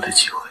错误的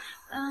机会。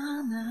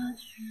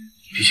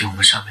毕竟我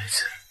们上辈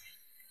子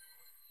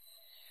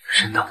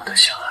是那么的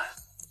相爱。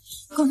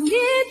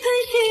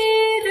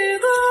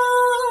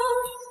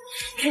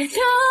 계절은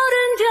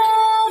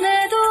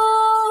변해도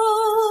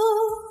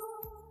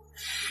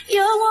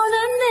영원한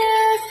내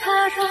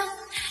사랑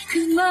그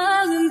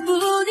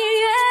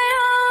마음뿐이에요.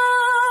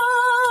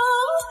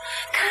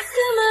 가슴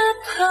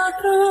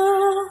아파도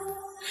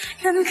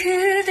난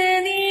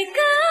그대니까요.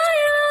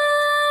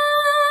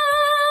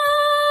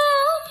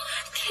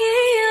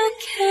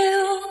 기억해요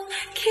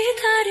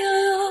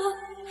기다려요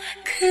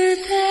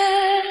그대.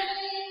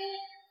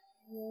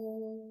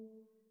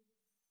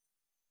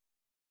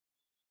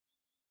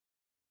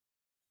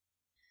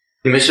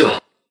 你没事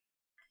吧？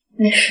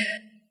没事。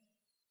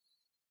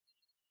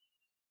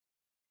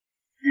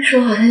但是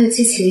我好像又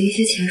记起了一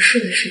些前世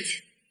的事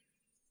情。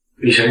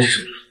你前世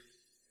是什么？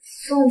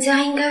宋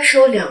家应该是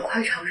有2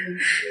块长生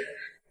石，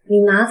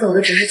你拿走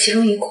的只是其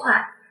中1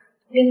块，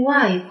另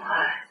外1块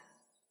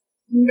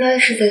应该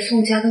是在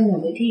宋家的某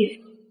个地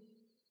方。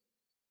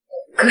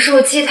可是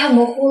我记忆太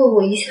模糊了，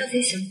我一下子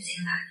也想不起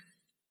来。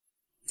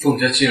宋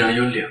家竟然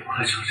有2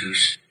块长生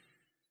石，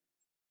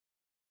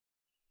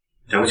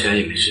想不起来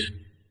也没事。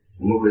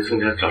 我们回宋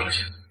家找找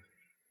去，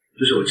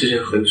就是我之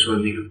前和你说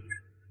的那个，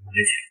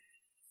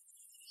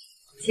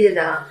记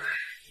得，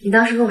你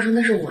当时跟我说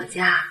那是我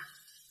家，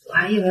我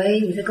还以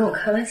为你在跟我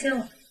开玩笑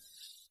呢。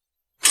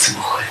怎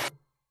么会？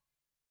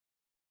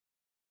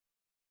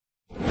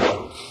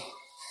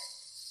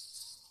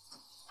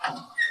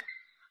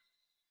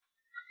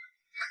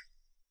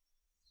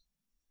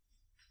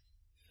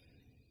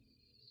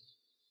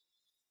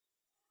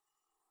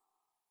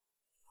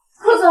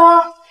顾总，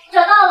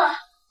找到了。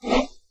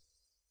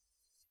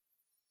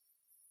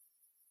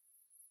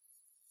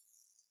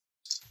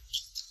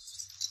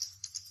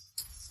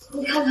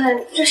 你看看，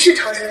这是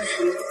长生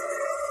石。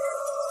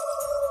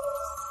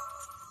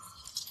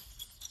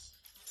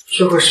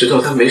这块石头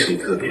它没什么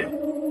特别，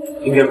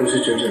应该不是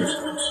真正的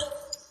长生石。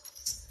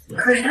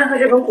可是它和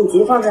这本古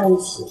籍放在一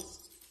起，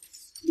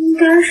应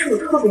该是有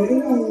特别的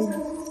用意。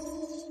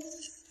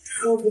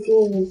说不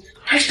定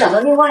它是找到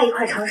另外1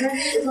块长生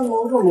石的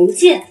某种媒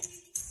介。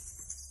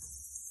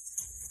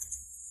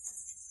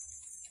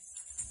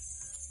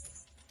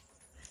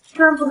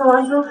虽然不能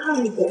完全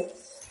看见。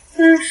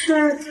 但是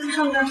这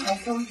上面好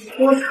像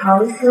说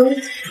长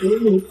生石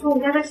与宋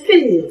家的血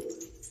缘。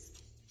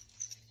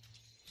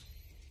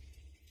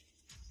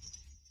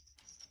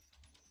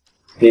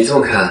你这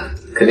么看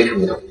肯定看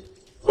不懂，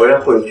我让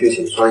霍宇去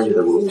请专业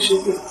的文物师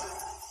傅。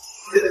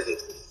对。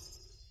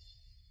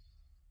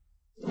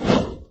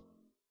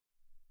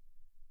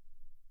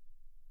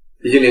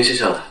已经联系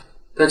上了，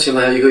但起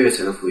码要1个月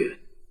才能复原。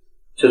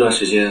这段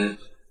时间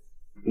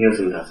你有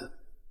什么打算？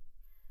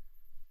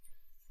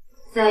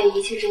 在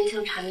一切真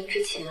相查明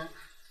之前，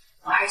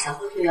我还是想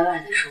恢复原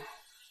来的生活。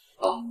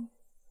好，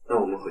那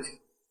我们回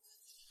去。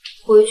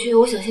回去，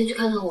我想先去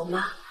看看我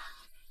妈。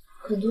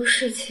很多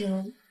事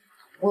情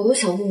我都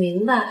想不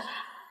明白。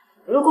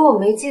如果我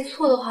没记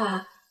错的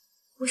话，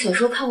我小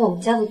时候看过我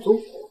们家的族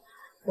谱，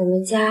我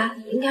们家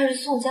应该是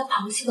宋家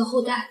旁系的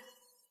后代。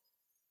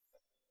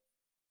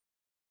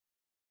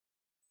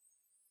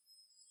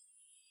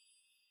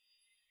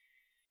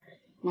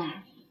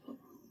奶。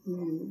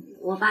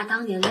 我爸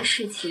当年的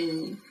事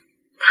情，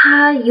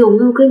他有没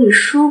有跟你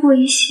说过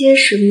一些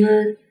什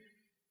么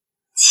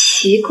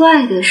奇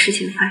怪的事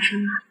情发生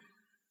啊？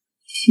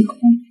奇怪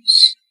的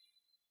事，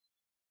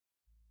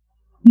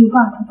你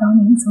爸他当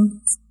年走一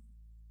次，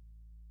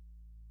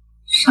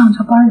上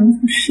着班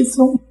人就失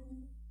踪了。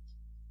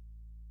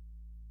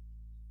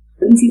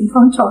等警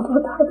方找到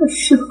他的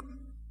时候，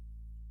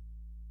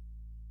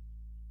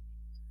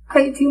他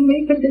已经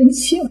没个人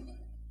性了。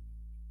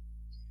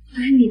 可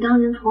是你当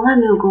年从来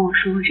没有跟我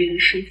说过这个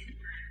事情，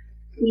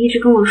你一直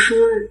跟我说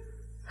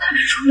他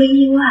是出了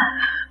意外。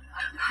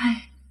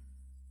哎，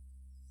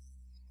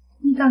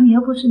你当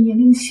年不是年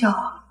龄小，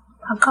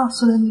他告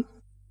诉了你，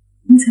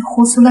你才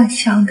胡思乱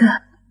想的。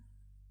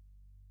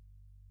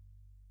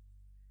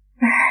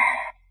哎，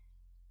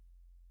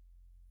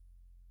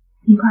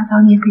你爸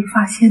当年被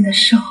发现的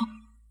时候，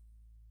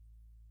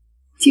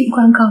警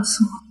官告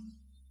诉我，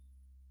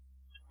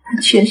他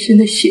全身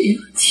的血液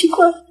和器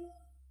官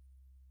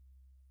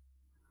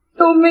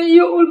都没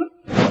有了。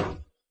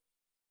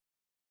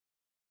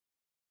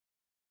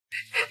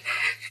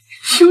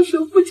凶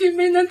手不仅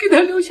没能给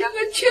他留下个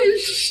全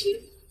尸，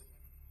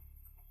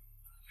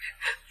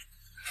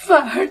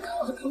反而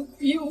逃得无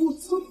影无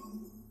踪，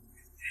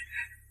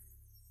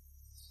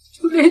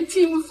就连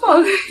警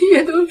方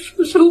也都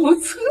束手无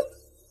策，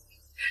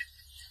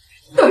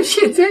到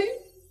现在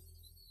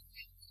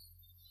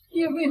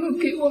也没能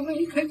给我们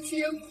一个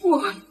结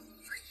果。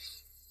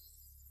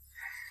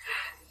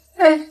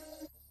哎，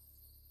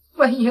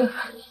婉莹，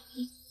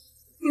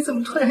你怎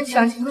么突然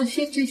想起了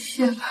些这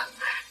些了？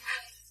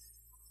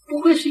不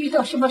会是遇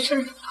到什么事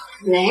儿了吧？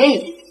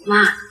没，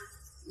妈，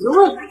别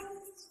问了。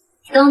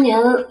当年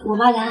我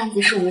妈的案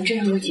子是我们镇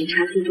上的警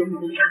察局综合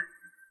调查。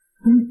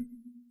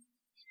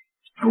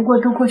不过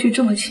都过去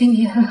这么些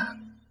年了，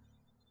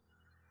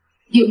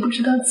也不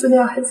知道资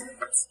料还在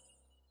不在。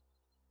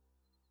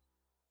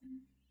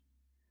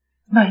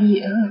婉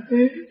莹，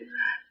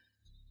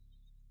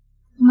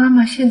妈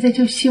妈现在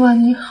就希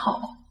望你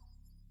好。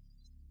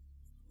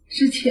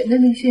之前的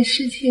那些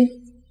事情，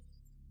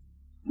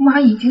妈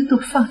已经都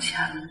放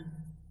下了。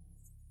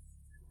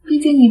毕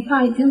竟你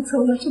爸已经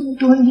走了这么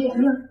多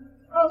年了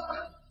啊。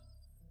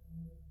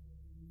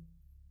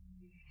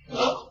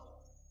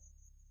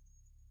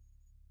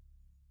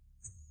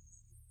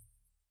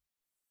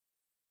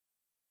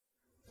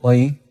婉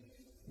莹，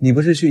你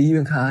不是去医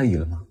院看阿姨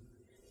了吗？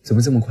怎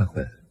么这么快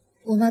回来？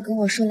我妈跟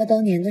我说了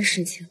当年的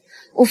事情，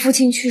我父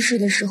亲去世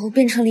的时候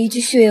变成了一具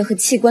血液和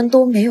器官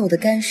都没有的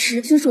干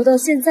尸，凶手到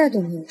现在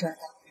都没有抓到。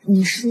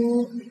你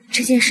说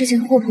这件事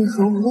情会不会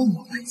和吴旺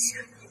有关系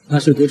啊？那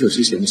是多久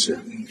之前的事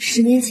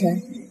？10年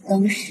前，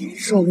当时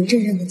是我们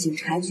镇上的警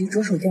察局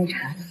着手调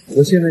查的。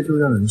我现在就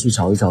让人去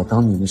找一找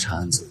当年的查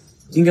案记录，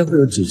应该会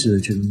有纸质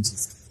的卷宗记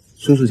载。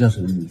叔叔叫什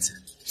么名字？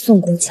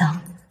宋国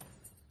强。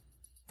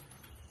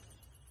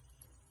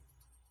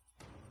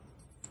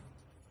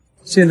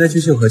现在去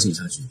秀河警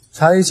察局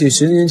查一起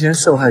10年前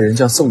受害人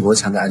叫宋国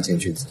强的案件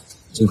卷子，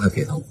尽快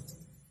给到我。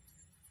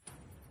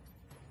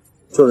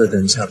坐着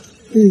等一下吧。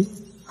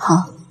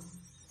好。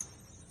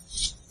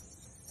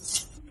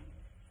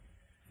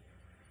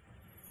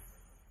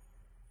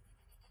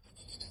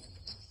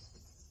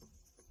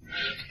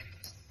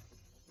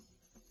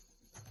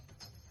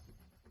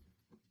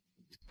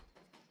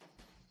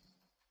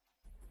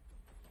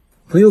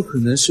很有可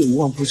能是吴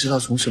旺不知道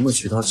从什么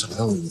渠道找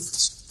到了你父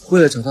亲，为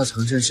了找到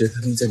长生石，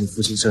他并在你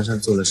父亲身上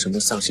做了什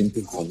么丧心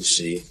病狂的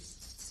实验，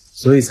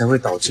所以才会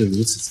导致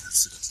如此残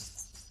次的结果。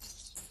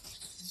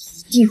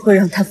一定会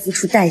让他付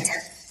出代价。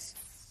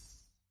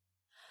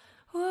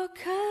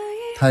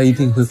他一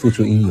定会付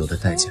出应有的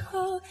代价。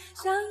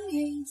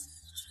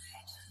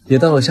也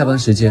到了下班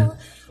时间，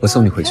我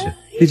送你回去。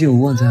毕竟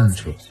吴旺在暗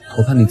处，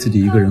我怕你自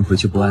己一个人回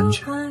去不安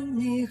全。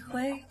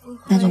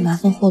那就麻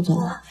烦霍总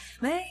了。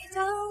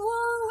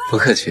不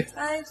客气。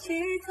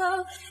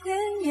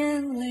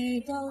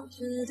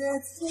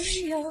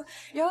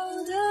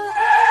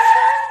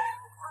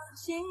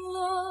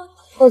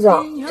霍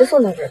总，就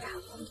送到这儿吧。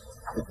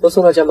都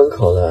送到家门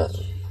口了，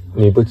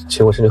你不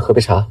请我上去喝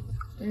杯茶？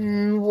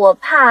我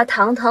怕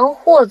堂堂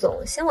霍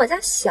总嫌我家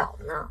小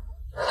呢。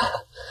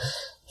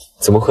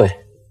怎么会？走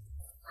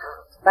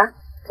吧，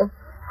走。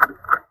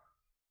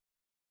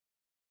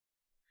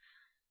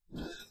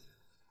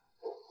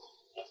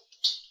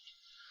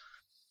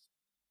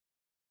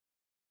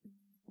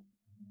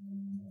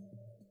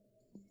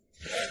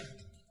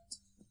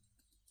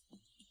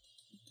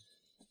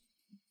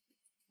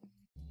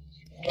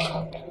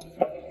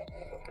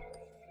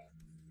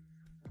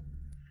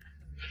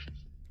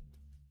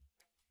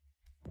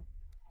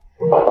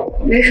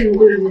没什么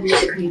贵重的东西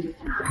可以留，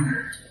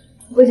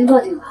我已经报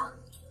警了。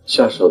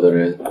下手的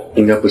人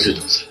应该不是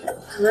毒死，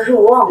可能是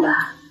我忘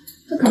吧，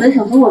他可能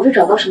想从我这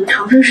找到什么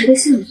长生石的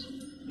线索。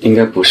应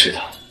该不是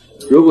他。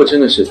如果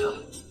真的是他，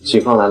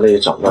警方来了也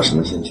找不到什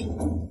么线索。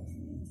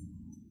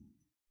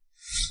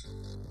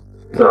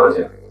曾小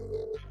姐，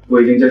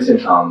我已经将现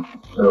场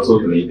都搜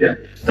寻了一遍，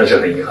但是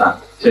很遗憾，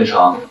现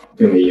场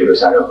并没有留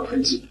下任何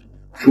痕迹。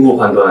初步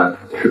判断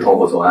是同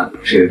伙作案，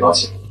是你盗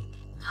窃。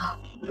好，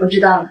我知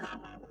道了。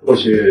后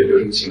续有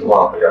什么情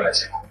况和调查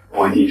结果，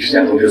我会第一时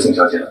间通知宋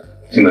小姐的。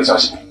听等消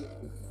息。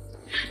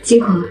辛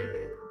苦了。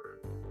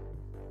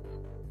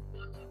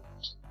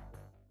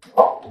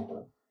好，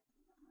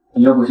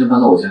你要不先搬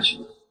到我家去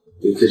吧，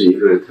你自己一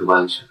个人太不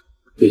安全。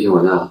毕竟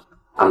我那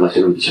安保系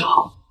统比较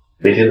好，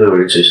每天都有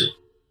人值守。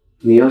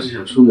你要是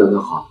想出门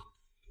的话，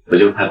我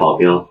就派保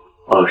镖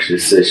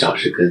24小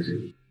时跟着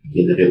你，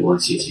免得被我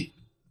袭击，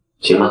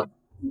行吗？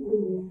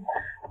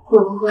会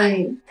不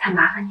会太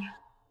麻烦你了？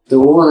等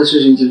吴旺的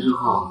事情结束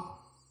后，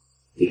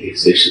你可以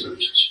随时搬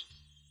出去。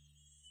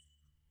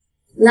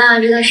那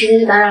这段时间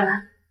就打扰了。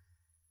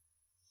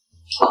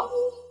好。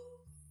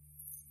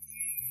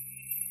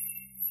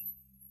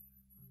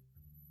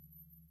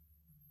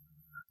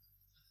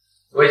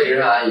我已经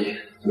让阿姨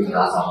给你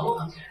打扫好了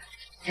房间，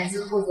感谢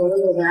负责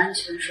为我的安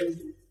全守护。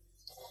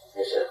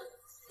没事，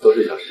都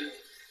是小事，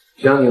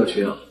只要你有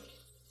需要，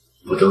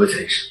我都会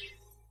在你身边。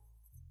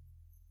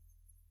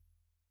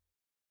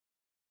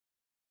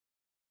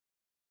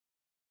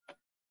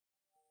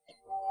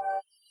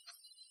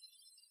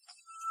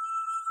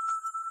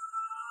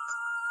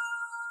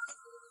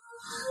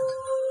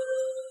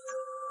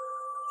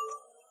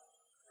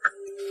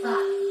爸，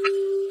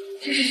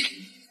这是谁？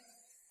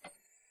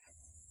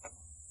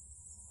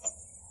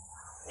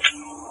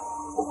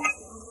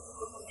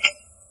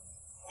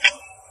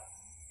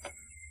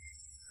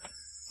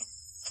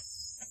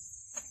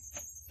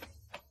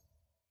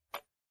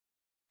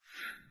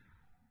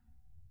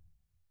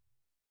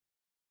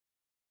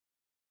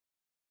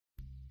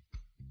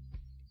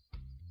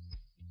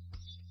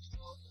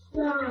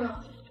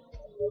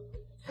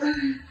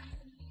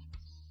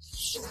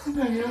我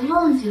感觉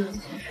忘记了些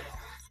什么。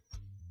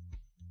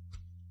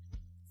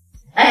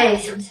哎，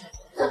想起来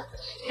了，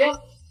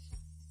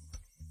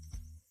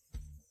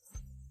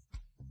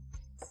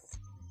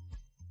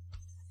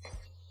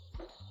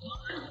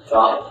早。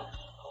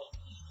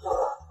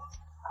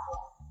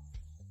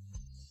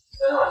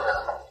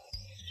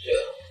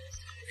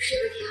睡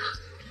得挺好，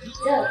你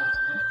在了？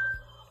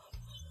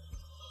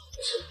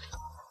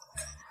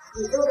你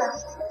做的。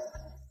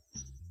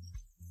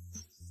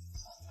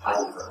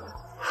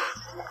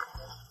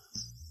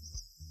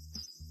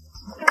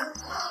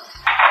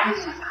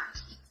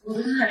我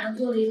昨天晚上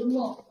做了一个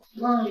梦，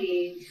梦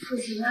里父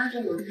亲拉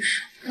着我的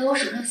手，在我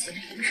手上写着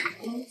一个什么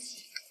标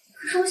记。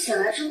可是我醒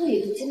来之后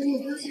也不记得那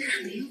个标记是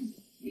什么用的。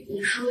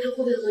你说这会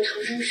不会和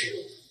长生石？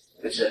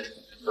没事，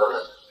慢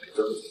慢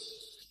都会。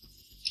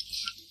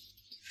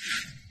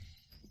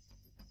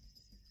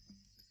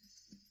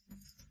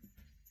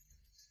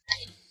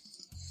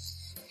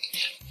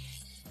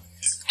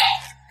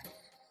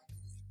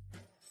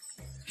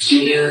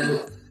今天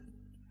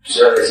是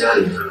要在家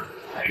里呢，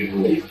还是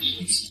跟我一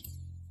起？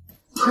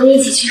和你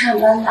一起去上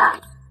班吧，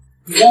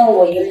不让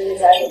我一个人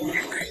在家里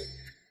面。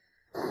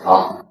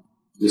好，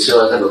你吃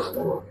完饭就和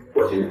我，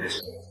我先开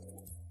始。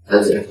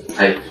丹姐，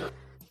还有什么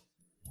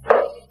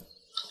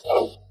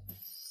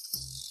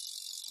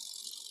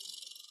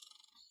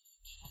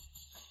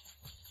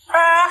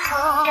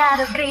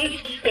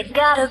？It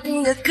gotta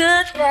be a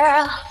good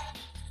girl.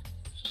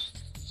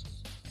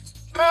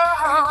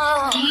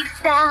 Deep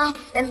down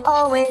and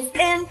always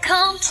in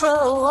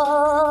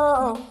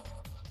control.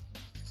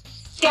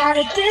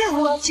 Gotta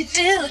do what you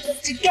do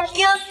just to get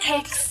your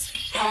kicks.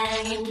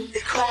 Hang with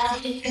the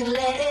crowd, you can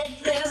let it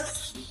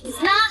loose.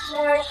 It's not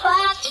very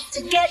far just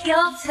to get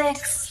your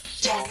fix.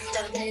 Just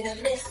a little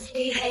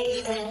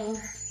misbehaving.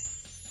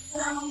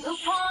 No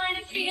point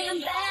in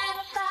feeling bad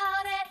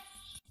about it.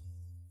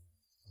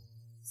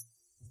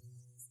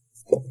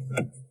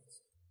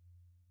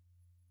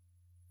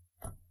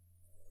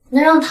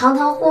 能让堂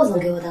堂霍总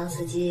给我当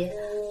司机，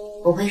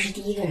我不会是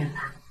第一个人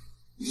吧？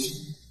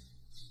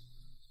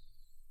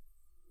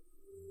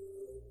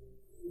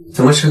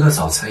怎么吃个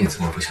早餐也这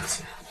么不小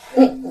心？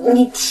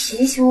你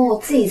提醒我，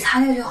我自己擦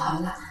掉就好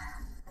了。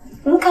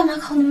你干嘛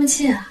靠那么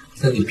近啊？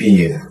那你毕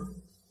业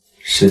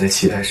是在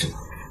期待什么？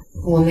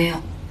我没有。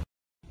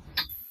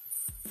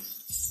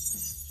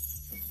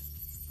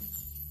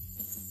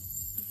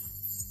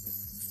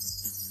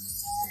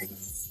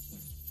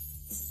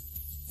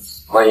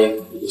欢迎，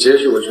你直接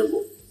去纹身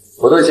部，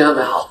我都已经安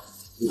排好。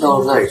你到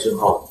了那里之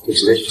后，就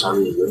直接去找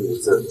你有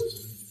颜色的纹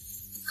身。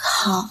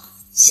好，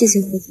谢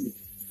谢霍总。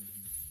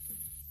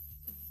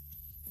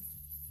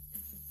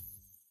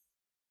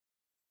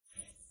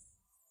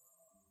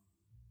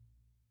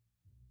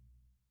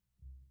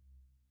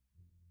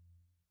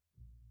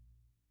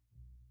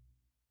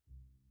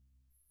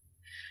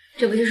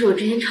这不就是我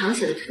之前常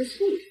写的推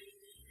送吗？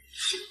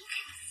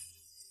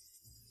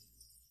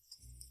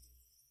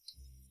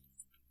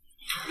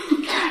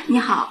你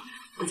好，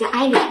我叫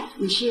艾莉，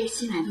你是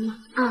新来的吗？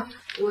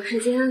我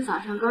是今天早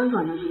上刚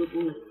转到这个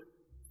部门。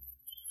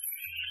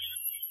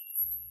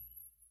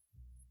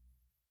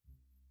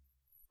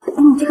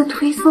你这个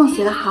推送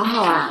写的好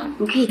好啊，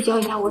你可以教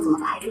一下我怎么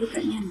排这个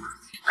粉面吗？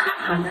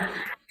好的。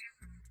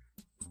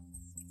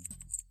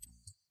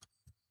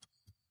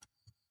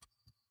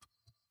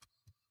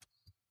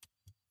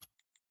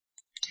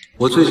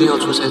我最近要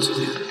出差几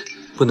天，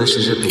不能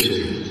时时陪着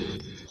你。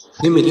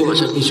你每天晚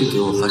上必须给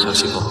我发消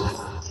息报备，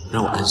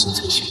让我安心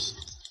才行。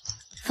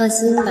放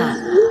心吧，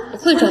我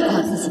会照顾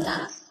好自己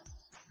的。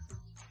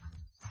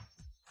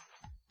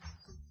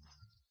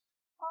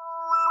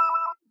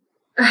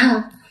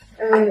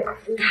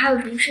你还有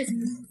什么事情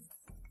吗？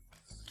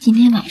今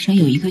天晚上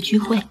有一个聚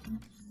会，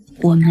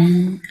我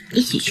们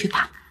一起去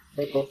吧，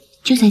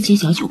就在街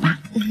角酒吧。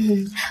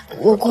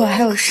我过会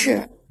还有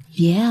事。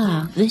别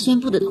啊，文宣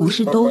部的同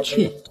事都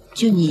去。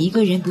就你一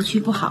个人不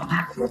去不好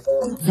吧？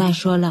再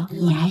说了，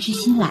你还是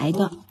新来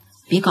的，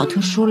别搞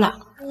特殊了，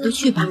都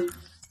去吧。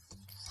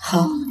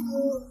好。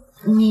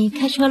你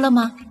开车了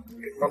吗？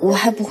我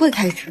还不会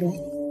开车。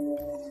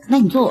那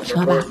你坐我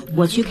车吧，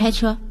我去开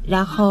车，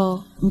然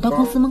后你到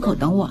公司门口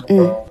等我。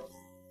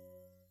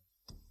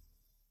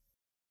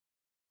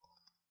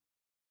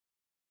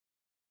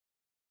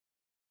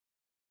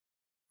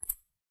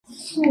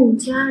宋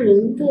家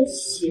人的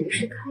血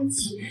是开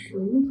启什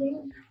么的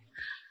钥匙？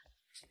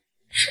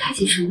是开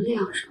启什么的钥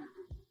匙？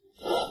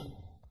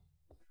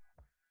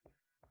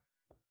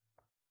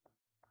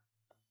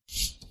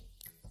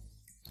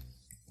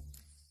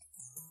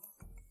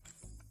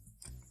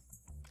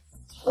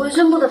卫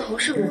生部的同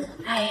事们，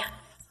哎呀，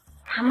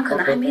他们可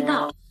能还没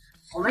到，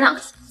我们两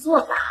个先坐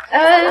吧。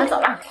哎，走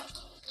了。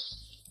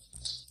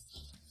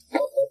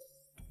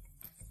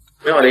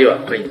美好的一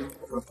晚，欢迎。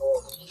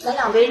来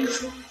2杯日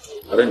出。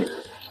好的，你。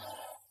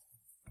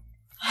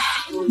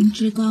你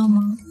知道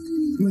吗？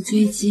我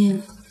最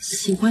近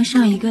喜欢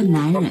上一个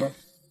男人，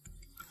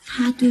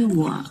他对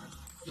我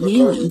也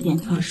有一点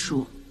特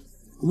殊，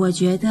我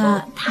觉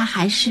得他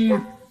还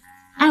是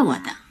爱我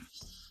的，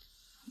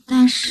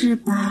但是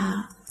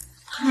吧，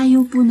他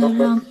又不能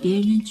让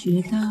别人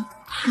觉得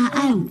他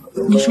爱我，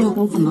你说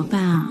我该怎么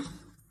办啊？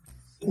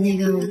那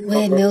个我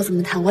也没有怎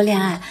么谈过恋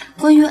爱，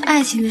关于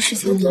爱情的事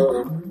情呢，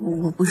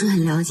我不是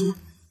很了解，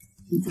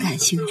不感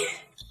兴趣。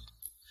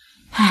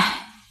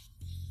唉，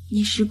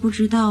你是不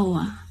知道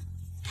啊，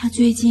他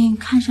最近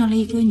看上了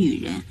一个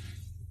女人，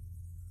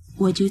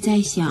我就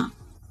在想，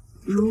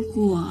如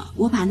果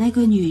我把那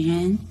个女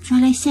人抓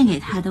来献给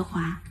他的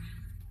话，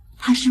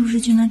他是不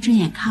是就能正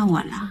眼看我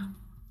了？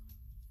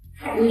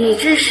你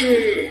这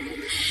是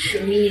什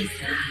么意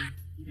思啊？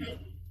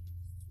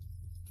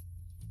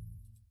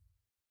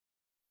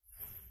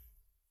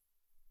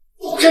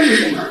这是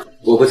什么？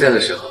我不在的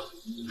时候，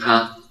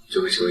他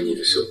就会成为你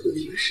的守护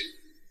天使。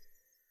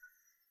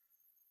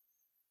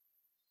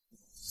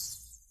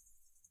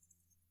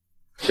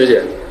学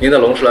姐，您的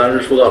龙舌兰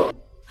日出到了。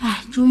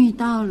哎，终于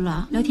到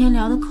了，聊天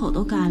聊的口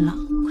都干了，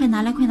快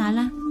拿来，快拿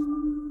来！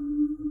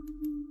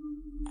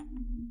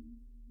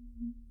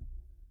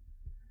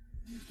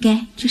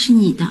给，这是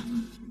你的。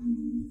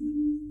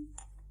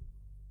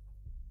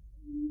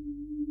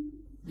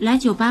来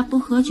酒吧不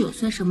喝酒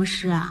算什么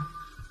事啊？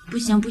不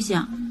行不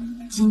行，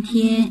今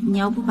天你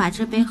要不把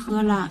这杯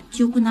喝了，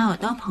就不拿我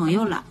当朋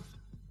友了。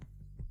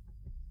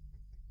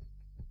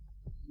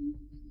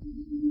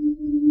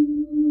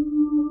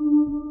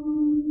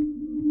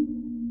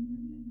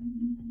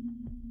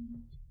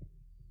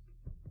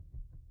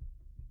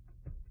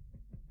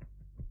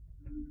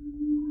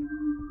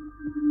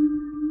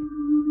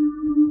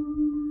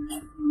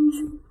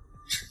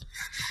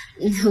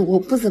我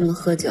不怎么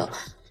喝酒，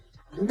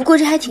不过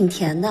这还挺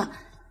甜的。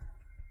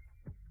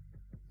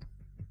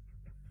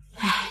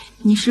唉，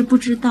你是不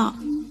知道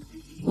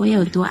我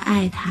有多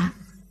爱他，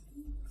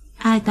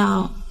爱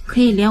到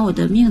可以连我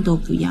的命都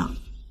不要，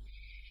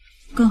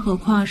更何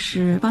况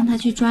是帮他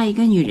去抓一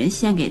个女人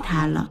献给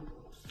他了。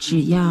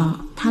只要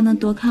他能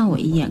多看我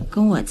一眼，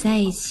跟我在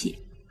一起，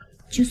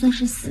就算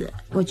是死，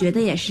我觉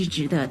得也是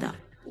值得的。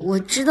我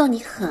知道你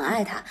很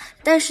爱他，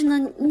但是呢，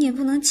你也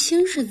不能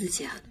轻视自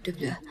己啊，对不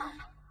对？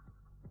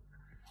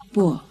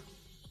不，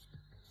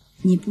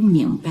你不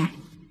明白。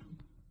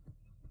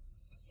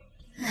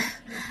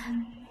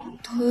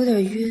头有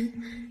点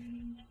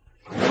晕，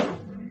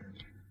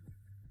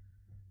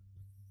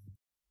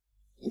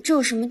这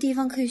有什么地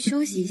方可以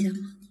休息一下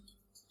吗？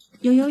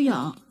有，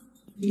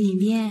里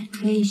面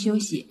可以休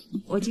息，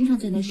我经常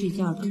在那睡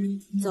觉的。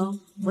走，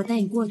我带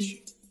你过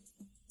去。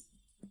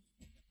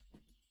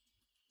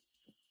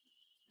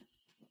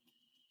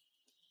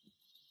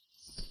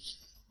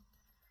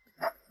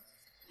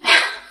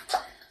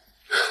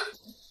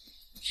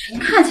人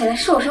看起来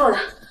瘦瘦的，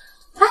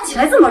搬起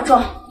来这么重，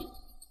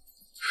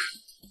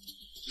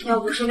要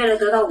不是为了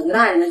得到吴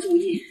大人的注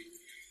意，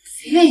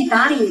谁愿意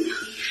搭理你啊？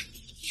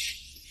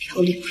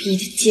表里不一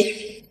的贱人！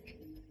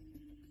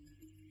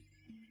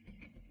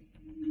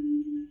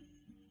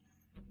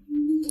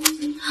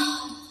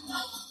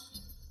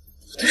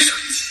我的手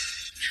机，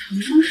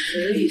长生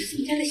石与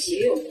宋家的血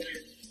有关，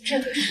这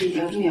可是一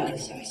条重要的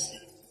消息。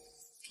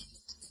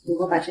如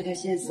果把这条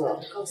线索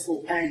告诉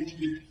吴大人听，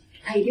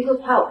他一定会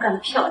夸我干得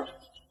漂亮。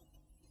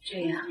这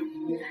样，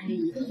吴大人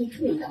一定会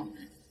注意到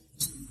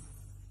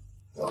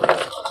我。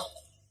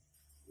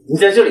你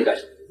在这里干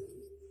什么？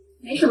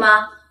没什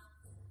么，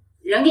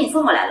人给你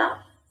送过来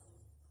了。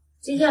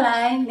接下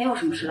来没有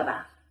什么事了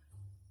吧？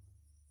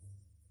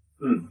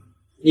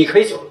你可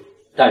以走了，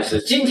但是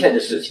今天的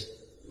事情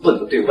不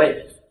能对外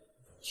人说。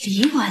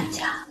李管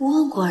家，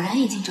我果然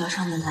已经找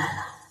上门来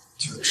了，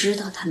就知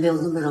道他没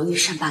有那么容易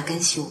善罢甘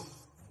休。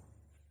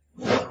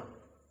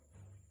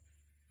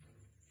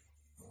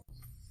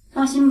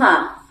放心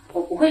吧，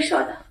我不会说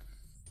的。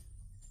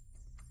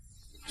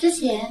之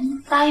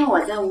前答应我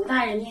在吴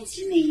大人面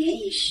前美言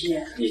一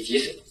试，你急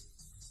什么？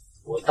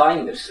我答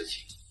应的事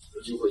情，我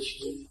就会去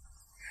做。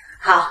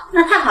好，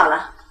那太好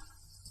了，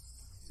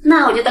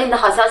那我就等你的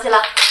好消息了。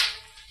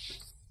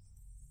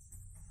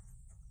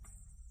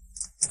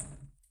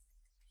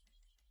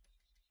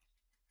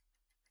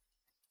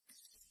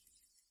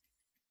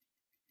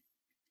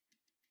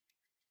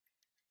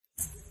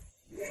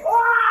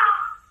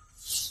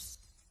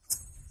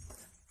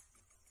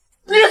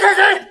你是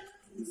谁？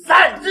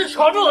擅自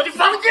闯入我的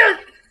房间，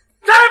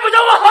再不叫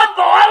我喊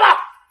保安了！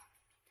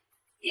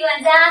李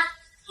管家，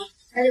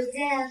好久不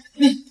见。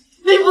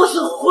你你不是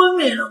昏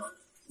迷了吗？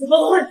怎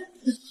么会？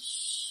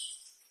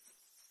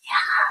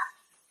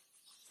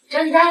只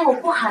要你答应我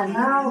不喊呢，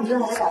我就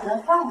来打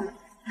断话了，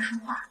他说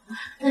话。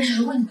但是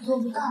如果你做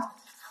不到，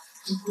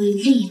我就会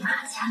立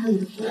马掐了你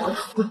的脖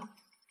头。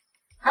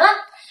好了，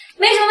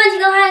没什么问题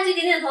的话，就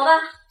点点头吧。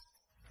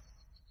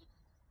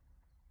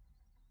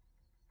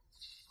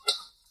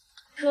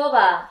说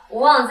吧，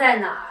我忘了在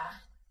哪儿。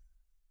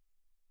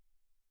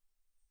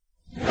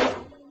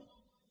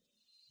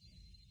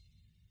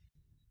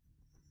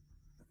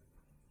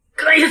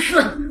该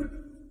死！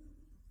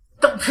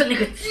都是那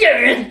个贱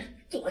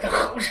人做的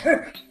好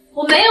事。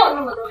我没有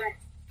那么多人，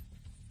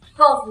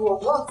告诉我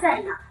忘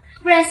在哪儿，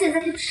不然现在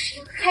就只是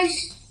一个开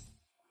始。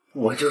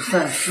我就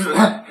算死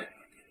了，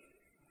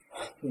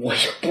我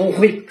也不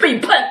会背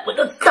叛我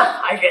的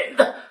大人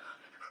的。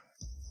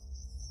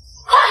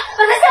快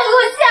把他下给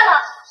我卸了！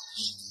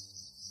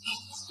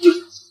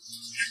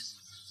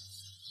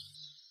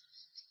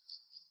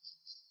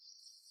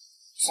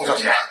宋小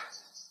姐，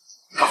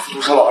大幅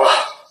度身亡了。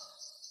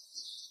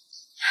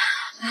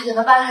来，给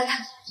他扒开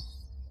看。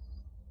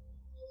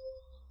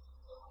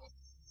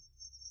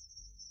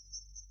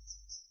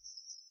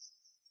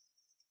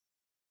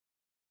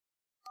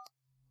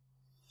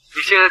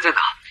你现在在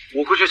哪？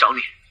我过去找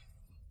你。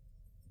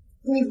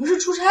你不是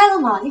出差了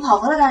吗？你跑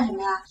回来干什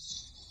么呀？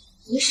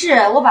没事，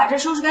我把这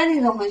收拾干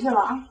净就回去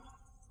了啊。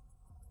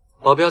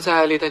保镖在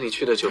艾丽带你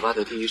去的酒吧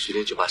的第一时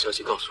间就把消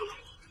息告诉了我，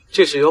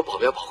这时有保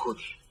镖保护你，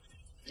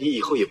你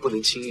以后也不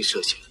能轻易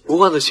涉险，吴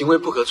望的行为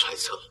不可揣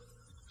测，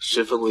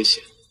十分危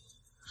险。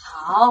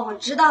好，我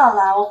知道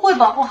了，我会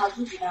保护好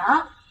自己的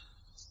啊。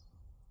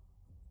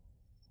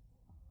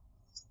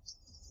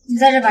你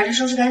在这把这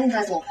收拾干净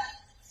再走吧，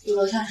一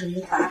楼下什么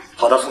罚。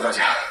好的，宋小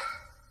姐。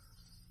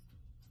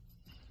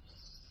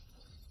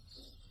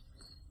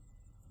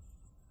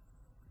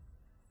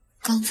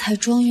刚才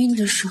装晕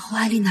的时候，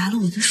艾丽拿了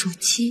我的手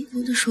机，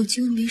我的手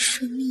机又没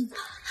设密码，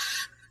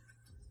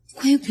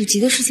关于古籍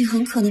的事情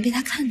很可能被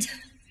她看见了。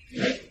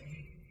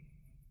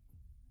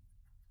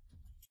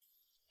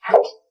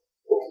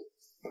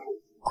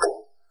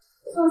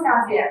宋小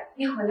姐，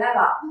你回来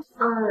了。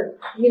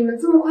你们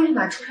这么快就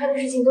把出差的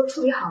事情都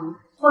处理好了？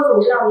霍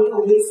总知道你有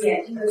危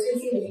险，这个最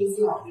近的飞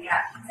机往回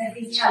赶，在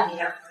飞机上也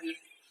两个月，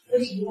我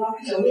只是帮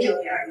整理整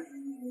理而已。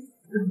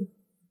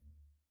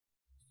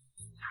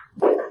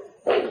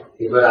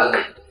你回来了。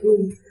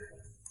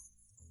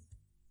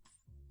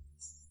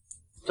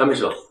张秘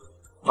书，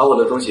把我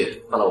的东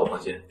西放到我房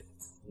间，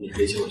你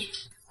可以请我去。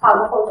好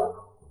的，霍总。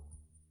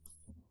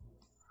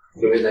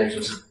有没有在你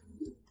身上？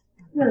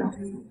对了，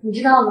你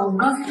知道吗？我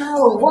刚才发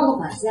了我忘了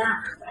管家，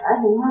而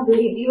且问他嘴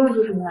里逼问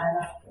出什么来的，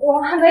我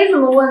还没怎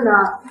么问呢，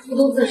我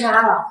都自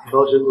杀了。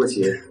高枝过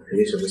节肯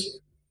定是不行，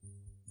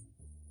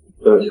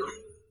都有机会。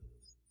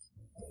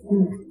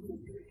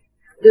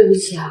对不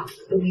起啊，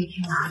我给你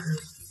添麻烦，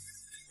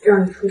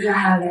让你出差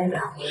还要连着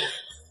赶回来。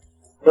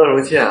道什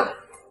么歉啊？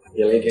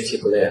眼泪天气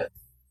不累啊？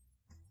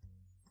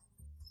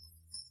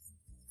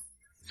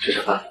吃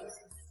吃饭。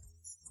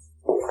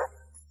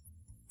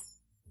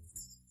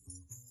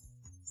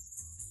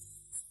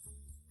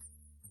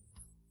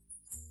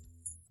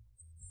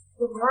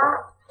怎么了？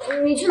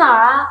你去哪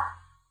儿啊？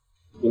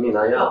给你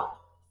拿药。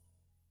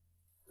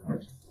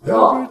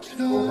药，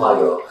红花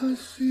油。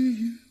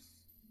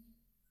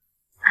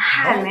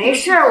嗨，没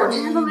事儿，我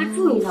之前都没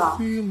注意到。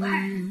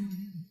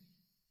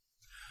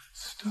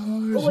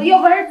我有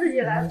本事自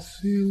己来。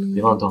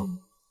别忘动。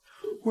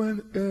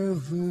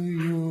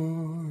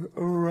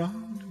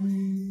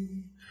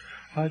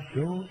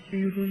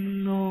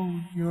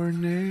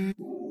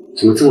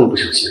怎么这么不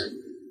小心？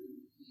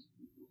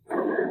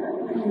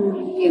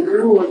也不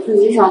是我自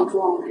己想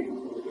撞的。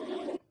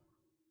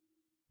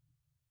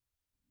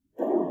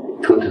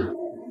疼不疼？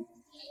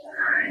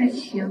还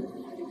行。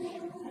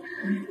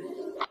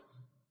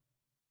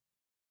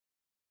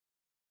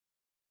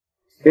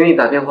给你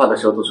打电话的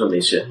时候都说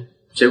没事，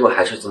结果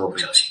还是这么不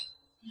小心，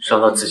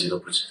伤到自己都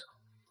不知道。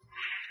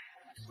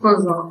霍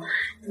总，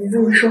你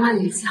这么说话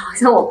语气好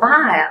像我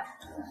爸呀。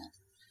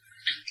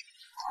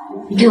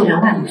你比我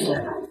200多岁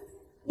了，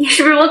你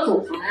是不是我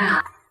祖宗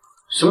呀？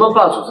什么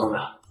爸祖宗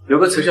的？有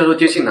个词叫做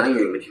爹亲男友，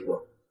你没听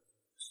过？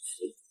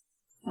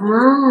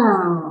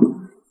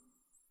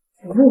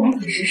我说你还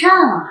挺时尚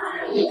啊。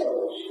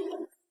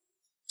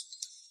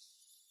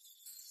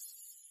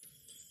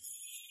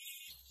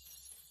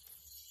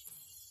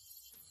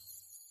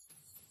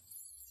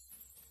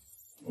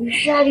你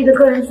是艾丽的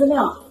个人资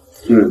料。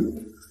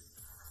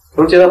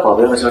从接到保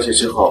镖的消息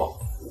之后，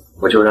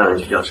我就让人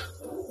去调查。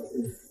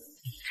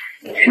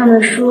上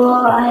面说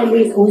艾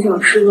丽从小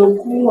是个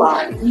孤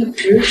儿，一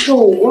直受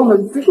吴望的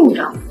资助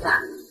长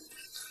大。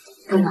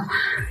等等，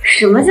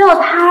什么叫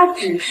她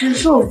只是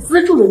受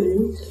资助的人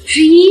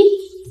之一？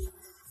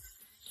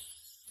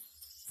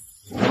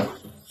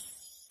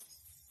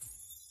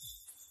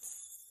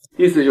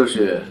意思就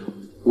是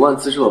吴望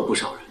资助了不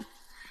少人，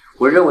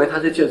我认为他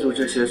在借助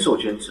这些受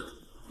捐者，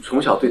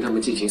从小对他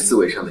们进行思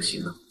维上的洗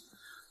脑，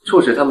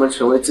促使他们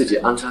成为自己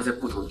安插在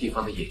不同地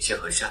方的眼线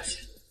和下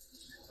线。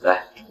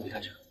来，你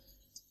看这个。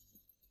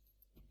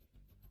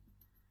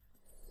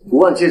5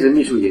万接着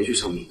秘书延续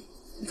生命，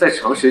在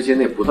长时间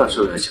内不断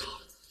收养小孩，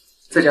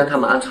再将他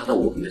们安插到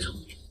我们的场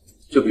地。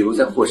就比如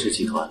在霍氏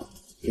集团，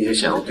那些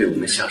想要对我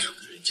们下手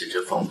的人简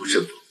直防不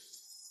胜防。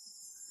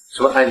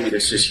说爱丽的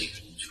事情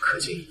就可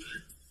见一斑。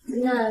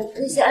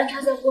那些安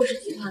插在霍氏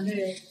集团的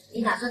人，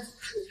你打算怎么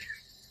处置？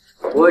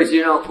我已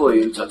经让霍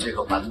宇找借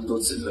口把他们都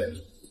辞退了，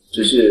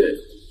只是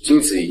经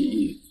此一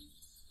役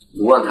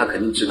，5万他肯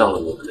定知道了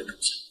我们的动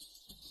向。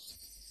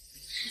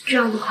这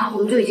样的话，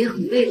我们就已经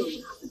很被动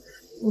了。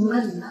我们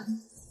该怎么办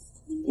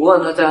？5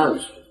万他在暗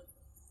处，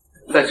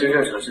在真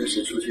正长生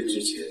石出现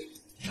之前，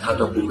他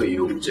都不会与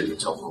我们正面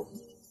交锋。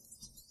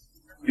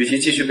与其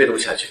继续被动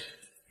下去，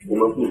我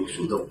们不如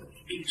主动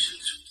秉持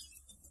住。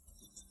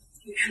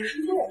你说是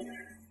对。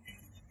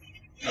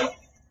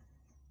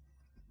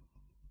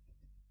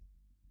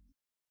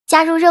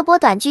加入热播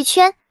短剧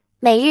圈，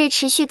每日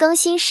持续更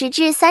新10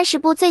至30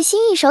部最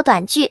新一手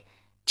短剧，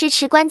支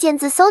持关键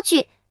字搜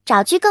剧，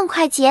找剧更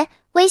快捷。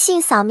微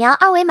信扫描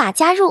2维码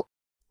加入。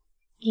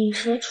引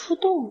蛇出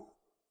洞，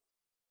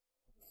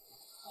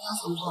你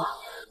要怎么做啊？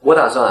我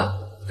打算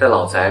在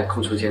老宅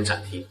空出间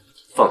展厅，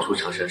放出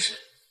长生石。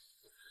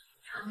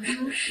长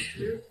生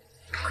石？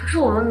可是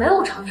我们没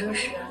有长生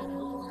石。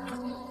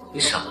你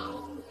傻吗？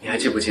你还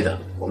记不记得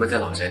我们在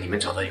老宅里面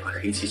找到一块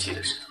黑漆漆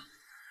的石头？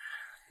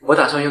我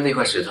打算用那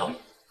块石头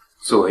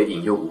作为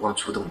引诱5万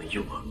出洞的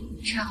诱饵。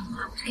这样的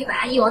话，我就可以把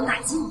他一网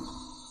打尽了。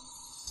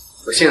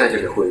我现在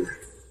就给霍宇。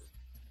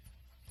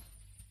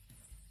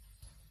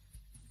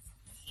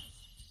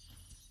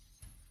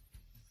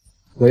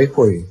喂，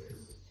霍宇，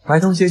白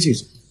通些记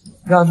者，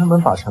让他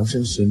们把长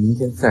生石明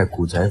天在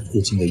古宅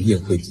附近的宴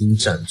会厅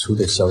展出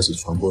的消息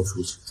传播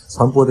出去，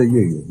传播的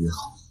越远越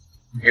好。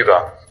玉哥，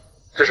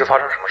这是发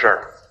生什么事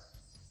儿了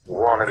？5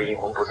万那个阴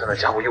魂不散的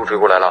家伙又追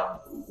过来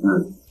了。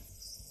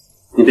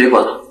你别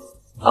管了，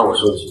按我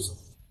说的去做。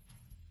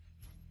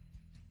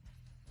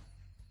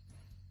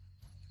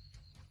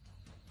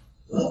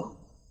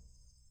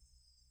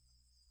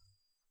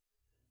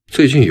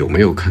最近有没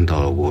有看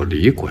到我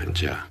李管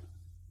家？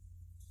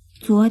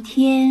昨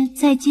天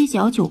在街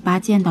角酒吧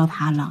见到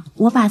他了，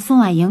我把宋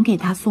婉莹给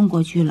他送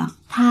过去了。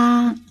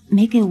他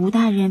没给吴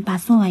大人把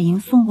宋婉莹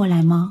送过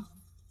来吗？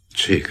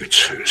这个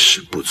城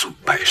市不足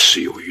百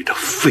事有余的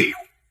废物，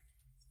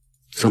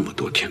这么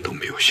多天都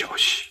没有消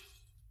息，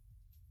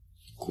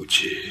估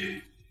计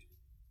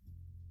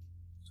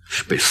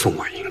是被宋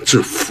婉莹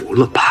制服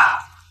了吧。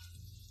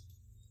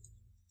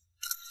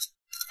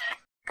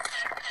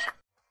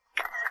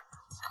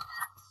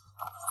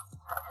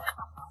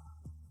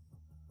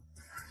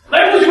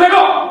来，不许拍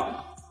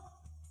照！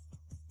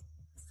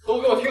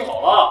都给我听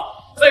好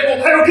了，再给我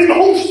拍照给你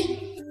轰出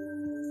去！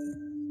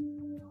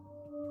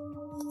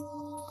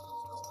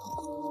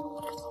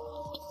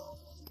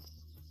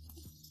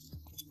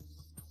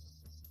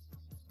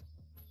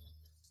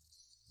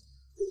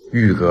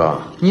玉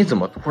哥，你怎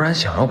么突然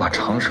想要把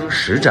长生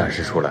石展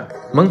示出来？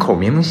门口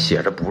明明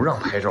写着不让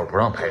拍照，不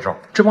让拍照，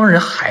这帮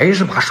人还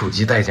是把手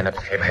机带进来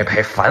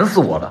拍，烦死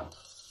我了。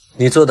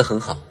你做得很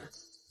好。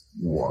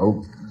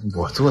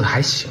我做的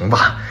还行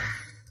吧。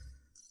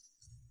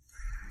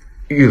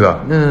玉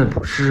哥，那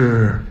不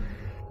是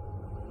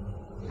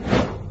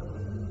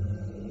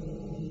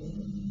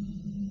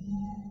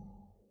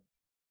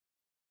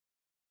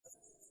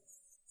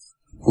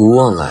吴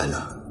望来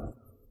了。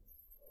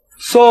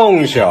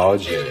宋小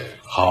姐，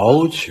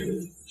好久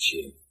不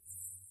见。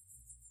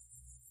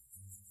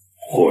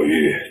霍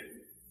玉，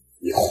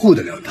你护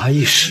得了他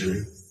一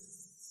时，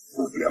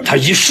护不了他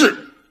一世。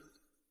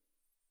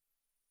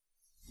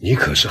你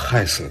可是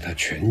害死了他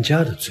全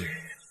家的罪人。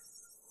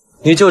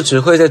你就只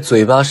会在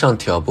嘴巴上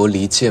挑拨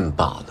离间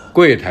罢了。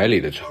柜台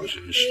里的长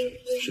生石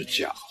是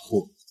假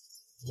货，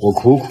我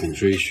苦苦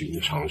追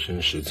寻长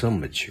生石这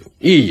么久，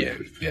一眼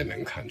便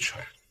能看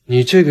穿。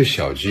你这个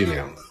小伎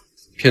俩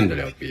骗得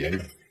了别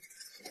人，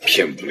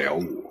骗不了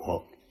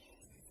我。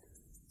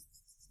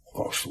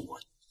告诉我，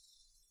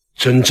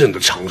真正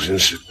的长生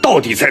石到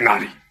底在哪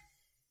里？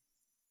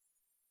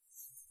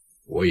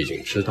我已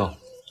经知道了，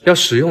要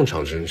使用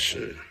长生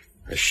石，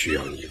还需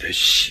要你的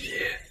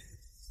血，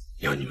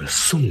要你们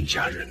宋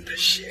家人的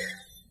血。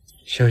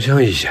想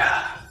象一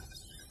下，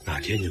哪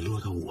天你落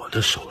到我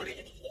的手里，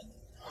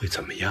会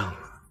怎么样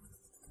啊？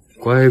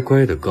乖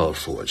乖的告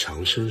诉我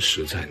长生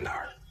石在哪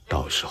儿，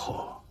到时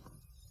候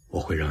我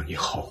会让你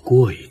好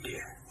过一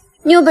点。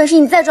你有本事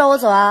你再抓我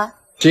走啊！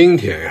今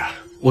天呀，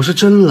我是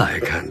真来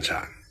看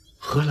战，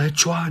何来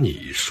抓你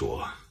一说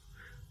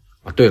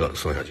啊？对了，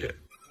宋小姐，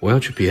我要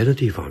去别的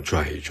地方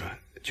转一转，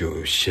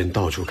就先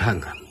到处看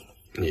看，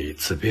你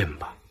自便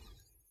吧。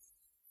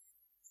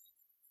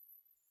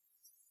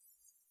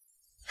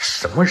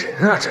什么人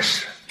啊，这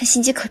是？他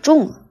心机可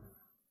重了。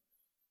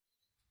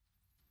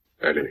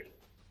艾丽，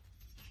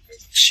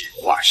计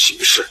划行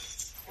事。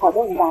好的，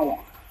吴大人。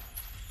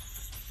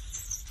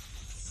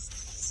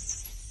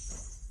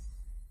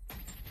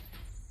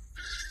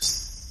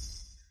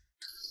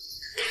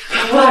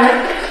吴大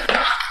人，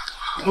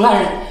吴大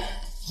人，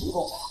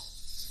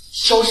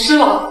消失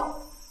了！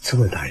这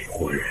么大一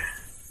伙人，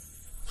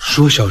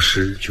说消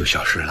失就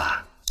消失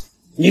了？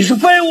你是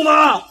废物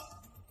吗？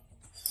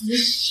你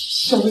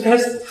什么该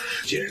死！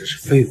既然是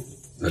废物，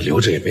那留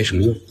着也没什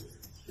么用。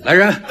来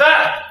人，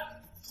在，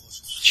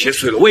切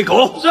碎了喂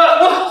狗。是吴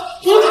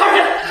大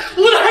人，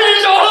吴大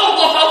人饶了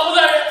我吧，吴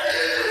大人，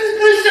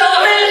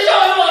小人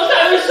上网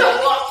太少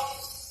了。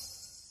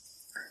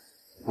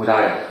吴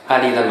大人，艾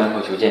丽在门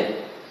口求见，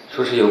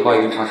说是有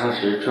关于长生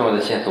石重要的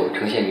线索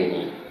呈现给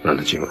你。让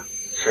他进来。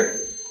是。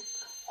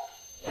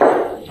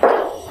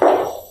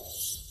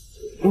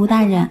吴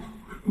大人，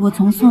我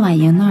从宋婉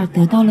莹那儿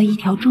得到了一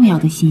条重要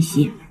的信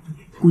息，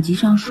古籍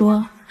上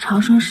说长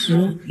生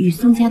石与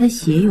宋家的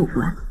血有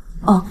关。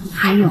哦，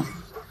还有，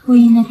霍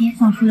煜那边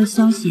放出了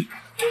消息，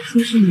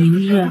说是明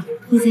日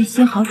会在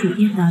西豪酒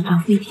店的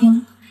展会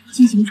厅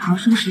进行长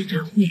生石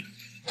展会。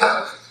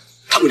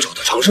他们找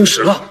到长生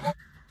石了？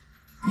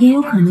也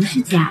有可能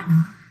是假的。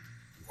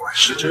不管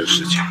是真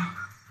是假，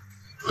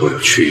都要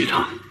去一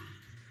趟。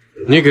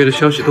你给的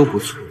消息都不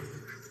错，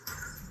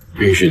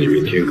允许你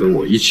明天跟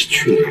我一起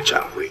去那个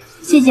展会。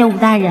谢谢吴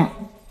大人，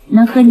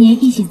能和您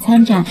一起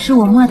参展是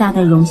我莫大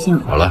的荣幸。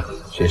好了，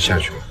先下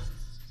去吧。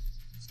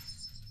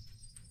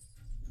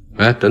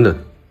哎，等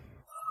等，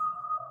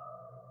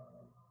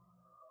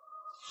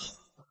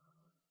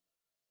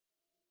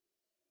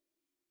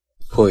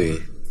霍煜，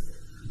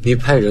你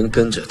派人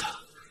跟着他，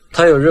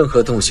他有任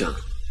何动向，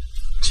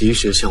及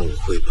时向我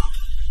汇报。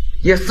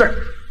Yes, sir。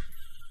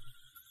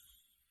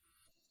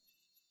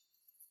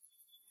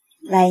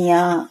婉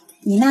莹，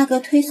你那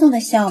个推送的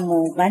项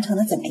目完成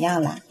的怎么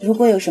样了？如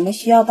果有什么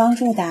需要帮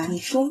助的，你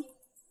说，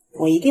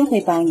我一定会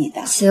帮你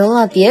的。行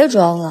了，别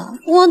装了，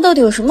吴王到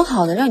底有什么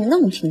好的，让你那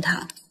么听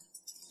他？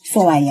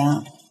宋婉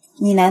莹，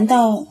你难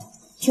道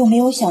就没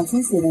有想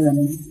追随的人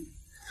吗？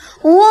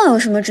吴王有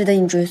什么值得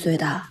你追随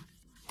的？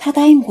他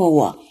答应过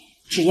我，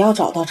只要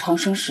找到长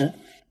生石，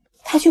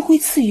他就会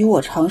赐予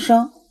我长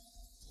生。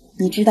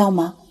你知道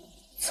吗？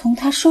从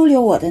他收留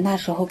我的那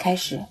时候开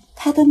始，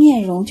他的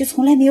面容就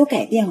从来没有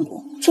改变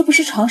过。这不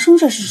是长生，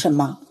这是什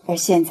么？而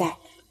现在，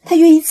他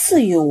愿意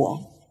赐予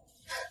我，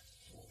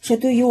这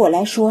对于我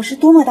来说是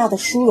多么大的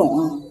殊荣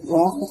啊！我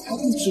要和他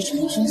一直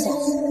长生下去。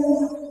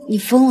你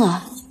疯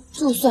了！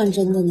就算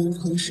真的能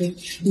长生，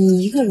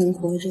你一个人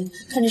活着，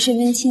看着身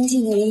边亲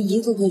近的人一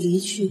个个离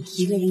去，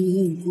一个人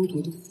永远孤独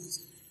的活着。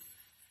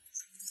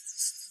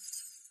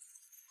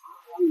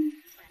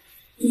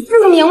你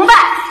不明白，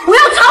我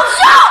要长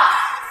寿！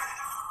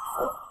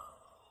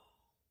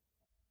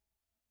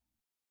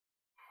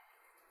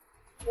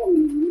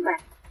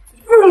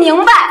不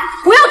明白，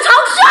我要长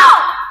寿！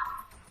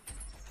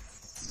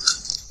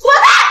滚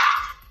蛋！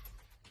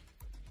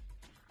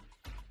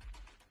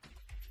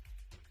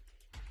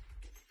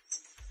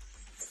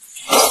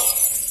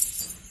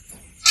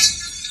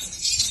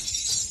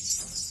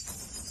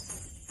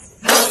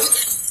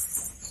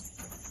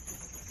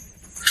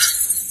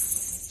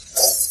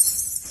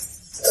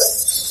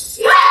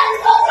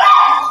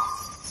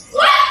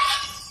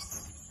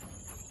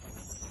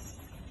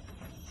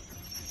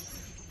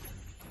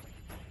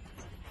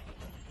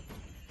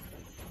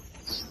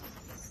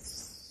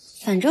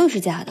反正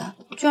是假的，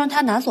就让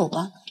他拿走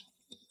吧。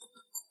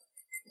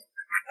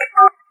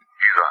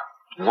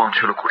宇哥，吴王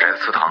去了古宅的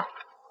祠堂。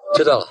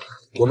知道了，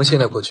我们现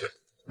在过去。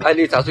艾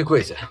丽砸碎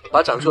柜子，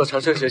把长出的长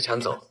生石抢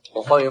走，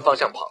往花园方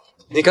向跑。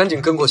你赶紧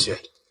跟过去，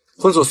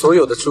封锁所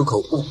有的出口，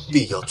务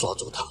必要抓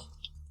住他。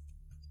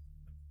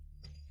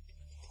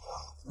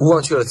吴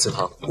王去了祠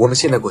堂，我们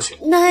现在过去。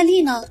那艾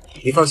丽呢？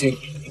你放心，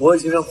我已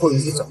经让霍煜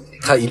去找，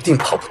他一定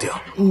跑不掉。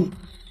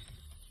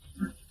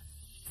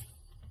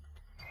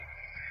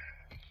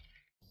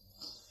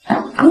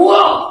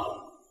哇！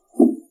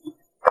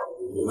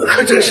你们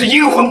可真是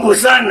阴魂不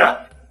散呐！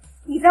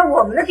你在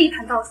我们的地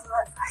盘到此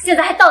乱子，现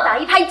在还倒打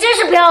一耙，真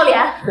是不要脸！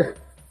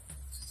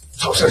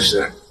长生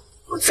石，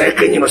我再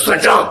跟你们算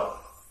账。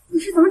你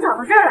是怎么找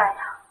到这儿来的？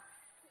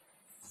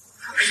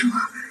都说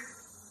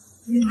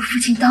与我父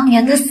亲当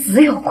年的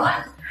死有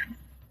关。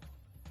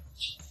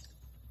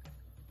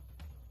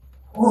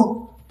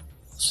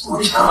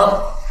苏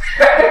强，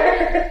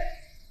谁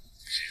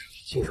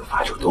金手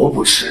法酒都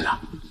不吃呢？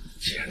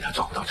既然他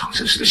找不到长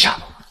生石的下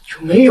落，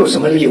就没有什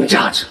么利用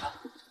价值了，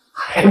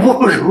还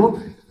不如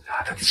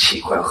拿他的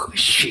器官和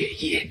血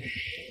液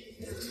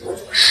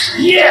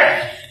实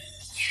验。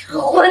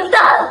混蛋！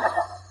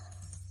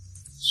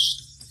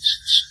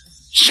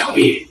想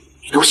必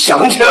你都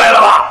想起来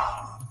了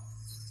吧？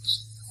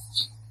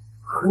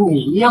和你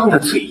一样的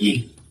嘴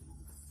硬，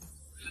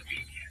为了避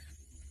免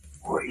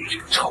我与这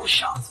个臭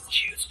小子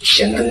捷足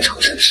先登长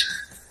生石，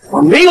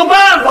我没有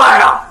办法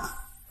呀，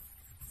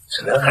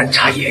只能暗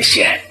插眼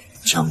线，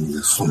将你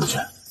的宋家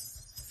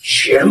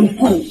全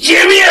部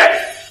歼灭。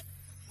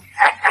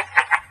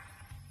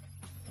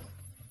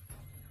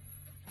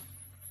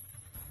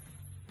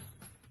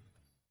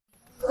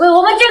为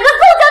我们整个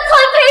宋家团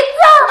赔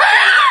他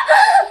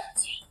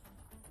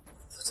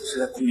这是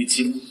在故意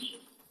激怒你。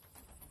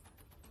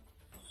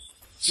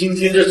今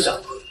天这展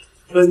会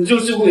本就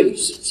是为你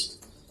设计，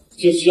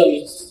就是要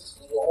你死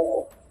之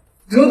后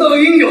得到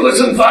应有的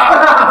惩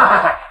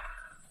罚。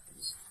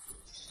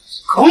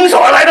空手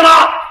而来的吗？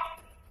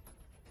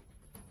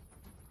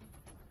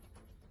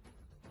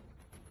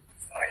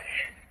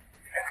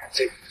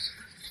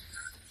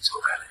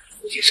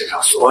你身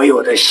上所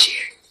有的血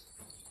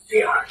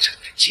炼成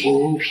的精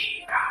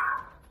品啊！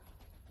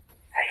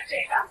还有这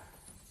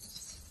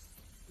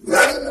个，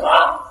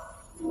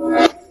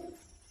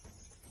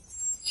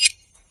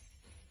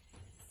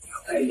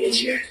在眼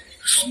前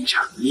松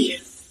下叶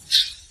子，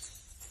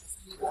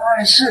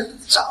但是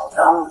找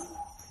到你。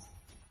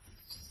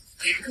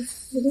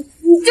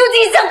你究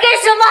竟想干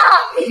什么？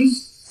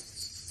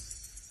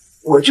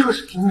我就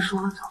是听说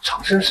找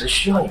长生石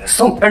需要你们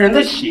宋家人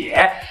的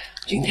血，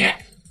今天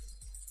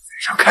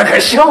想看看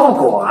效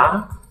果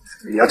啊！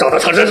你要找到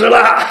长生石了，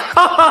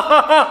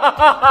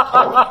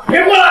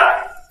别过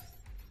来！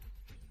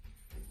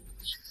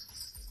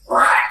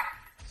来，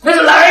那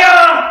就来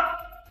呀！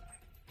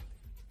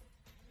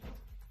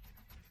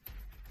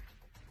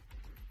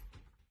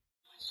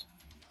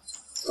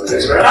长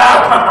生石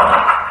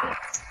啊！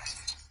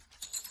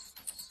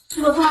怎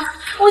么办？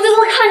我就这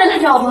么看着他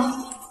找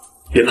吗？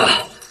别怕，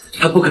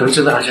他不可能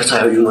真的按下炸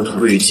药云门徒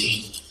步预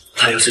警。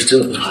他要是真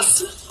的不怕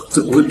死，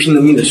就不会拼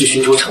了命的去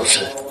寻求长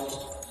生。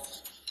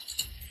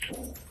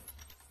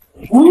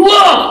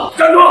哇！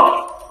站住！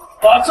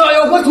把炸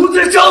药和图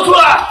纸交出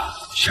来！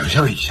想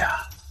象一下，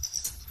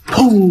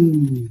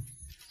砰！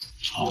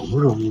好不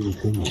容易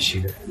跟你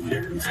心爱的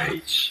人在一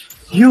起，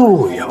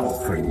又要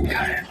分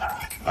开了，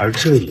而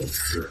这一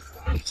次，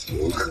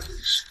有可能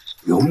是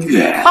永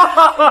远。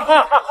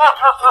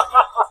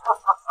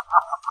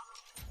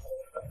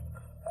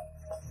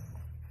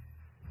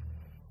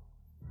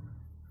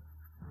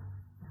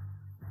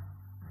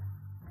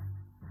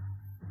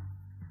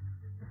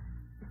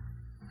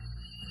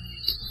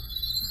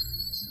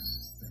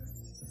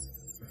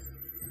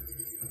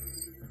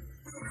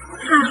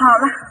太好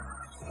了，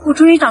我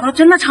终于找到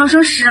真的长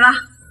生石了。大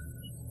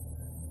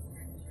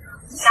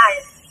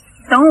人，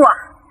等我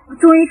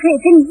终于可以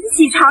跟你一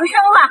起长生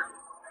了。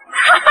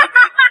哈哈哈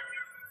哈！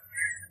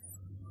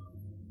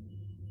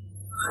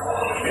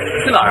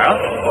去哪儿啊？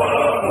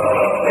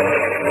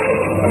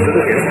我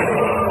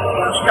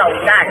要去找吴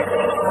大人。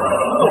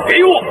都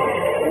给我！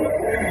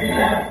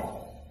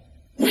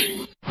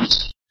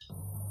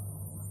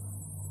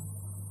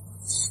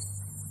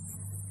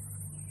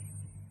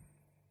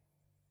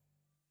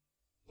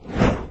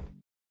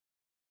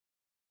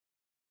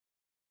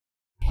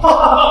大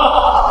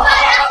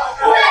人，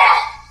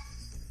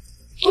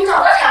我找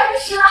到长生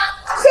石了，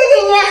谢谢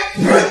你。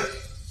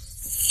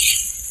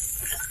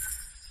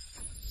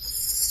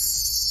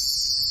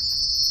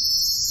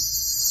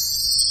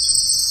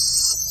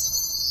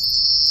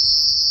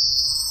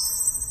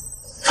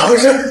长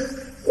生，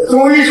我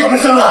终于长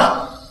生了！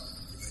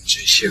这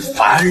些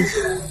凡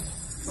人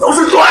都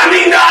是短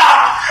命的，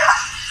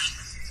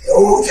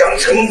都将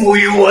臣服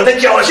于我的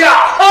脚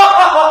下！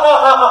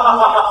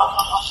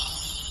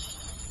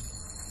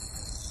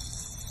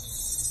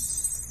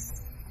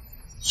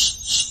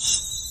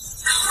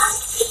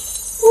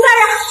吴大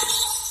人，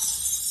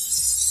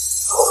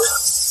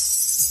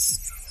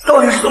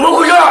到底是怎么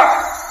回事？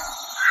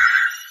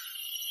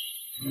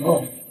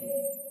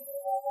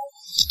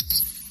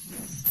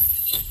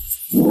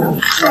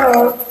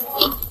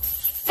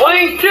王英，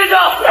接着！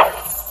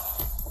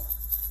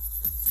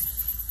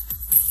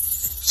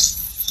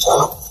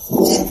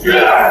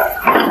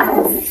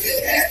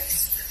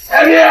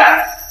艾米，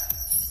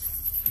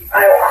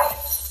哎呀，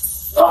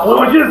让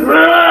我去死！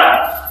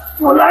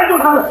我拦住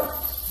他们，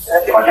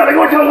你把下来给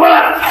我抢回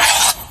来！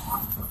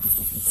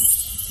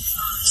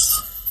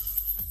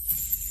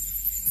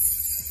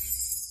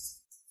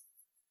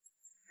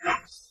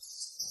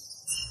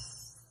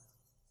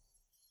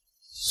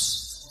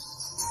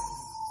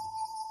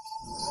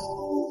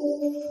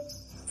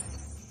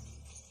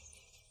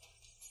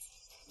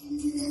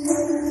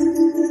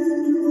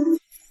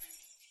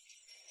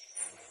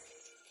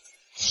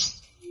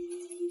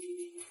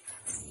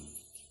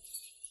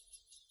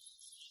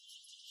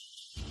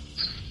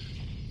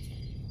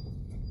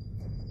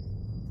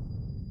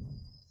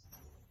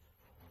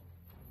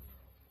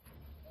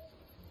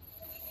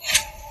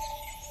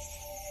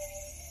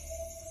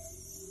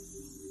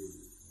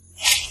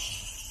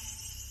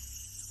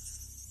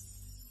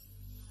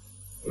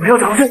没有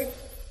长生，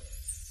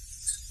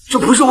这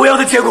不是我要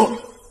的结果。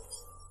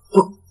不！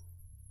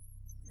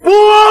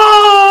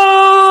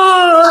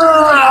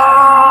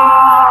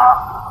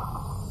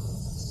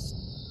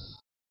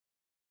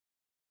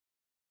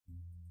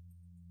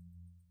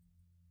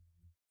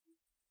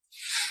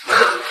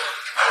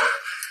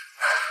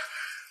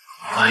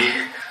王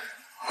英，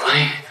王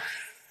英，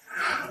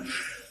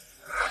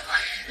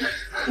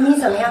你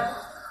怎么样？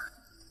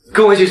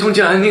跟我一起冲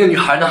进来的那个女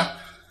孩呢？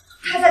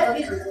她在隔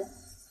壁房间。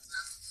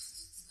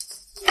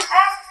哎，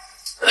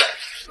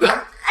你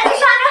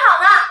伤还没好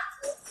呢。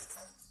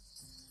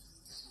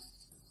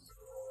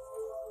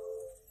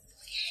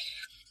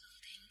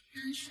燃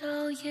烧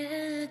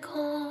夜空，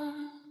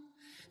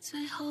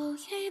最后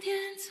一点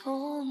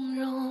从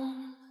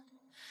容，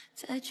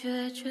在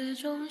决绝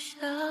中消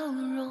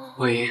融。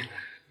王英，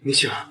你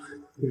醒了，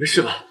你没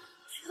事吧？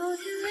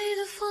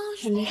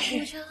我没事。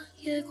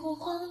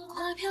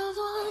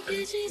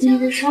你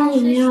的伤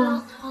怎么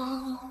样？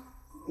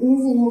你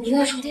怎么不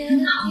在床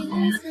边躺着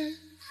呀？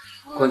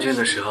逛圈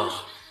的时候，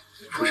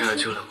扶上来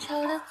救了我。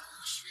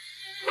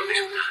我没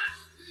什么大碍，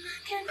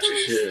只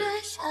是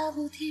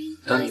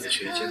当你的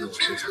血液溅到我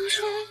身上的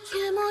时候，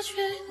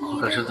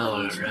我感受到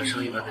了燃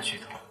烧一般的剧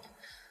痛，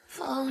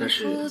但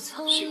是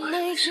习惯也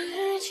没事。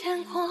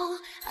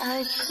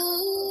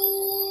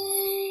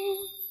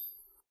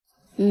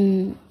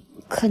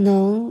可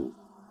能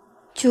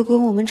就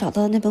跟我们找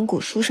到那本古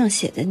书上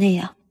写的那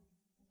样，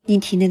你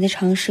体内的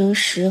长生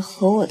石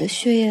和我的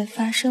血液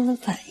发生了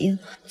反应，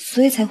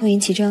所以才会引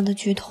起这样的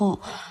剧痛，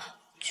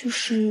就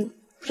是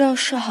不知道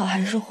是好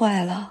还是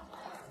坏了。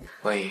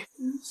万一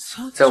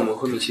在我们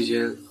昏迷期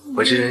间，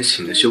我之前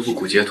请的修复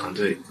古籍的团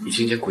队已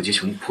经将古籍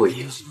全部破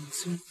译了。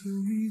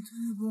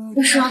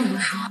那书上怎么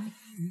说？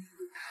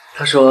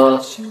他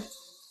说，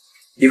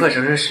一块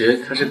长生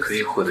石它是可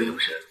以获得永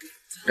生，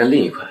但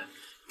另一块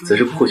则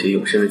是破解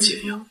永生的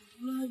解药。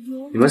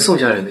你们宋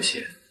家人的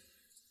血，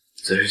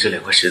则是这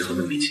2块石头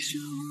的媒介。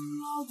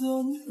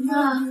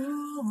那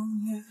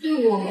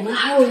对我们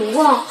还有无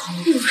望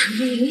会有什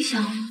么影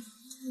响呢？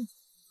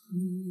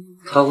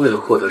他为了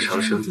获得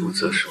长生不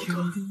择手段，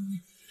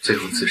最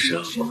后自食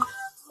恶果，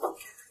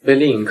被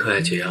另一颗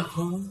解药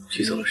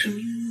取走了生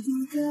命。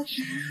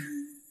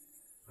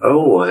而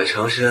我的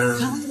长生，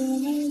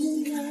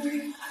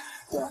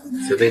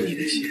则被你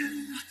的血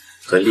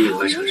和另一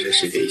块长生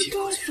石给一起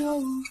破解。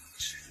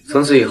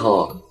从此以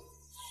后，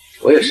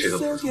我也是个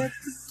普通人，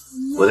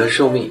我的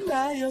寿命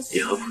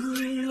也和普通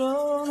人一样。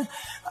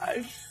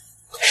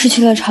失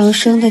去了长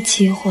生的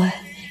机会，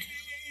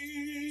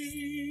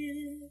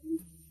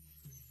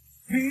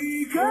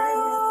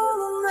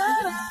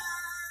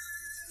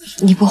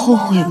你不后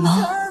悔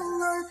吗？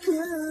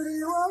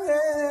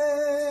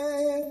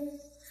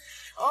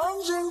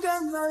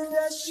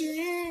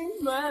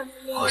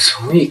我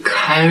从一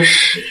开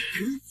始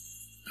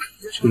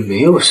就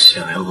没有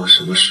想要过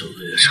什么所谓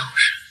的长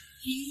生，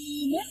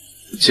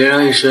既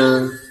然一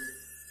生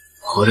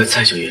活得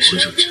再久也是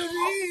种折磨，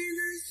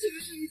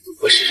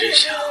我只是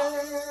想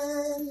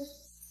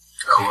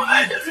和我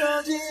爱的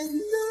人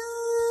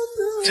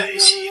在一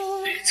起一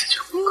辈子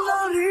就够。